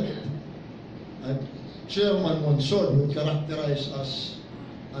experiment, and Chairman Monsod would characterize as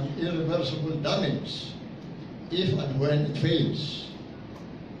an irreversible damage if and when it fails.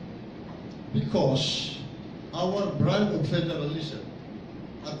 Because our brand of federalism,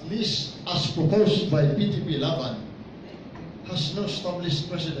 at least as proposed by PTP Laban, has no established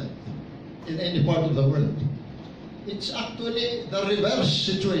precedent in any part of the world. It's actually the reverse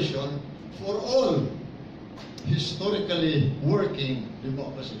situation for all historically working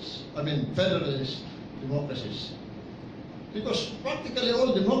democracies, federalist democracies. Because practically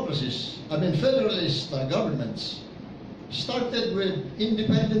all democracies, federalist governments, started with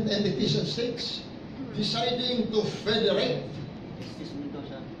independent entities and states deciding to federate.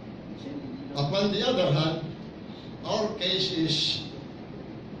 Upon the other hand, our case is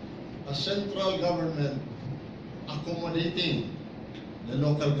a central government accommodating the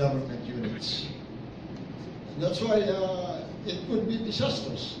local government units. And that's why it could be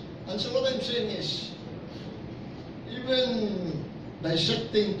disastrous. And so what I'm saying is, even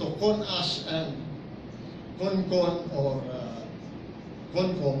dissecting to CONAS and CONCON or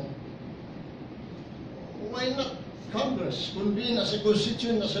CONCOM, why not Congress convene as a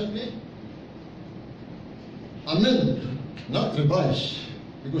constituent assembly? Amend, not revise,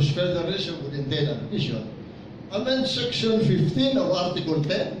 because federalism would entail a revision. Amend Section 15 of Article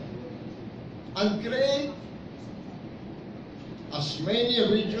 10 and create as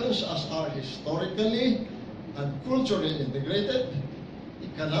many regions as are historically and culturally integrated,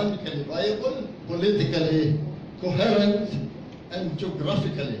 economically viable, politically coherent, and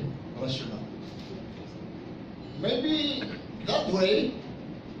geographically rational. Maybe that way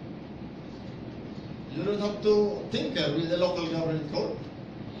you don't have to tinker with the local government code.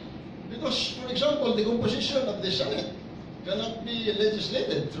 Because, for example, the composition of the Senate cannot be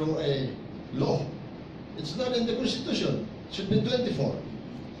legislated through a law. It's not in the Constitution. It should be 24.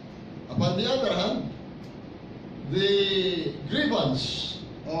 Upon the other hand, the grievance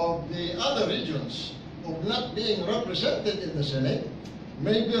of the other regions of not being represented in the Senate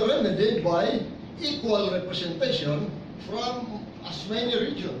may be remedied by equal representation from as many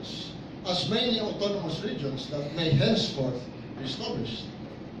regions, as many autonomous regions that may henceforth be established.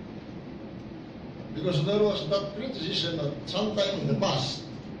 Because there was that criticism that sometime in the past,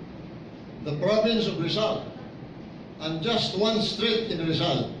 the province of Rizal and just one street in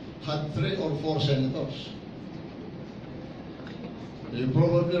Rizal had 3 or 4 senators. You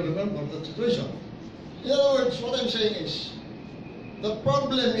probably remember that situation. In other words, what I'm saying is, The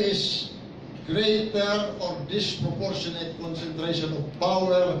problem is greater or disproportionate concentration of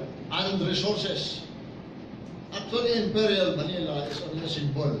power and resources. Actually, Imperial Manila is only a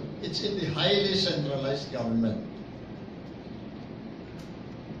symbol. It's in the highly centralized government.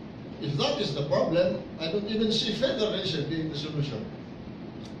 If that is the problem, I don't even see federalism being the solution.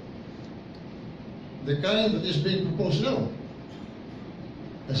 The kind that is being proposed now.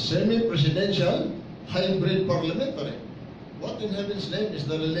 A semi-presidential, hybrid parliamentary. What in heaven's name is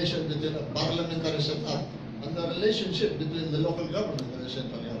the relation between a parliamentary setup and the relationship between the local government and the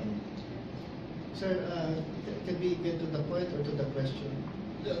central government? Sir, can we get to the point or to the question?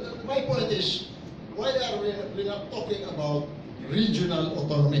 My point is, why are we not talking about regional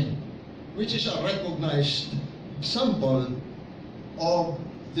autonomy, which is a recognized example of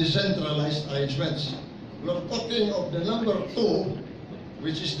decentralized arrangements? We're talking of the number 2,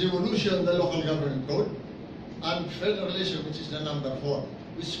 which is devolution of the local government code, and federalism, which is the number 4,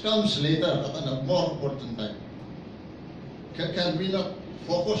 which comes later at a more important time. Can we not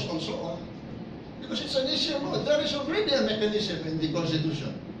focus also on, because it's an issue of law. There is already a mechanism in the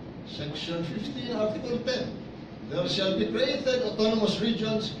Constitution. Section 15, Article 10. There shall be created autonomous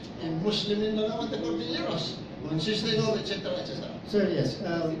regions in Muslim Mindanao and the Cordilleras, consisting of etc. etc. Sir, yes.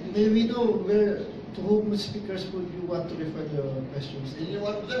 May we know to whom speakers would you want to refer your questions? Any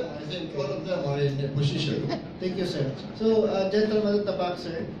one of them, I think all of them are in a position. Thank you, sir. So, gentleman at the back,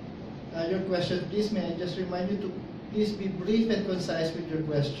 sir, your question, please. May I just remind you to please be brief and concise with your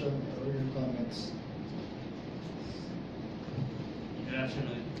question or your comments. Good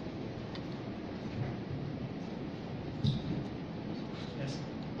afternoon. Yes.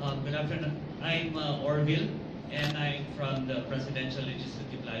 Good afternoon. I'm Orville, and I'm from the Presidential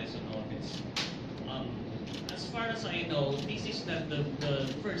Legislative Liaison Office. As far as I know, this is not the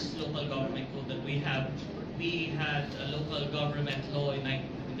first local government code that we have. We had a local government law in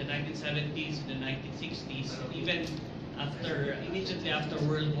the 1970s, in the 1960s, even immediately after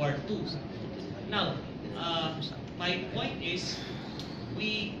World War II. Now, my point is,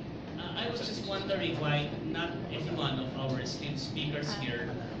 I was just wondering why not any one of our esteemed speakers here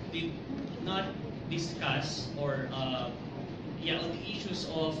did not discuss or on the issues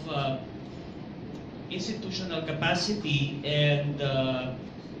of institutional capacity and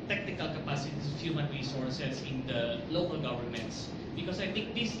technical capacities of human resources in the local governments. Because I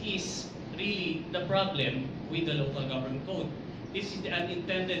think this is really the problem with the local government code. This is the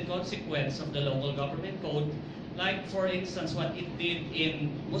unintended consequence of the local government code, like for instance what it did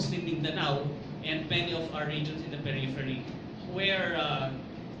in Muslim Mindanao and many of our regions in the periphery, where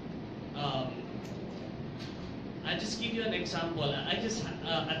I'll just give you an example. I just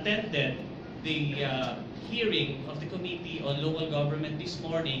attended the hearing of the Committee on Local Government this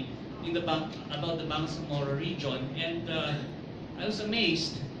morning about the Bangsamoro region, and I was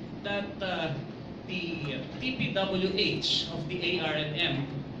amazed that the TPWH of the ARNM,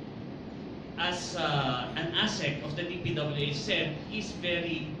 as an ASEC of the TPWH said, is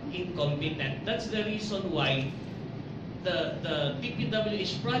very incompetent. That's the reason why the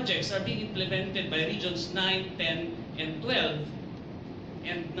TPWH projects are being implemented by regions 9, 10, and 12,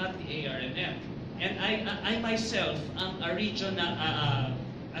 and not the ARNM. And I myself am a region, a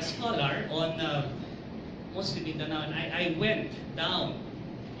scholar on Muslim Mindanao, and I went down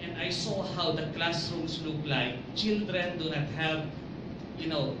and I saw how the classrooms look like. Children do not have, they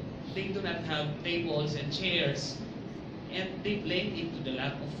do not have tables and chairs, and they blame it to the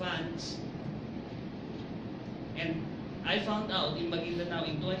lack of funds. And I found out in Maguindanao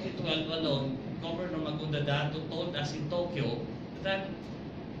in 2012 alone, Governor Magunda Dato told us in Tokyo that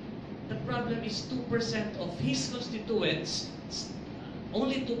the problem is 2% of his constituents,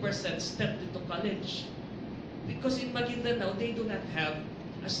 only 2% stepped into college. Because in Maguindanao, they do not have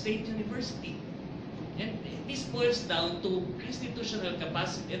a state university. And this boils down to institutional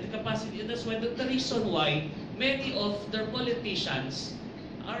capacity and the capacity. And that's why the reason why many of their politicians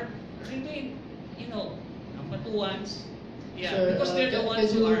remain, patuans. Yeah, Sir, because they're the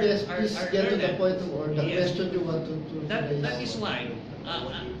ones who are please get to the point or the Yes. question you want to raise. That is why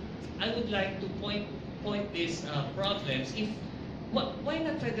I would like to point these problems. Why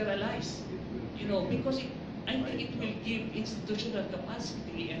not federalize? Because I think it will give institutional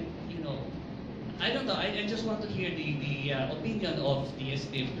capacity, and I don't know. I just want to hear the opinion of the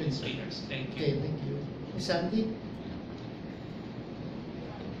esteemed speakers. Thank you. Okay, thank you. Ms. Sandy?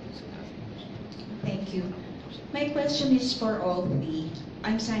 Thank you. My question is for all three.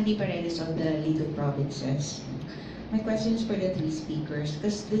 I'm Sandy Paredes of the League of Provinces. My question is for the three speakers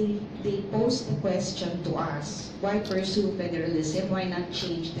because they posed the question to us, why pursue federalism? Why not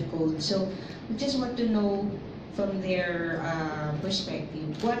change the code? So we just want to know from their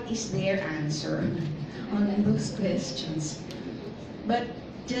perspective, what is their answer on those questions? But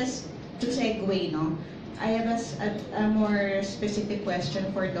just to segue, no, I have a more specific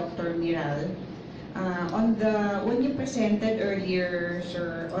question for Dr. Miral. When you presented earlier,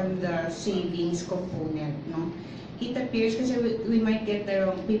 sir, on the savings component, no, it appears kasi we might get the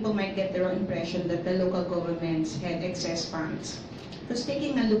wrong, people might get the wrong impression that the local governments had excess funds. Because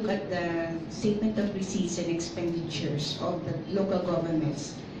taking a look at the statement of receipts and expenditures of the local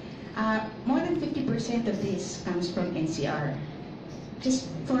governments, more than 50% of this comes from NCR. Just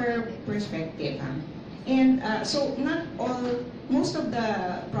for perspective, and so not all, most of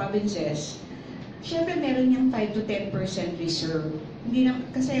the provinces, syempre meron yung 5 to 10% reserve. Hindi na,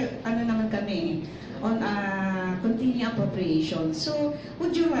 kasi ano naman kami, on continuing appropriation. So,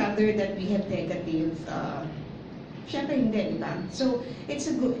 would you rather that we have negative? Syempre hindi, di ba? So, it's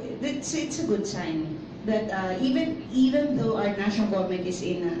a good sign that even though our national government is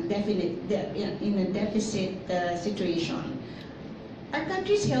in a deficit situation, our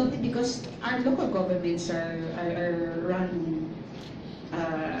country is healthy because our local governments are run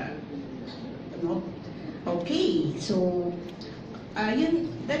okay. So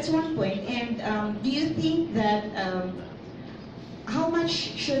that's one point. And do you think that how much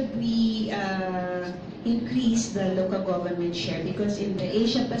should we increase the local government share? Because in the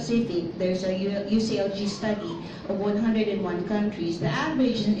Asia Pacific, there's a UCLG study of 101 countries. The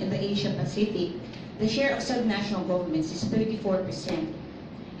average in the Asia Pacific, the share of subnational governments is 34%,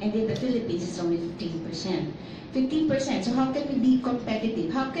 and in the Philippines it's only 15%. 15%. So how can we be competitive?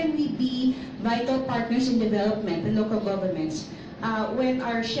 How can we be vital partners in development, the local governments, when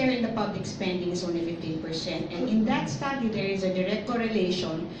our share in the public spending is only 15%? And in that study, there is a direct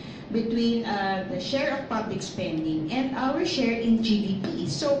correlation between the share of public spending and our share in GDP.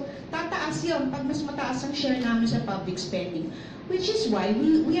 So tataas yun pag mas mataas ang share namin sa public spending. Which is why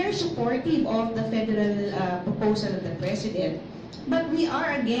we are supportive of the federal proposal of the President. But we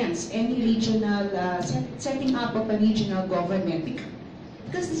are against any regional, setting up of a regional government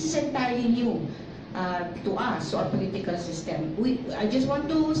because this is entirely new to us, to our political system. I just want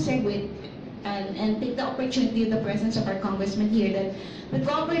to segue and take the opportunity of the presence of our congressman here that the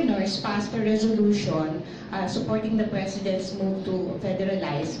governors passed a resolution supporting the President's move to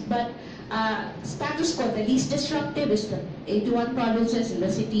federalize. But status quo, the least disruptive is the 81 provinces and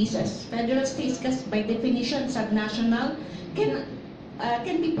the cities as federal states, because by definition, subnational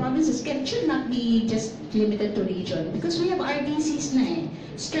can be provinces, should not be just limited to region. Because we have RDCs na eh.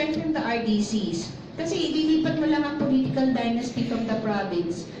 Strengthen the RDCs. Kasi ililipat mo lang ang political dynasty from the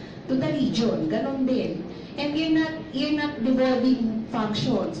province to the region. Ganon din. And you're not devolving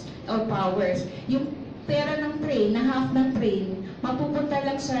functions or powers. Yung pera ng train, na half ng train, mapupunta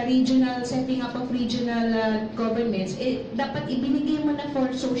lang sa regional, setting up of regional governments, dapat ibinigay mo na for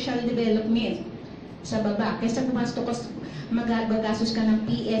social development sa baba. Kaysa magagastos ka ng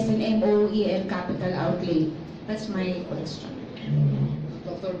PS and MOE and capital outlay. That's my question.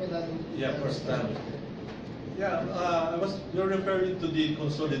 Dr. Milan. Yeah, first time. You're referring to the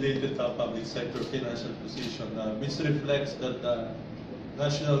consolidated public sector financial position, which reflects that the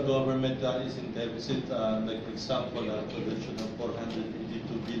national government is in deficit, like for example, provision of 482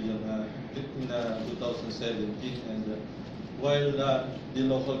 billion in 2017, and while the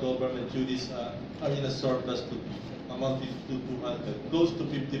local government units are in a surplus to amounting to 200, close to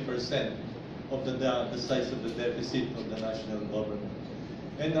 50% of the size of the deficit of the national government.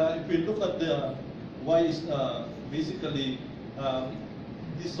 And if we look at why is basically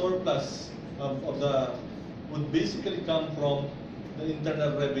the surplus would basically come from the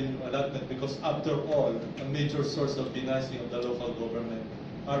internal revenue allotment, because after all, a major source of financing of the local government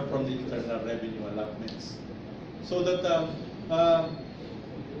are from the internal revenue allotments. So that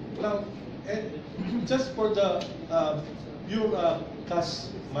now, just for the pure cash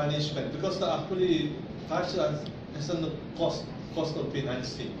management, because actually cash has a cost of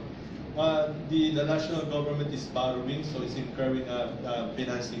financing. The national government is borrowing, so it's incurring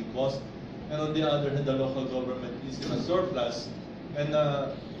financing cost, and on the other hand, the local government is in a surplus, and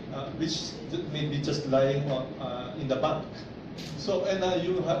which may be just lying in the bank. So, and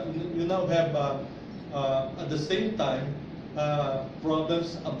you now have at the same time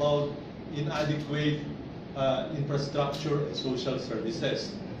problems about inadequate infrastructure and social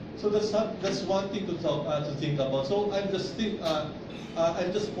services. So that's one thing to think about. So I'm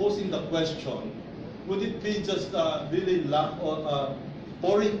just posing the question: would it be just really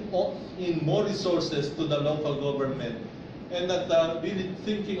pouring in more resources to the local government, and not really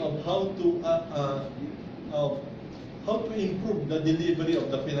thinking of how to improve the delivery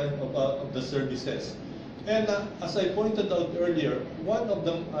of the services? And as I pointed out earlier, one of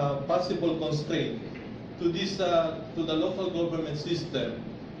the possible constraints to this to the local government system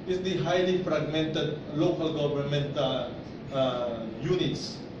is the highly fragmented local government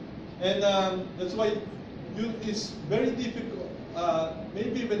units, and that's why it's very difficult.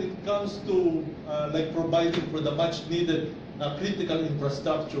 Maybe when it comes to like providing for the much needed critical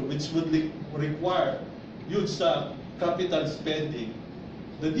infrastructure, which would require huge capital spending,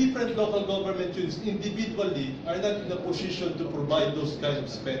 the different local government units individually are not in a position to provide those kind of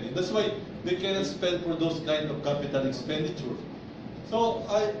spending. That's why they cannot spend for those kind of capital expenditure. So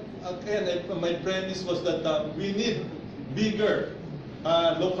my premise was that we need bigger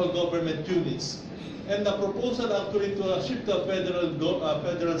local government units. And the proposal actually to shift to a federal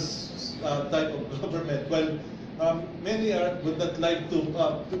type of government, well, many would not like to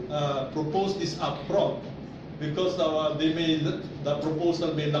propose this upfront because the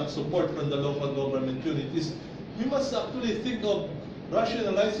proposal may lack support from the local government unit. We must actually think of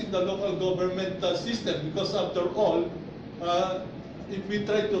rationalizing the local government system, because after all, if we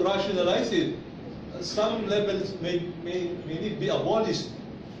try to rationalize it, some levels may need to be abolished,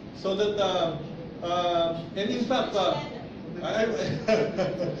 so that and in fact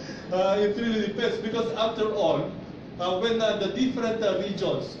it really depends, because after all, when the different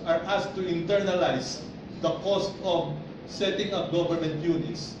regions are asked to internalize the cost of setting up government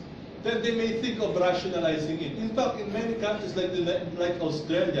units, then they may think of rationalizing it. In fact, in many countries like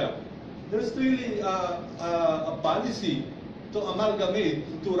Australia, there's really a policy to amalgamate,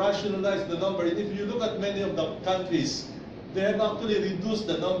 to rationalize the number. And if you look at many of the countries, they have actually reduced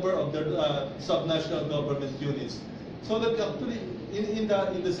the number of their subnational government units. So that actually in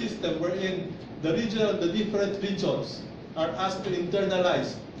the system wherein the different regions are asked to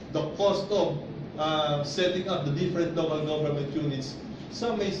internalize the cost of setting up the different local government units,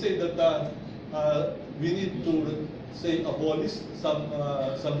 some may say that we need to say abolish some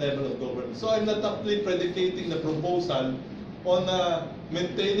level of government. So I'm not actually predicating the proposal on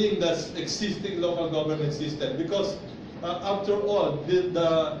maintaining the existing local government system, because after all,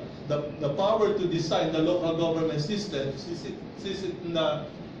 the power to design the local government system is in the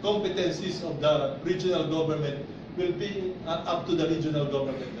competencies of the regional government, will be up to the regional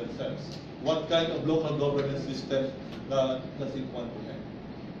government themselves. What kind of local government system does it want to have?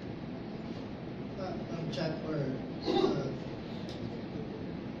 Chat or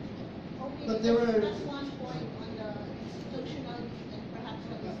but there were That's one point on the institutional and perhaps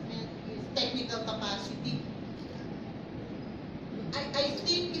what is meant is technical capacity. I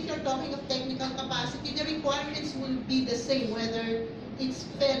think if you're talking of technical capacity, the requirements will be the same whether it's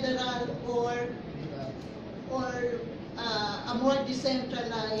federal or a more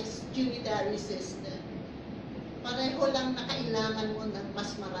decentralized unitary system. Pareho lang na kailangan mo ng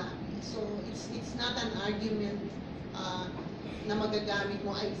mas marami. So it's not an argument na magagamit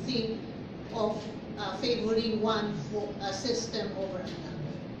mo, I think, of favoring one system over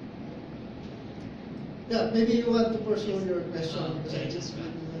another. yeah, maybe you want to pursue your question. Sorry, just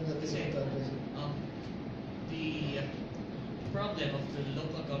to say, the problem of the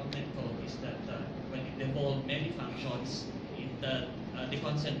local government code is that when it involved many functions, it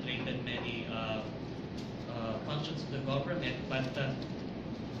deconcentrated many functions of the government, but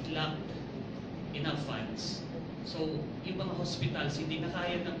lacked enough funds. So, yung mga hospitals, hindi na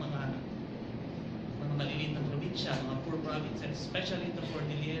kaya ng mga maliliit na probinsya, mga poor provinces, especially the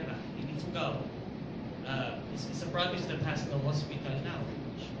Cordillera, in Ifugao. It's a province that has no hospital now,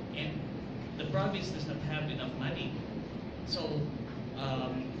 and the province does not have enough money. So,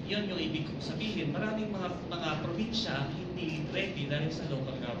 yun yung ibig kong sabihin. Maraming mga probinsya hindi ready dahil sa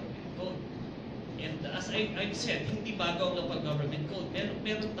local government code. And as I've said, hindi bago ang local government code.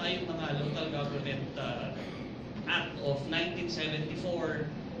 Meron tayong mga local government Act of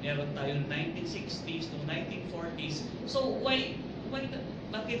 1974, meron tayong 1960s to 1940s. So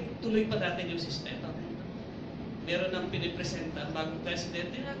bakit tuloy pa natin yung sistema? Meron nang pinipresenta ang bagong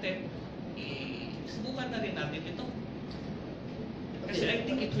presidente natin, subukan na rin natin ito. Kasi I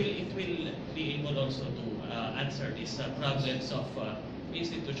think it will be able also to answer these problems of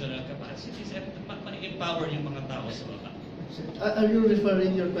institutional capacities and ma-empower yung mga tao sa baba. Are you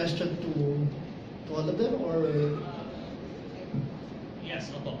referring your question to all of them, or?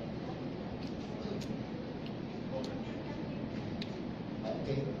 Yes, opo.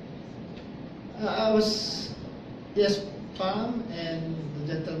 Okay. I was, yes, Pam and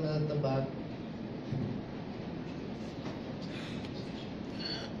the gentleman at the back.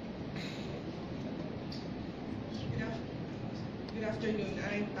 Good afternoon.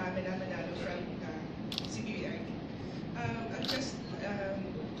 I'm Pamela Manalo from CBI. I'm just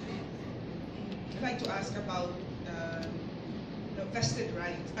I'd like to ask about vested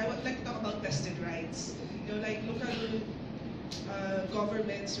rights. I would like to talk about vested rights. Like local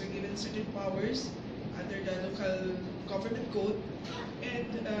governments were given certain powers under the local government code, and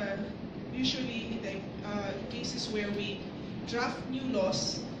usually in the cases where we draft new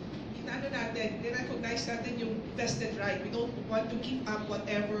laws, recognize natin yung vested right. We don't want to give up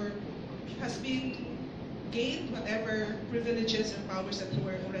whatever has been gained, whatever privileges and powers that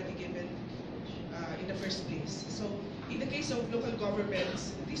were already given in the first place. So in the case of local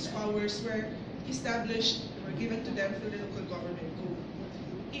governments, these powers were established or given to them through the local government code.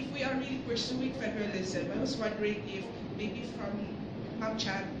 If we are really pursuing federalism, I was wondering if maybe from Ma'am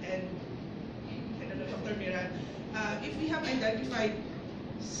Chat and I don't know, Dr. Miran, if we have identified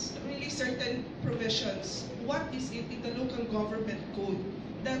really certain provisions, what is it in the local government code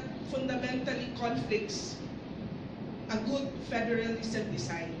that fundamentally conflicts a good federalism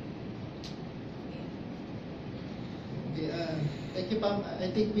design? Okay, thank you, Pam.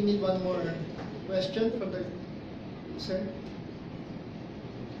 I think we need one more question from the sir.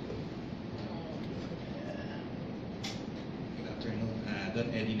 Good afternoon.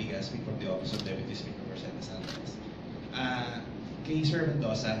 Don Eddie Ligaspi from the Office of Deputy Speaker for Senate Santos. Kay Sir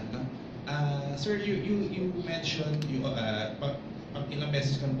Mendoza, no? Sir, you mentioned, ilang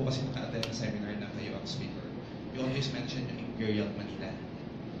beses ka po kasi naka-attend na seminar na kayo ang speaker. You always mention yung Imperial Manila.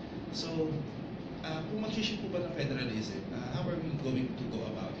 So, kung mag-issue po ba ng federalism, how are we going to go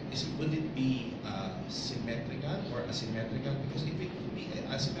about it? Would it be symmetrical or asymmetrical? Because if it would be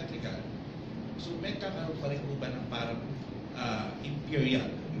asymmetrical, so may kakaroon pa rin po ba ng parang imperial,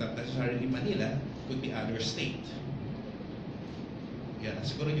 not necessarily Manila, could be other state. Yeah,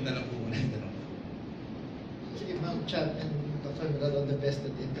 siguro yun na lang po muna yung tanong. Sige, Ma'am Chat and Dr. Miran on the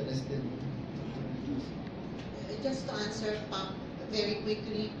vested interest in. Just to answer, Pam, very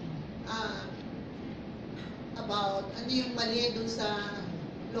quickly, about ano yung mali dun sa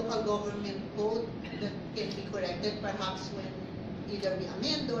local government code that can be corrected perhaps when either we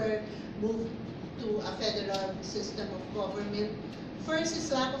amend or move to a federal system of government. First is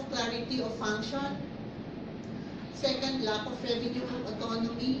lack of clarity of function. Second, lack of revenue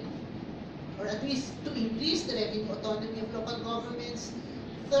autonomy, or at least to increase the revenue autonomy of local governments.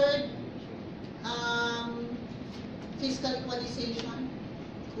 Third, fiscal equalization,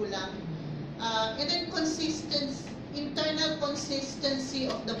 kulang. And then internal consistency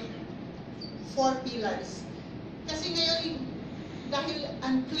of the four pillars. Kasi ngayon, dahil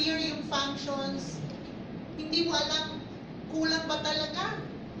unclear yung functions, hindi mo alam kulang ba talaga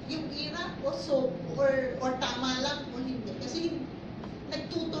yung IRA or tama lang o hindi. Kasi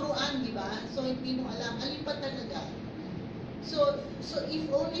nagtuturuan, di ba? So hindi mo alam, alin pa talaga. So if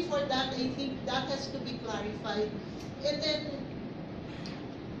only for that, I think that has to be clarified. And then,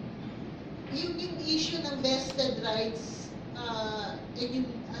 yung issue ng vested rights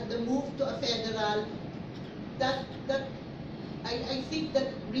and the move to a federal, that I think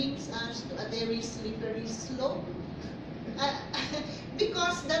that brings us to a very slippery slope.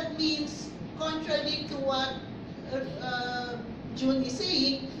 Because that means, contrary to what June is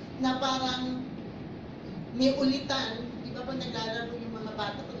saying, na parang may ulitan, di ba pag naglalaro yung mga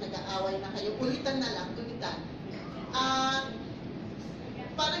bata, pag nag-aaway na kayo, ulitan na lang, ulitan.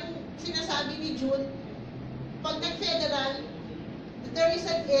 Parang sinasabi ni June, pag nag-federal, there is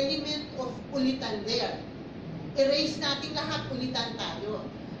an element of ulitan there. Erase natin lahat, ulitan tayo.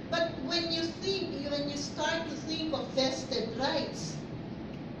 But when you start to think of vested rights,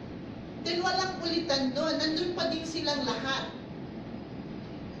 then walang ulitan doon. Nandun pa din silang lahat.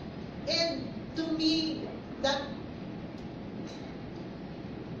 And to me, that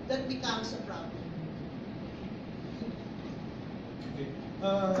becomes a problem. Okay.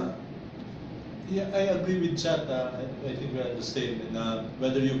 Yeah, I agree with Chat. I think we're the same. And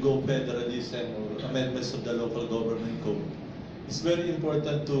whether you go federalism or amendments of the local government code, it's very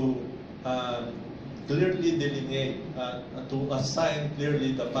important to clearly delineate, to assign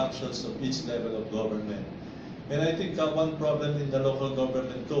clearly the functions of each level of government. And I think one problem in the local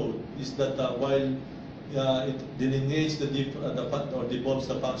government code is that while it delineates or devolves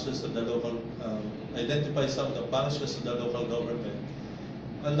the functions of the local, identifies some of the functions of the local government,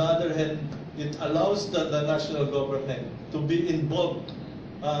 on the other hand, it allows the national government to be involved,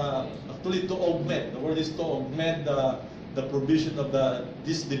 actually to augment, the word is to augment the provision of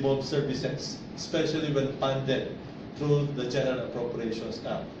these devolved services, especially when funded through the General Appropriations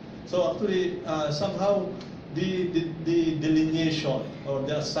Act. So actually, somehow, the delineation or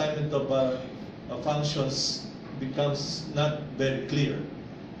the assignment of functions becomes not very clear.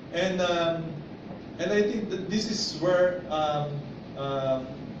 And I think that this is where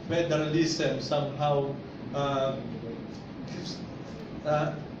federalism somehow gives,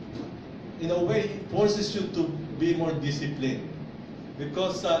 in a way, forces you to be more disciplined.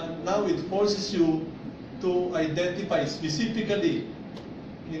 Because now it forces you to identify specifically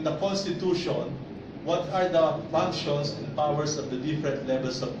in the Constitution what are the functions and powers of the different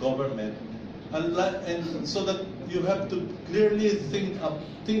levels of government, and so that you have to clearly think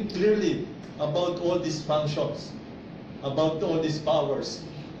clearly about all these functions, about all these powers,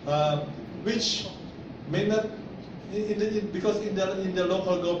 which may not, because in the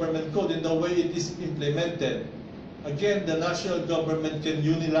local government code, in the way it is implemented, again, the national government can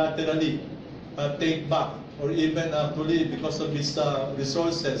unilaterally take back, or even actually, because of its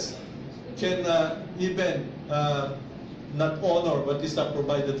resources, can even not honor what is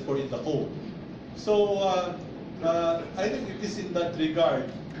provided for in the code. So I think it is in that regard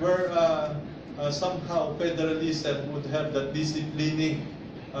where somehow federalism would have that disciplining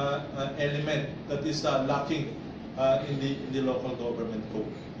element that is lacking in the local government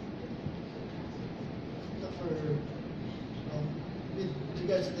code. With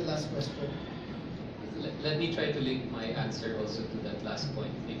regards to the last question. Let me try to link my answer also to that last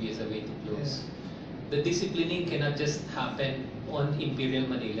point, maybe as a way to close. Yeah. The disciplining cannot just happen on Imperial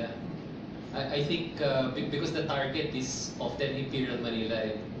Manila. I think because the target is often Imperial Manila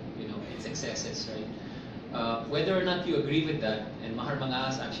and its excesses, right? Whether or not you agree with that, and Mahar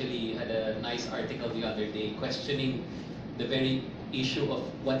Mangas actually had a nice article the other day questioning the very issue of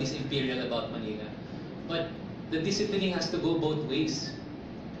what is imperial about Manila. But the disciplining has to go both ways.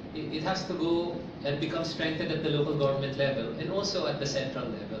 It has to go and become strengthened at the local government level and also at the central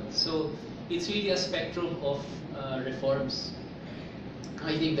level. So it's really a spectrum of reforms,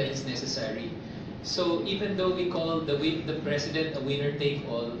 I think, that is necessary. So even though we call the president a winner take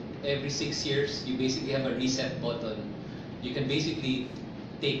all, every 6 years you basically have a reset button. You can basically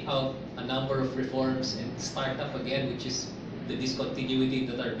take out a number of reforms and start up again, which is the discontinuity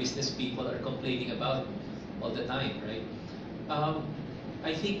that our business people are complaining about all the time, right?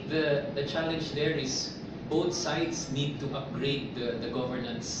 I think the challenge there is both sides need to upgrade the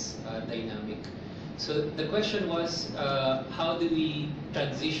governance dynamic. So the question was, how do we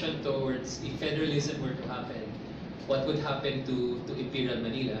transition towards, if federalism were to happen, what would happen to Imperial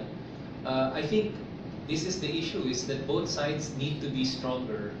Manila? I think this is the issue, is that both sides need to be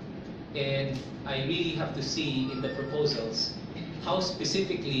stronger. And I really have to see in the proposals how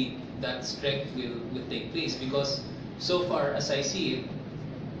specifically that strength will take place. Because so far, as I see it,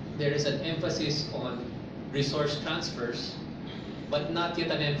 there is an emphasis on resource transfers, but not yet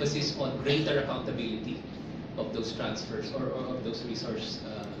an emphasis on greater accountability of those transfers or of those resources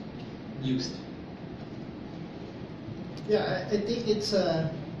used. Yeah, I think it's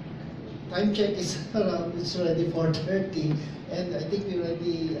time check is around, it's already 4:30, and I think we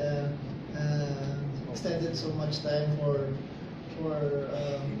already extended so much time for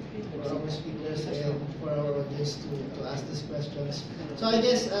our speakers and for our audience to ask these questions. So I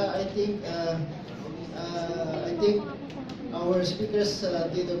guess I think our speakers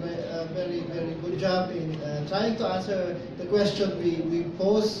did a very good job in trying to answer the question we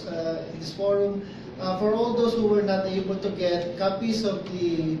posed in this forum. For all those who were not able to get copies of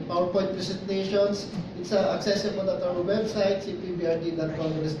the PowerPoint presentations, it's accessible at our website,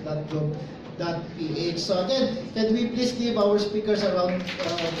 cpbrd.congress.gov.ph. So again, can we please give our speakers a round of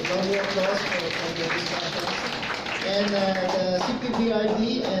applause for the discussions? And the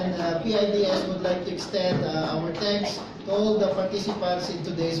CPBRD and PIDS would like to extend our thanks to all the participants in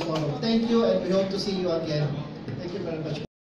today's forum. Thank you, and we hope to see you again. Thank you very much.